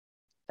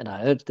 And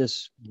I heard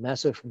this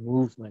massive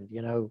movement,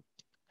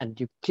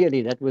 and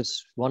clearly that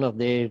was one of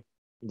their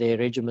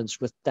regiments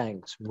with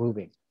tanks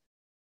moving.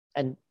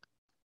 And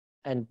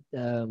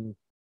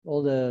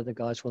all the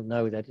guys will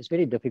know that it's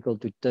very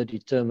difficult to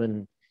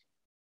determine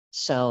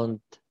sound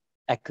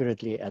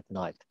accurately at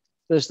night.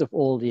 First of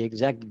all, the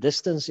exact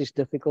distance is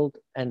difficult,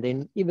 and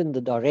then even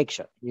the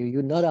direction.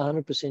 You're not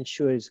 100%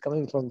 sure it's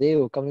coming from there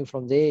or coming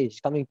from there.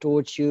 It's coming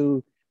towards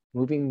you,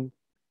 moving.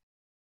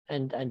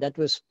 And that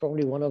was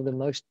probably one of the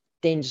most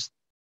tense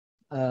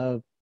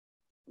half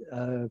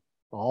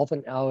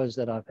an hours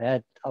that I've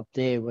had up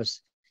there,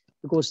 was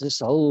because this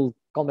whole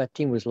combat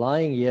team was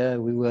lying here.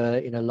 We were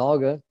in a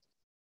lager,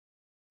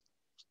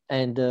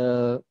 and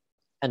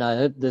I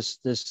heard this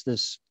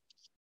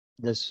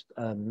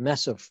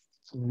massive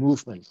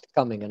movement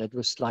coming, and it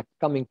was like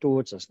coming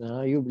towards us.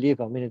 Now you believe,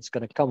 it's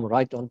going to come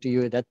right onto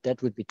you.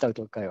 That would be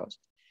total chaos.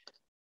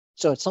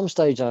 So at some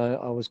stage,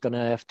 I was going to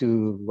have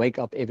to wake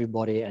up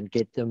everybody and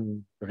get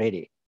them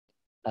ready,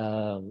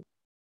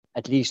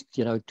 at least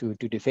to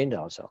defend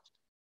ourselves.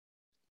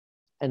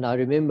 And I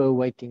remember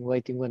waiting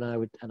when I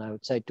would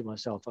say to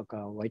myself, okay,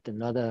 I'll wait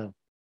another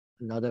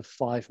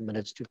 5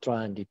 minutes to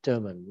try and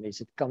determine, is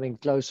it coming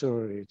closer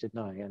or is it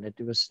not? And it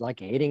was like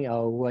heading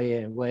our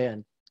way,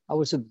 and I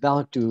was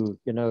about to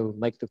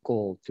make the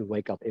call to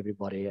wake up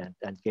everybody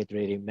and get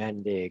ready,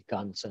 man their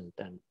guns and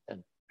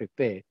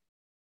prepare.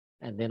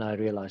 And then I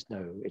realized,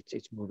 no,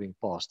 it's moving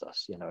past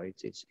us, and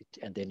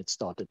then it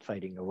started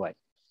fading away.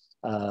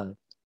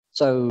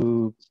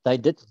 So they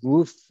did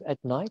move at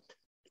night,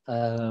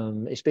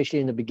 especially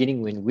in the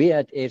beginning when we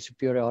had air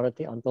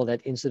superiority until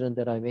that incident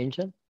that I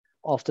mentioned.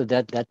 After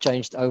that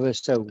changed over.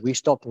 So we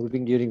stopped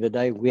moving during the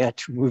day. We had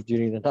to move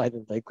during the night,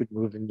 and they could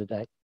move in the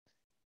day.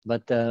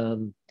 But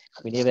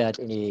we never had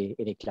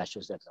any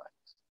clashes that night.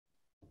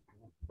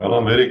 Well,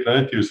 I'm very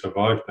glad you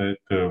survived that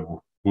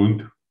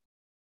wound.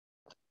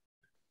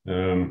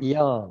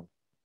 Yeah,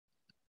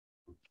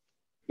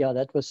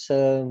 that was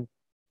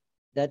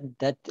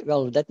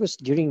that was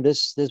during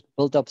this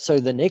build up. So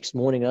the next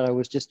morning that I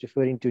was just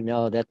referring to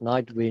now, that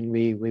night when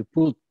we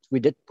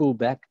did pull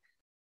back,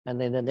 and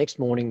then the next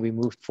morning we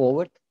moved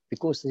forward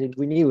because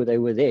we knew they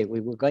were there. We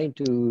were going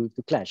to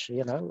clash.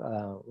 We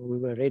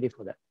were ready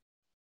for that.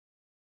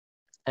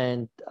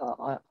 And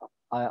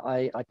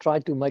I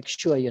tried to make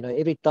sure,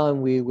 every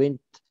time we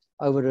went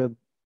over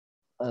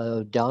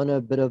down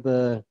a bit of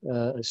a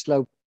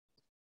slope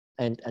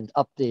and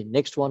up the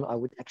next one, I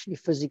would actually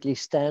physically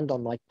stand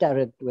on my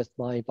turret with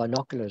my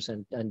binoculars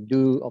and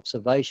do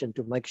observation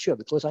to make sure,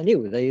 because I knew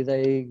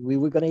we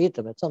were going to hit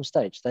them at some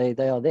stage. They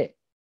are there.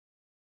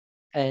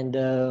 And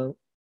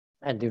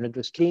then it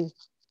was clean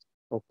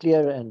or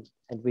clear, and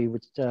we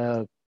would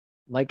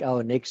make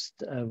our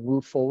next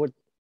move forward.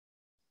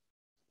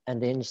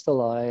 And then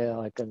still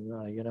I can,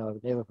 I'll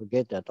never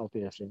forget that,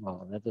 obviously.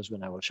 Well, that was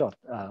when I was shot.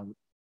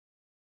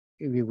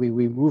 We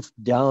moved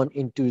down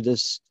into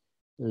this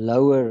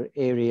lower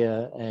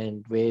area,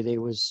 and where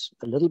there was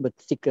a little bit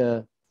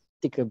thicker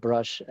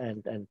brush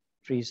and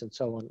trees and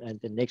so on. And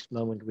the next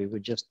moment we were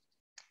just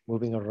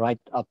moving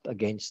right up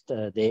against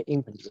their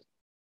infantry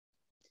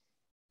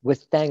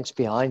with tanks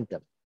behind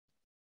them.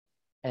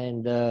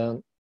 And,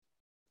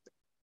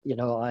 you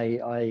know,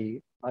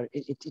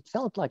 it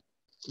felt like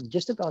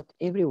just about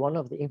every one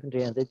of the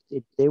infantry, and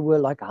there were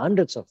like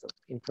hundreds of them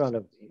in front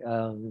of me.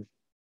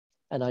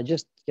 And I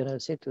just, you know,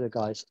 said to the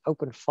guys,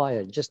 open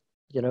fire, just,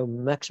 you know,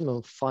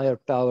 maximum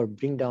firepower,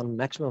 bring down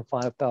maximum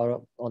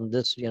firepower on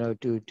this, you know,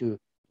 to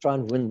try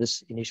and win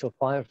this initial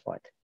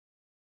firefight.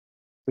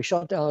 We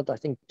shot out, I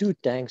think, 2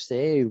 tanks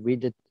there. We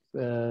did,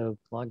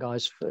 my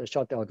guys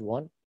shot out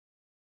 1.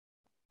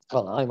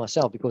 Well, I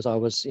myself, because I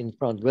was in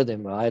front with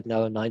him, I had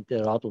now a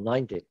Rattle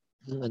 90.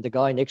 And the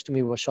guy next to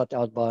me was shot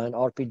out by an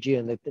RPG,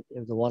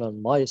 and the one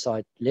on my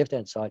side,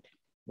 left-hand side,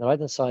 the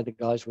right-hand side, the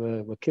guys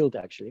were killed,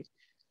 actually.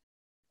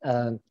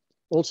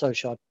 Also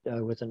shot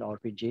with an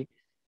RPG.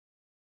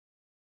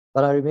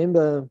 But I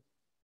remember,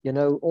 you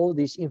know, all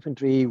these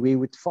infantry, we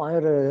would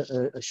fire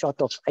a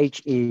shot of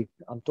HE.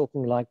 I'm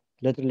talking like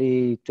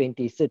literally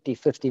 20, 30,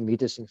 50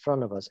 meters in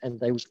front of us, and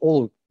they would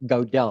all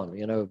go down,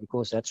 you know,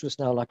 because that was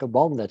now like a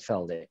bomb that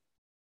fell there.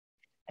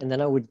 And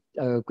then I would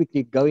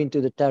quickly go into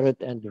the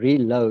turret and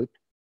reload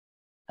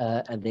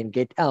and then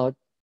get out.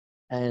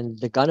 And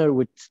the gunner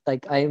would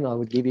take aim. I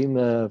would give him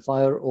a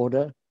fire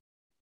order.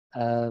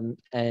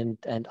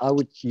 And I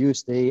would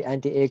use the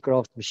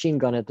anti-aircraft machine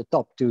gun at the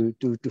top to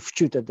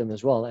shoot at them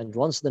as well. And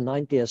once the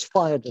 90 has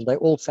fired and they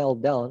all fell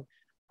down,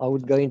 I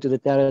would go into the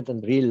turret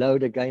and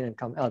reload again and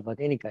come out. But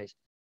in any case,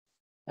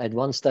 at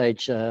one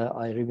stage,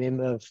 I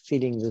remember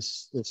feeling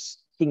this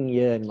sting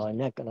here in my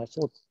neck, and I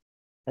thought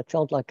that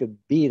felt like a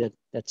bee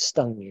that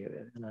stung me.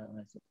 And I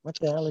thought, what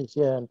the hell is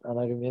here? And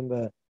I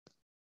remember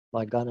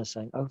my gunner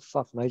saying, "Oh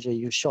fuck, Major,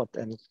 you shot."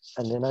 And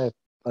then I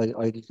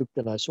looked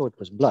and I saw it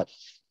was blood.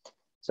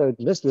 So it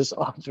missed this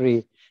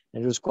artery,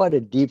 and it was quite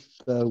a deep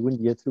wound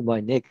here through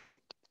my neck.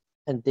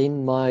 And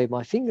then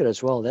my finger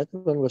as well, that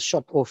one was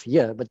shot off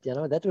here. But, you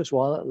know, that was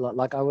while,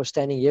 like I was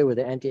standing here with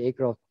the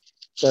anti-aircraft.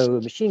 So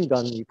a machine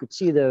gun, you could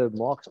see the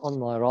marks on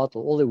my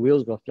rattle. All the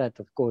wheels were flat,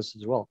 of course,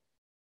 as well.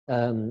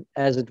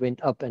 As it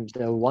went up, and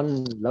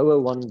one lower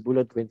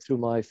bullet went through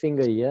my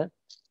finger here,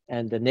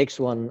 and the next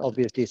one,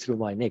 obviously, through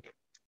my neck.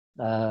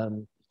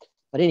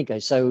 But anyway,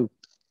 so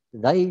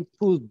they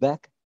pulled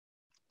back.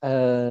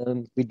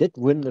 We did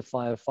win the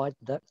firefight.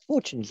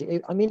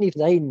 Fortunately, I mean, if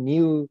they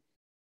knew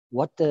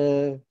what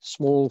a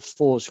small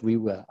force we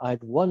were.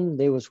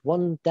 There was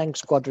 1 tank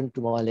squadron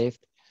to my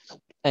left,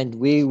 and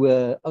we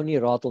were only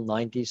Rattle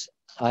 90s.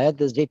 I had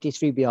the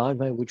ZT3 behind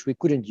me, which we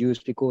couldn't use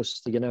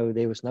because, you know,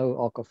 there was no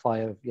arc of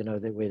fire, you know,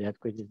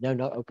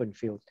 no open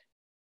field.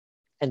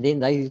 And then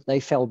they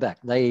fell back.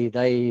 They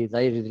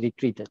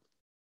retreated.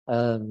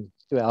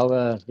 To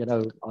our, you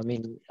know, I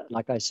mean,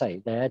 like I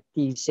say, they had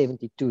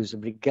T-72s, a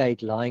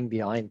brigade lying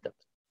behind them.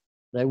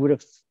 They would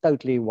have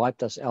totally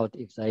wiped us out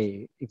if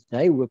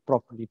they were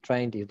properly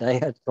trained, if they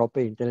had proper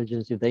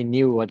intelligence, if they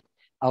knew what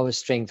our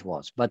strength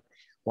was. But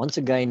once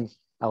again,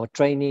 our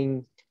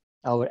training,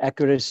 our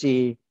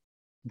accuracy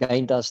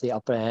gained us the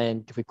upper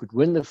hand. If we could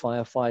win the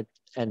firefight,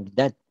 and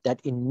that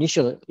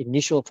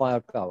initial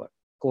firepower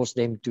caused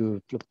them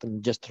to flip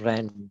and just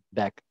ran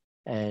back.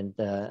 And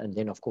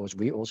then, of course,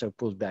 we also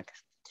pulled back.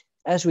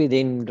 As we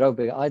then drove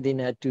back, I then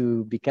had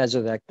to be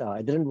casevaced.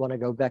 I didn't want to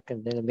go back,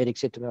 and then the medic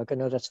said to me, "Okay,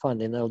 no, that's fine.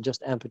 Then they'll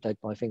just amputate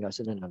my finger." I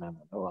said, "No.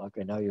 Oh,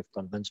 okay, now you've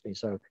convinced me."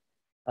 So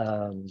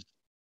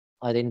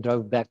I then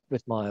drove back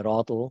with my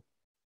rattle,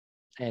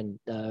 and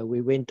we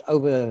went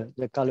over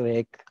the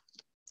Kaluhek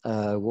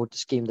water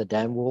scheme, the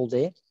dam wall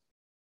there,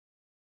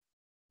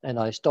 and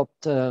I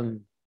stopped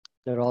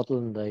the rattle,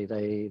 and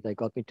they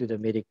got me to the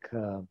medic.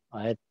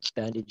 I had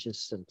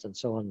bandages and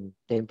so on,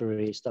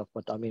 temporary stuff,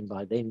 but I mean,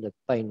 by then the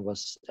pain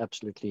was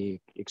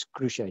absolutely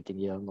excruciating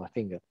here on my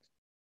finger.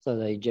 So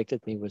they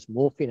injected me with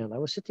morphine, and I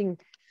was sitting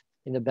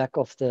in the back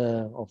of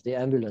the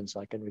ambulance,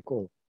 I can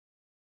recall.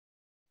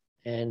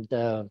 And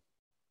the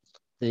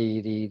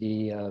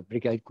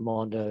brigade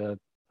commander,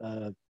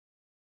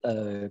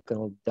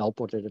 Colonel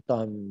Delport at the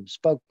time,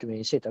 spoke to me.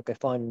 He said, "Okay,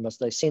 fine, must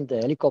they send the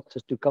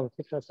helicopters to come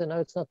fix?" I said, "No,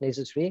 it's not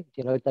necessary.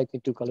 You know, take me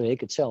to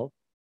Kaluhek itself.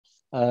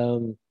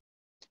 I'll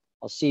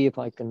see if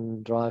I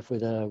can drive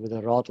with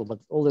a rattle." But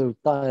all the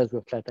tires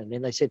were flat. And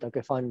then they said,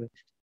 "Okay, fine,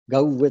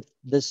 go with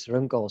this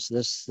Rinkels,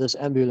 this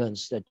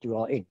ambulance that you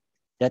are in.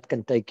 That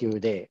can take you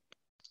there."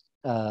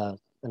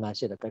 And I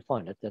said, "Okay,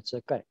 fine, that's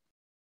okay."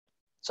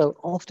 So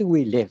after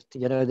we left,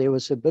 you know, there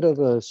was a bit of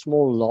a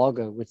small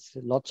lager with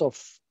lots of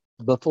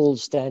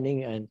buffels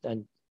standing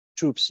and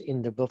troops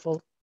in the buffel.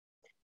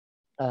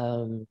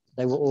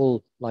 They were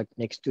all like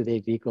next to their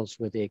vehicles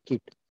with their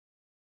kit.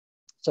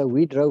 So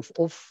we drove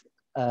off,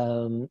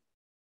 and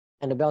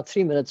about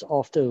 3 minutes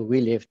after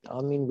we left,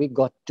 I mean, we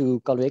got to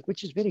Kaluhek,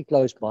 which is very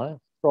close by.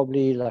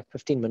 Probably like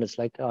 15 minutes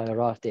later, I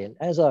arrived there. And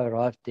as I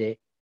arrived there,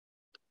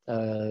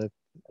 Colonel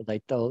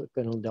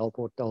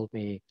Delport told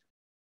me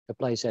the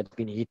place had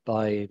been hit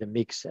by the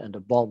mix and a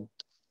bomb.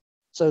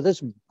 So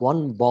this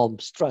one bomb,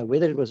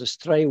 whether it was a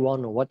stray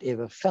one or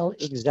whatever, fell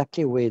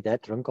exactly where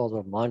that Rinkels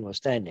of mine was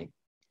standing.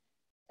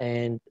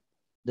 And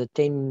the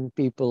 10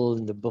 people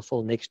in the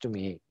buffel next to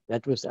me,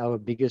 that was our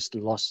biggest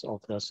loss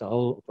of this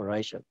whole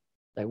operation.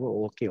 They were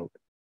all killed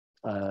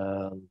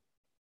in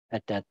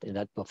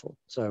that buffel.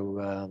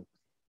 So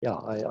yeah,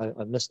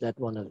 I missed that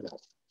one,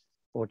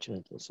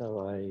 fortunately.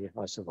 So I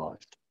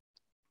survived.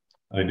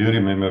 I do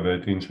remember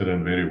that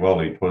incident very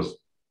well. It was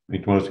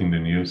in the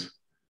news.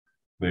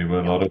 There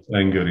were a lot of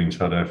anger in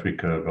South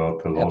Africa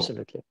about the loss.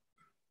 Absolutely.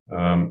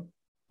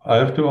 I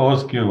have to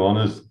ask you,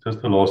 Hannes,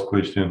 just the last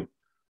question.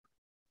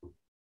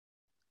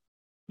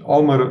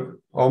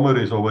 Armor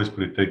is always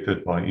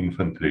protected by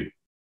infantry,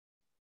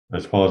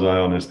 as far as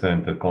I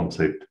understand the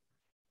concept.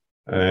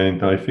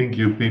 And I think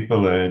you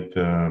people had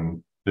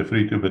the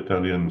 3-2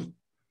 battalion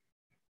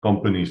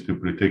companies to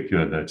protect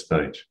you at that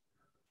stage.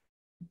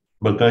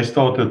 But they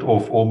started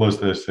off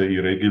almost as an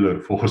irregular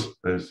force,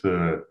 as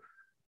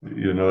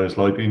as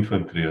light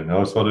infantry, and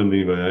now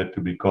suddenly they had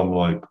to become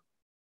like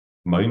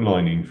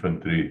mainline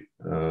infantry,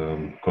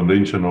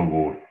 conventional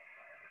war.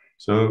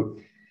 So,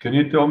 can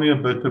you tell me a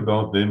bit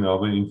about them, how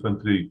the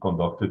infantry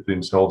conducted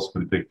themselves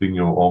protecting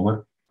your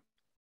armor?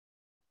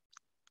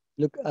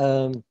 Look,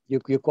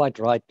 you're quite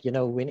right.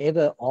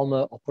 Whenever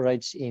armor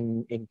operates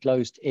in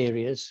enclosed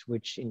areas,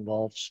 which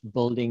involves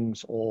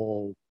buildings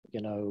or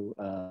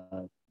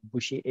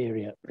bushy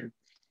area,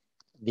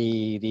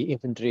 the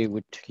infantry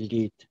would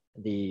lead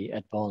the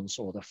advance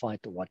or the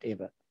fight or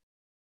whatever.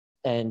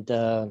 And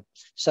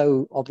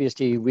so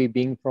obviously we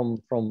being from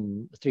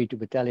 3-2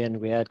 battalion,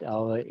 we had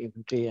our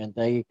infantry, and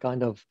they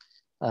kind of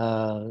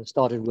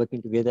started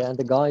working together. And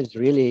the guys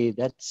really,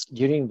 that's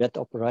during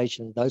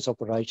those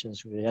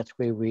operations, that's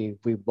where we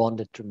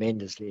bonded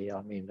tremendously.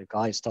 I mean, the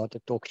guys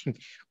started talking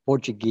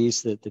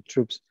Portuguese, the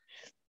troops.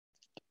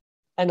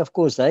 And of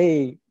course,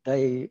 they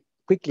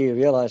quickly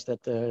realized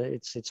that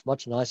it's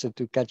much nicer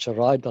to catch a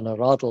ride on a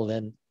rattle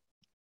than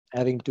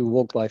having to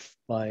walk by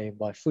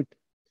foot,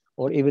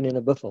 or even in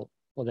a buffel,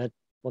 for that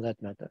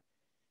matter.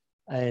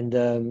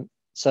 And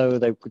so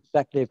they could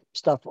pack their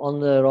stuff on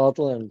the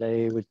rattle, and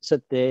they would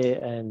sit there,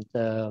 and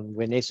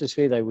when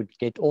necessary, they would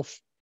get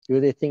off, do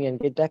their thing, and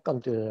get back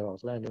onto the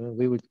rattle. And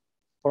we would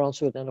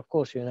transfer it, and of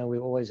course, we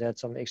always had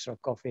some extra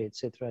coffee,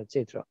 etc.,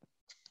 etc.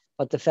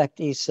 But the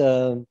fact is,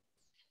 there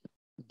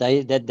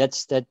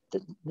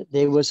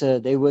was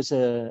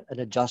an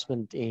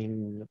adjustment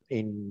in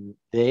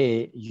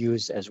their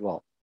use as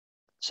well.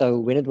 So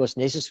when it was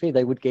necessary,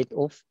 they would get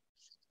off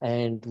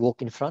and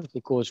walk in front,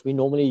 because we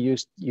normally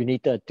used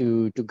UNITA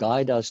to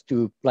guide us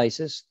to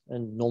places.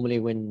 And normally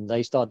when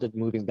they started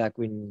moving back,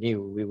 we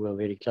knew we were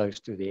very close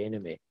to the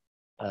enemy.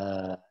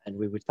 And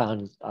we would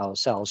find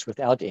ourselves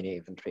without any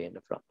infantry in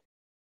the front,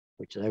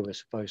 which they were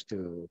supposed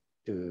to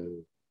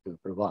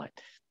provide.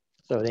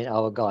 So then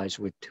our guys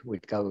would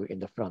go in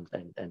the front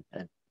and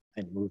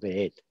move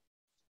ahead.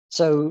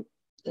 So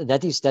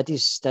that is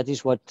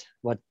what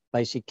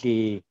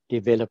basically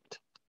developed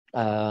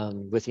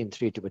within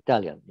 3-2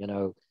 battalion.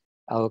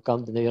 Our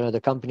company, the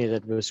company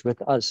that was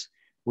with us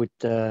would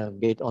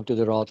get onto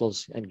the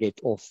rattles and get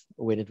off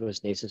when it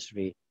was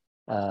necessary,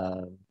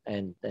 and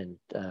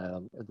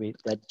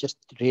that just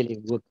really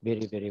worked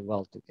very, very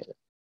well together.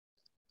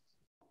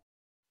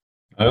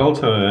 I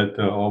also had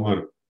the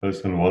armor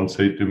person once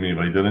said to me,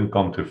 they didn't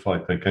come to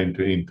fight, they came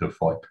to end the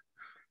fight.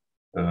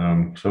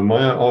 So may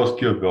I ask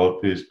you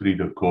about the esprit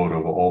de corps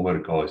of armor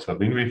guys? I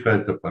mean, we've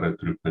had the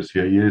paratroopers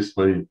here. Yes,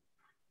 we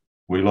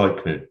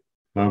like them,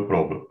 no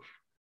problem.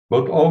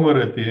 But armor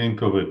at the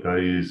end of the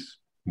day is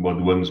what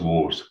wins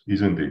wars,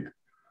 isn't it?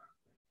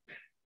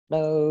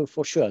 No,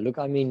 for sure. Look,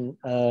 I mean,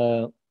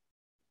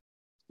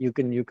 you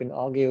can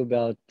argue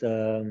about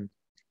the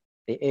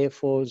Air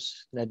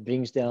Force that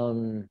brings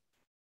down,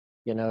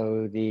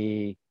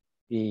 the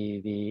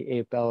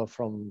air power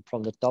from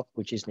the top,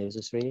 which is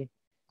necessary.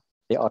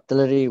 The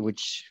artillery,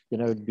 which they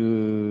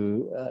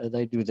do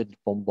the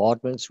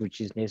bombardments,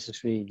 which is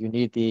necessary. You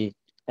need the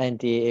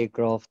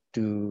anti-aircraft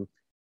to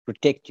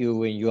protect you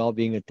when you are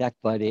being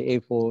attacked by the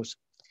Air Force.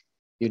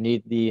 You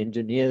need the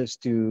engineers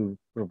to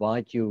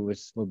provide you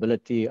with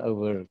mobility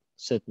over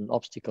certain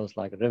obstacles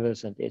like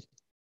rivers and it.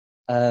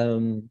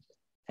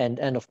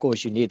 And of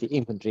course, you need the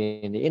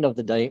infantry. In the end of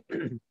the day,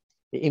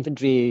 the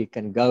infantry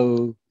can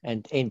go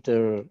and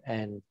enter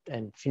and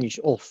finish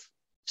off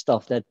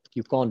stuff that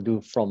you can't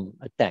do from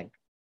a tank.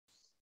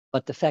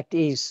 But the fact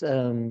is,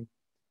 a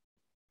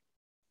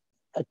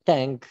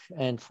tank,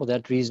 and for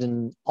that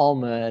reason,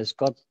 armor has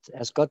got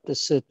a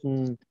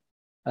certain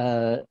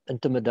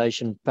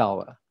intimidation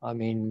power. I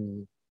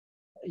mean,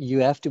 you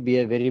have to be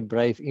a very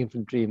brave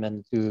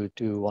infantryman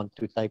to want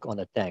to take on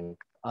a tank.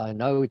 I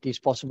know it is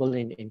possible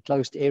in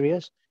closed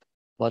areas,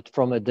 but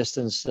from a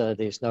distance,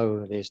 there's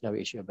no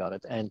issue about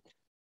it. And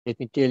let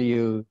me tell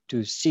you,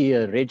 to see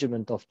a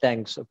regiment of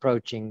tanks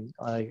approaching,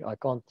 I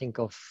can't think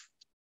of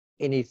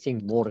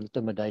anything more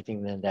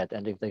intimidating than that.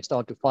 And if they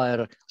start to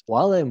fire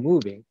while they're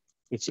moving,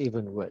 it's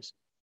even worse.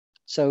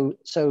 So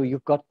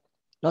you've got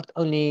not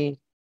only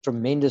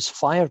tremendous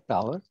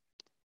firepower,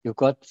 you've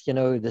got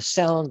the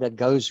sound that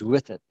goes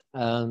with it,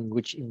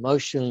 which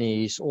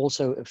emotionally is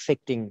also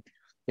affecting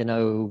you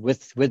know,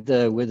 with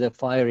the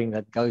firing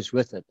that goes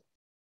with it,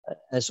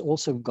 has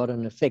also got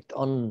an effect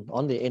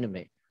on the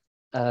enemy.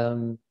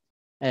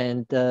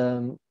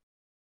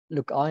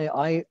 Look,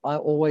 I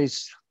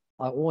always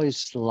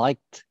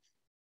liked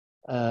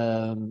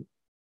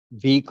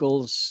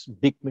vehicles,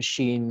 big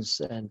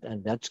machines,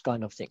 and that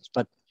kind of things.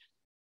 But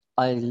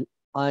I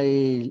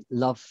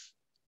love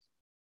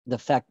the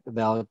fact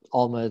about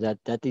armor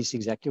that is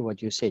exactly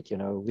what you said. You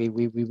know, we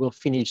will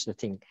finish the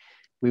thing.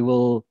 We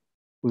will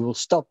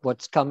stop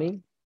what's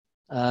coming.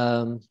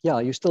 Yeah,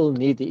 you still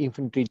need the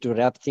infantry to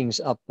wrap things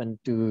up and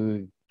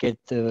to get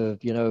the,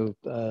 you know,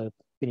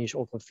 finish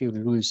off a few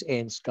loose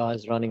ends,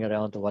 guys running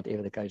around or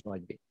whatever the case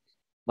might be.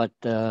 But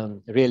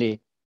really,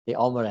 the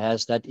armor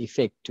has that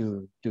effect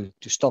to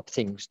stop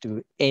things,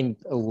 to end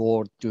a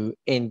war, to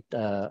end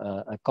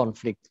a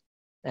conflict,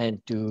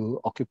 and to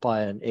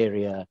occupy an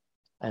area.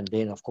 And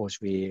then, of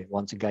course, we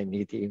once again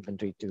need the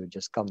infantry to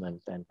just come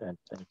and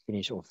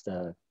finish off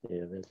the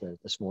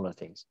smaller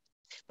things.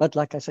 But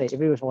like I say,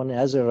 everyone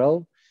has a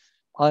role.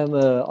 I'm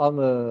a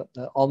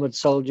armored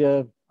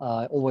soldier.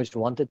 I always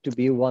wanted to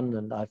be one,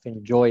 and I've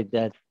enjoyed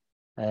that.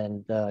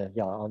 And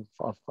yeah,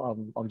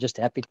 I'm just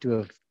happy to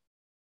have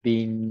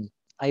been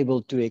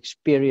able to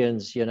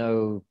experience, you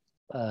know,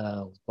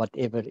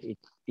 whatever it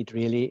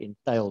really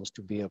entails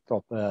to be a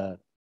proper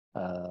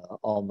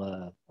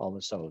armor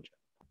soldier.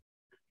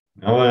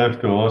 Now I have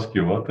to ask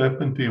you, what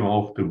happened to you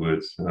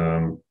afterwards?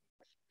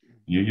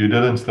 You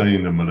didn't stay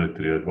in the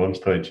military. At one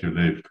stage you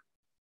left.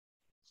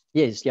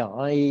 Yes, yeah.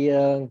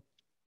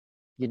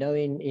 You know,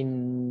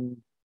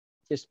 in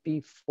just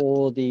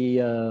before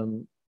the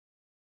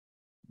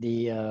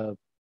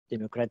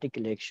democratic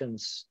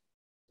elections,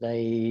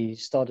 they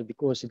started,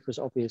 because it was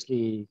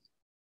obviously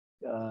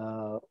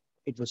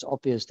it was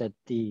obvious that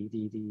the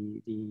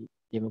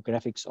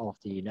demographics of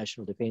the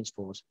National Defence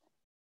Force,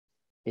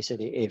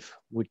 SADF,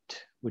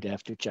 would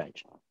have to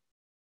change.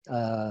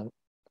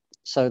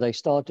 So they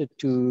started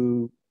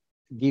to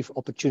give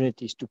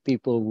opportunities to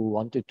people who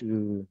wanted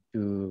to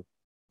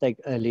take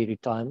early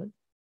retirement,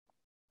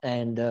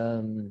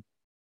 and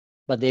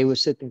but there were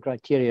certain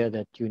criteria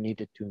that you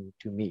needed to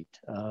meet.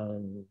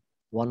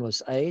 One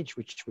was age,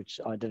 which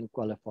I didn't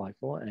qualify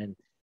for, and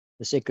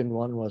the second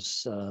one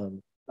was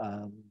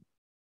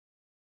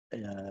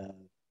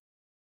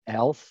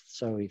health.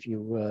 So if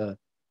you were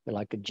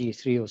like a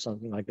G3 or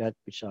something like that,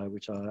 which I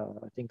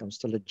think I'm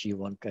still a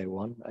G1,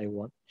 K1,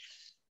 A1.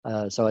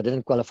 So I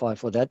didn't qualify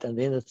for that. And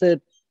then the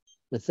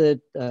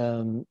third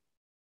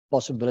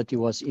possibility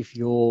was if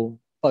your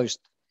post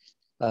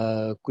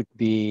could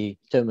be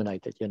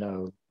terminated, you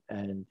know,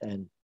 and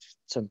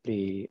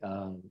simply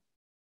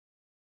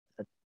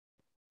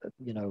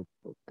you know,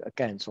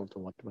 cancelled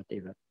or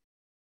whatever.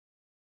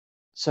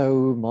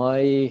 So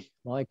my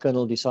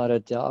colonel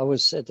decided, I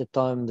was at the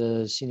time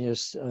the senior,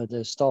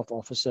 the staff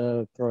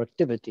officer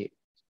productivity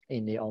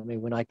in the army.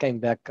 When I came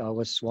back,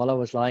 while I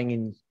was lying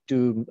in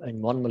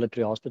one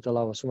military hospital,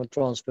 I was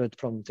transferred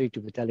from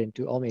 3-2 Battalion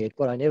to Army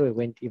Headquarters. I never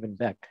went even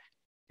back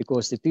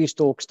because the peace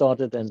talk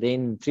started, and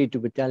then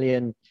 3-2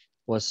 Battalion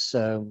was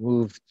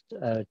moved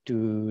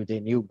to the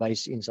new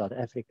base in South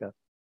Africa,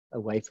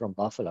 away from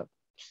Buffalo.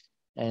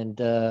 And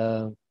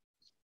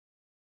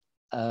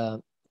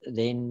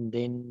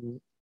then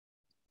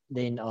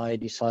I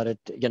decided,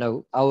 you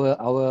know,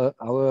 our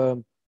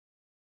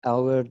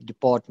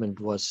department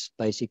was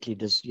basically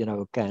this, you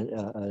know,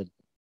 how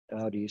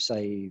do you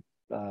say,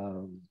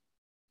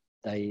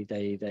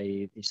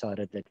 they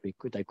decided that they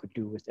could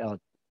do without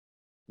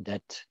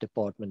that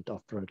department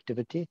of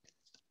productivity,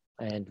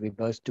 and we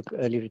both took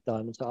early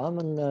retirement. So I'm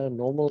on a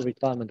normal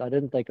retirement. I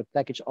didn't take a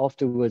package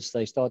afterwards.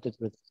 They started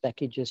with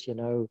packages, you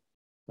know,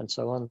 and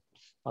so on.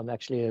 I'm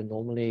actually a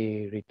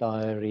normally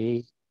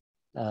retiree.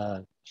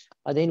 I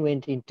then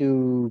went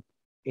into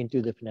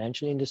the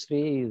financial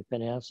industry, the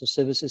financial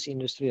services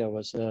industry. I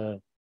was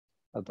a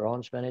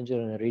branch manager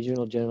and a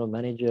regional general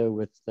manager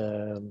with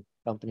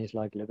companies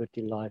like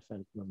Liberty Life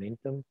and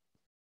Momentum,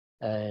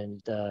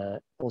 and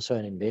also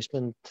an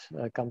investment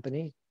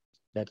company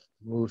that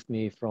moved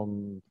me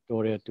from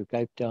Victoria to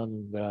Cape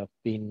Town, where I've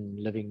been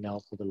living now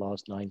for the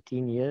last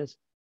 19 years.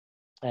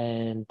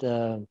 And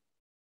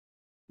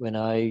when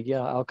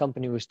our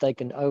company was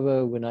taken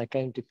over when I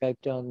came to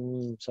Cape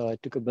Town, so I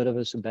took a bit of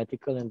a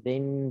sabbatical, and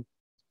then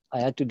I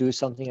had to do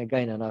something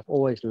again. And I've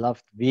always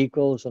loved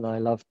vehicles and I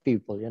loved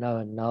people, you know,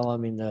 and now I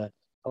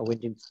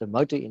went into the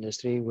motor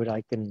industry where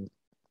I can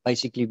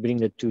basically bring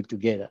the two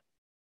together.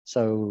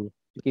 So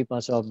to keep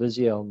myself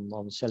busy,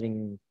 I'm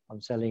selling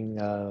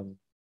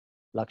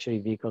luxury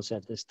vehicles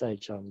at this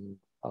stage. I'm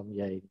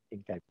here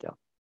in Cape Town.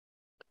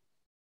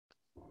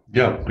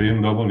 Yeah,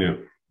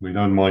 BMW. We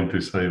don't mind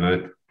to say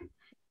that.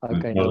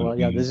 Okay, no, well,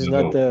 yeah, this is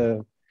not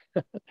the.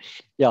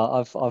 Yeah,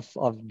 I've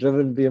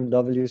driven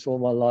BMWs all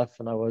my life,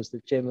 and I was the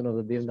chairman of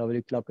the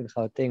BMW club in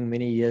Gauteng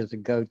many years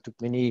ago.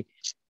 Took many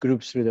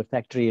groups through the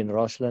factory in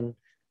Rossland.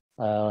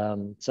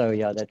 So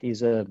yeah, that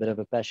is a bit of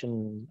a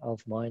passion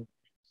of mine,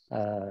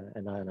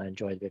 and I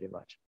enjoy it very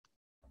much.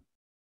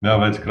 No,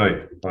 that's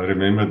great. I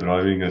remember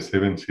driving a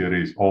 7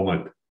 Series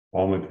Armored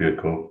armored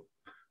vehicle,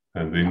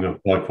 and then the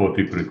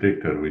 540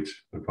 Protector,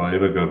 which if I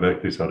ever go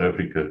back to South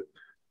Africa,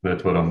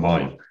 that's what I'm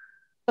buying.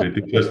 It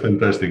is just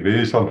fantastic. There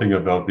is something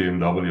about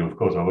BMW. Of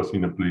course, I was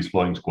in a police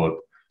flying squad.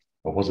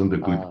 I wasn't a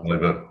good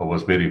driver. I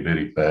was very,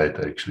 very bad,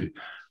 actually.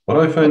 But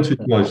I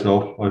fancied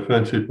myself. I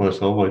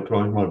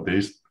tried my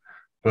best.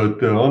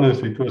 But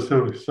honestly, it was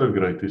so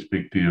great to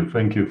speak to you.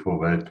 Thank you for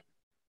that.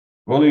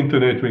 Well,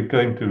 Internet, we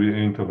came to the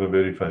end of a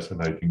very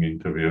fascinating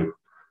interview.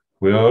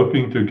 We are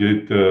hoping to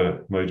get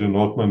Major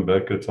Nortmann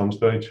back at some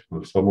stage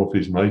with some of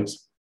his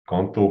mates.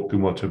 Can't talk too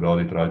much about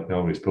it right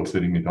now. We're still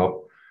setting it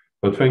up.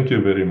 But thank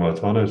you very much.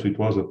 Honestly, it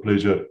was a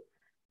pleasure.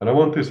 And I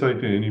want to say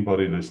to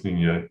anybody listening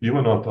here, you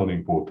are not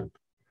unimportant.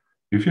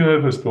 If you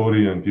have a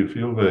story and you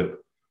feel that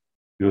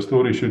your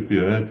story should be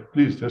heard,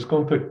 please just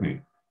contact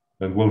me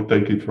and we'll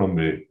take it from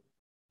there.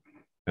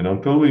 And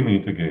until we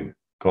meet again,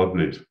 God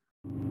bless.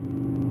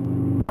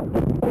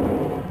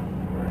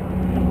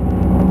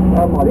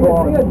 Oh my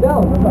God. Bring it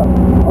down.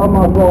 Oh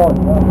my God.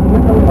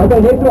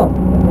 Okay, next one.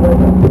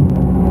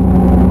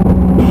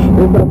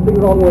 There's something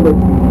wrong with it.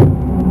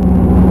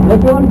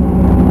 Next one.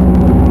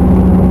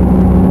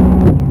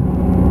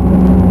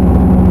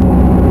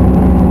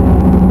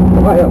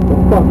 Oh yeah, for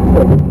fuck's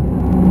sake.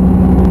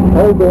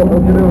 Hold on,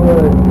 I'll get over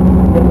it.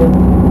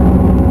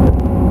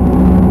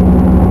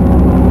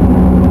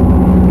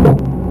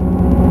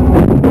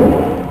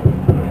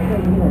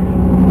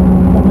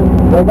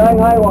 They're going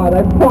haywire,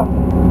 they fucked.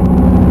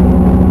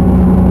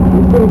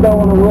 You don't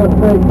want to work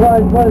very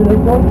close, right, this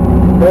one?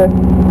 Yeah.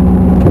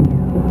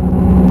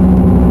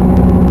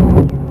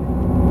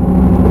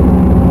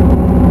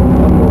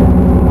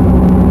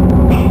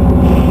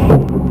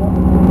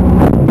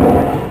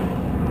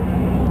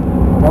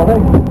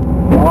 Nothing?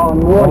 Oh,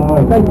 no.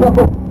 Thanks,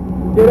 Russell.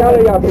 Get out of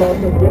here,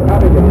 Blossom. Get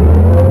out of here.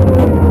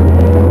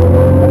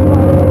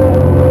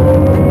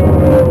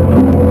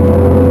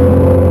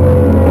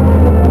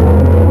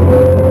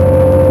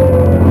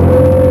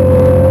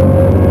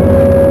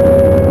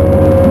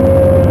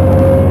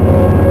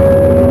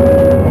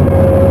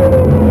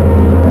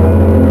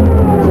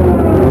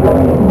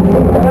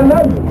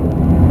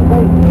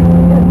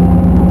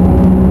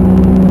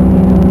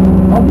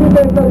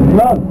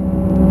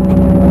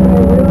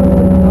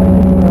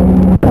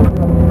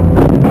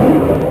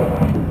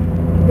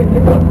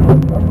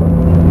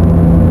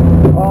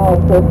 Oh,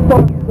 for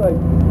fuck's sake.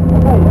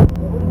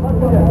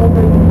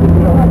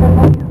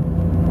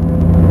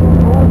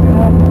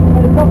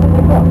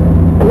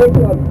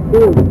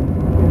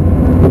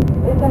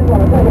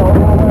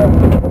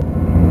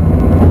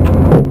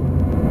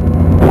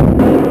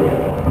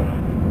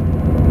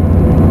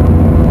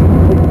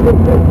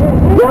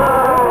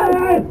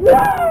 Yes!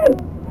 Yes!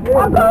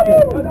 I got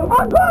him!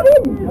 I got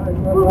him!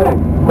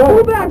 Go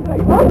back! I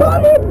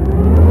got him!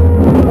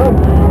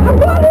 I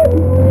got him!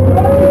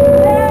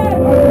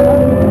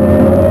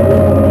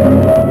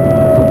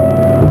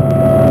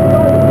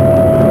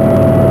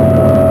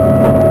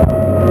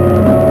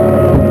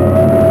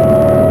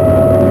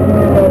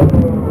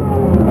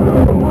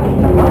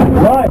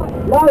 Right,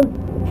 loud.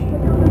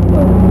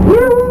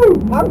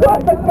 I've got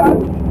the gun.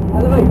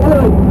 Elevate,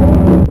 elevate.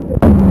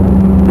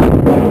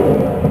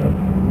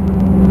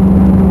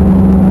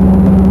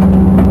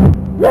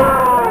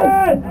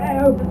 Yes!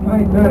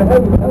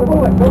 Go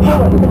forward, go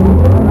forward.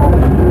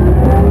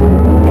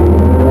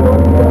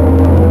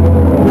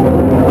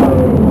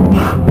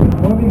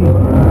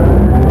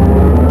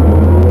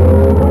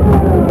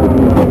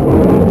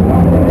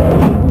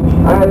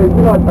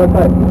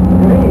 Okay.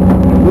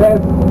 Yes.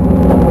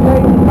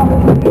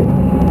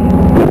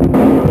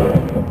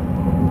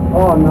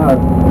 Oh no.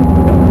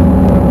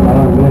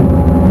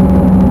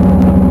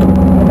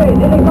 Okay,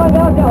 then they come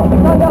down now. They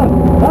come down.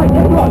 Right,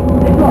 next one.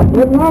 Next one.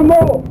 There's one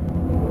more.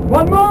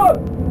 One more.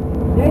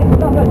 Yes,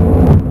 stop it.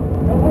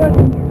 Go forward.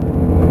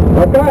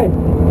 Okay.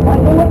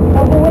 Right, forward.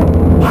 Come forward.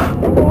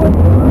 Come forward.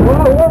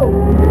 Whoa, whoa.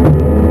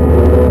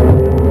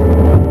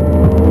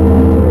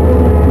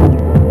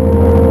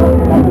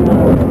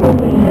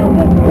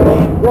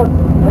 Yes.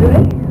 Are you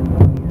ready?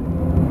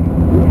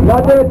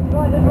 Got it.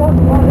 Right, this one.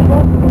 Right,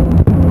 stop it.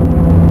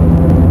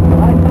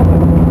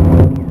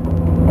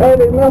 Hey,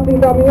 there's nothing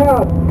coming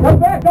out. Come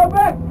back, come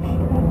back.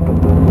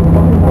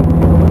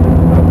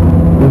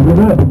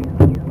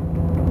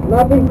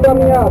 Nothing's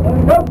coming out.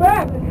 Come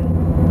back.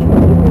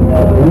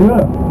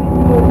 Yeah.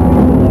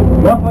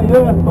 Wat van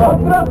je? Wat?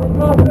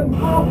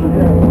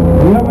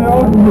 Ja, maar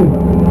ook niet.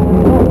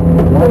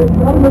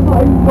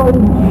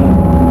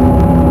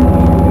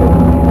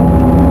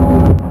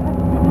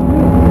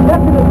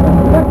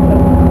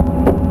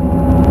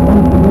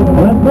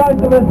 Let's try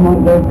to this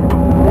one, Dave.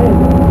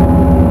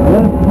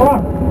 Let's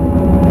fuck.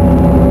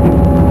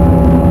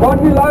 What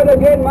you load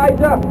again,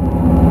 Major?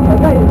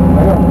 Okay.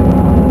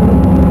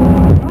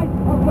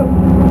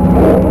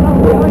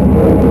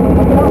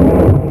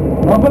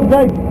 Up and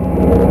take.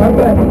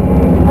 Okay.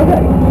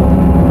 Okay.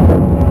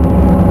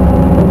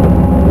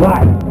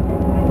 Right.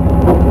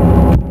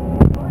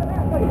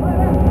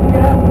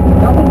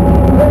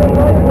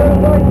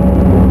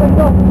 Let's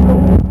go.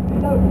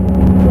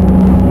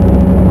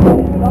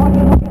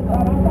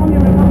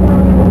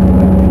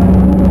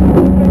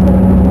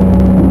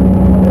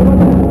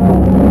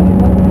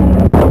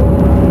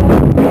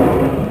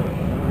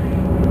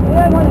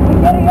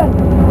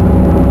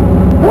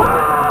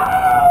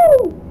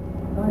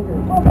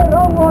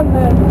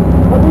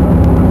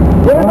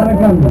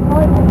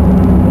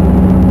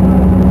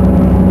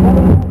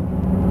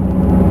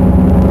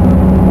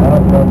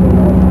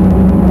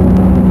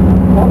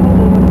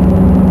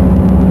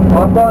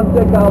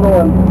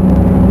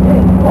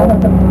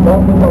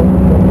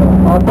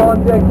 I'll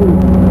contact you.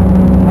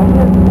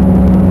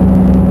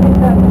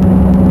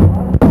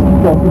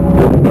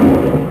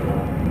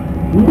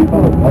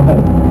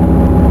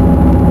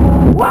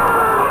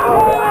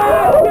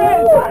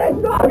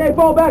 Okay,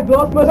 fall back,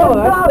 last missile.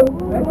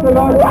 That's the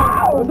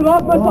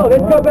last missile.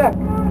 Let's go back.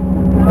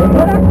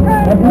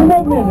 That's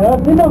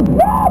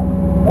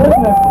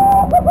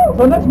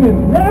so next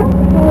minute.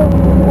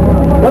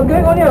 What's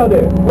going on here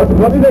there?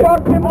 What's it?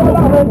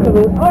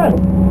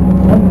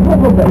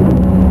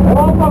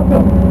 All fucked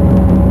up.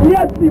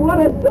 Yes, he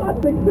won a shot.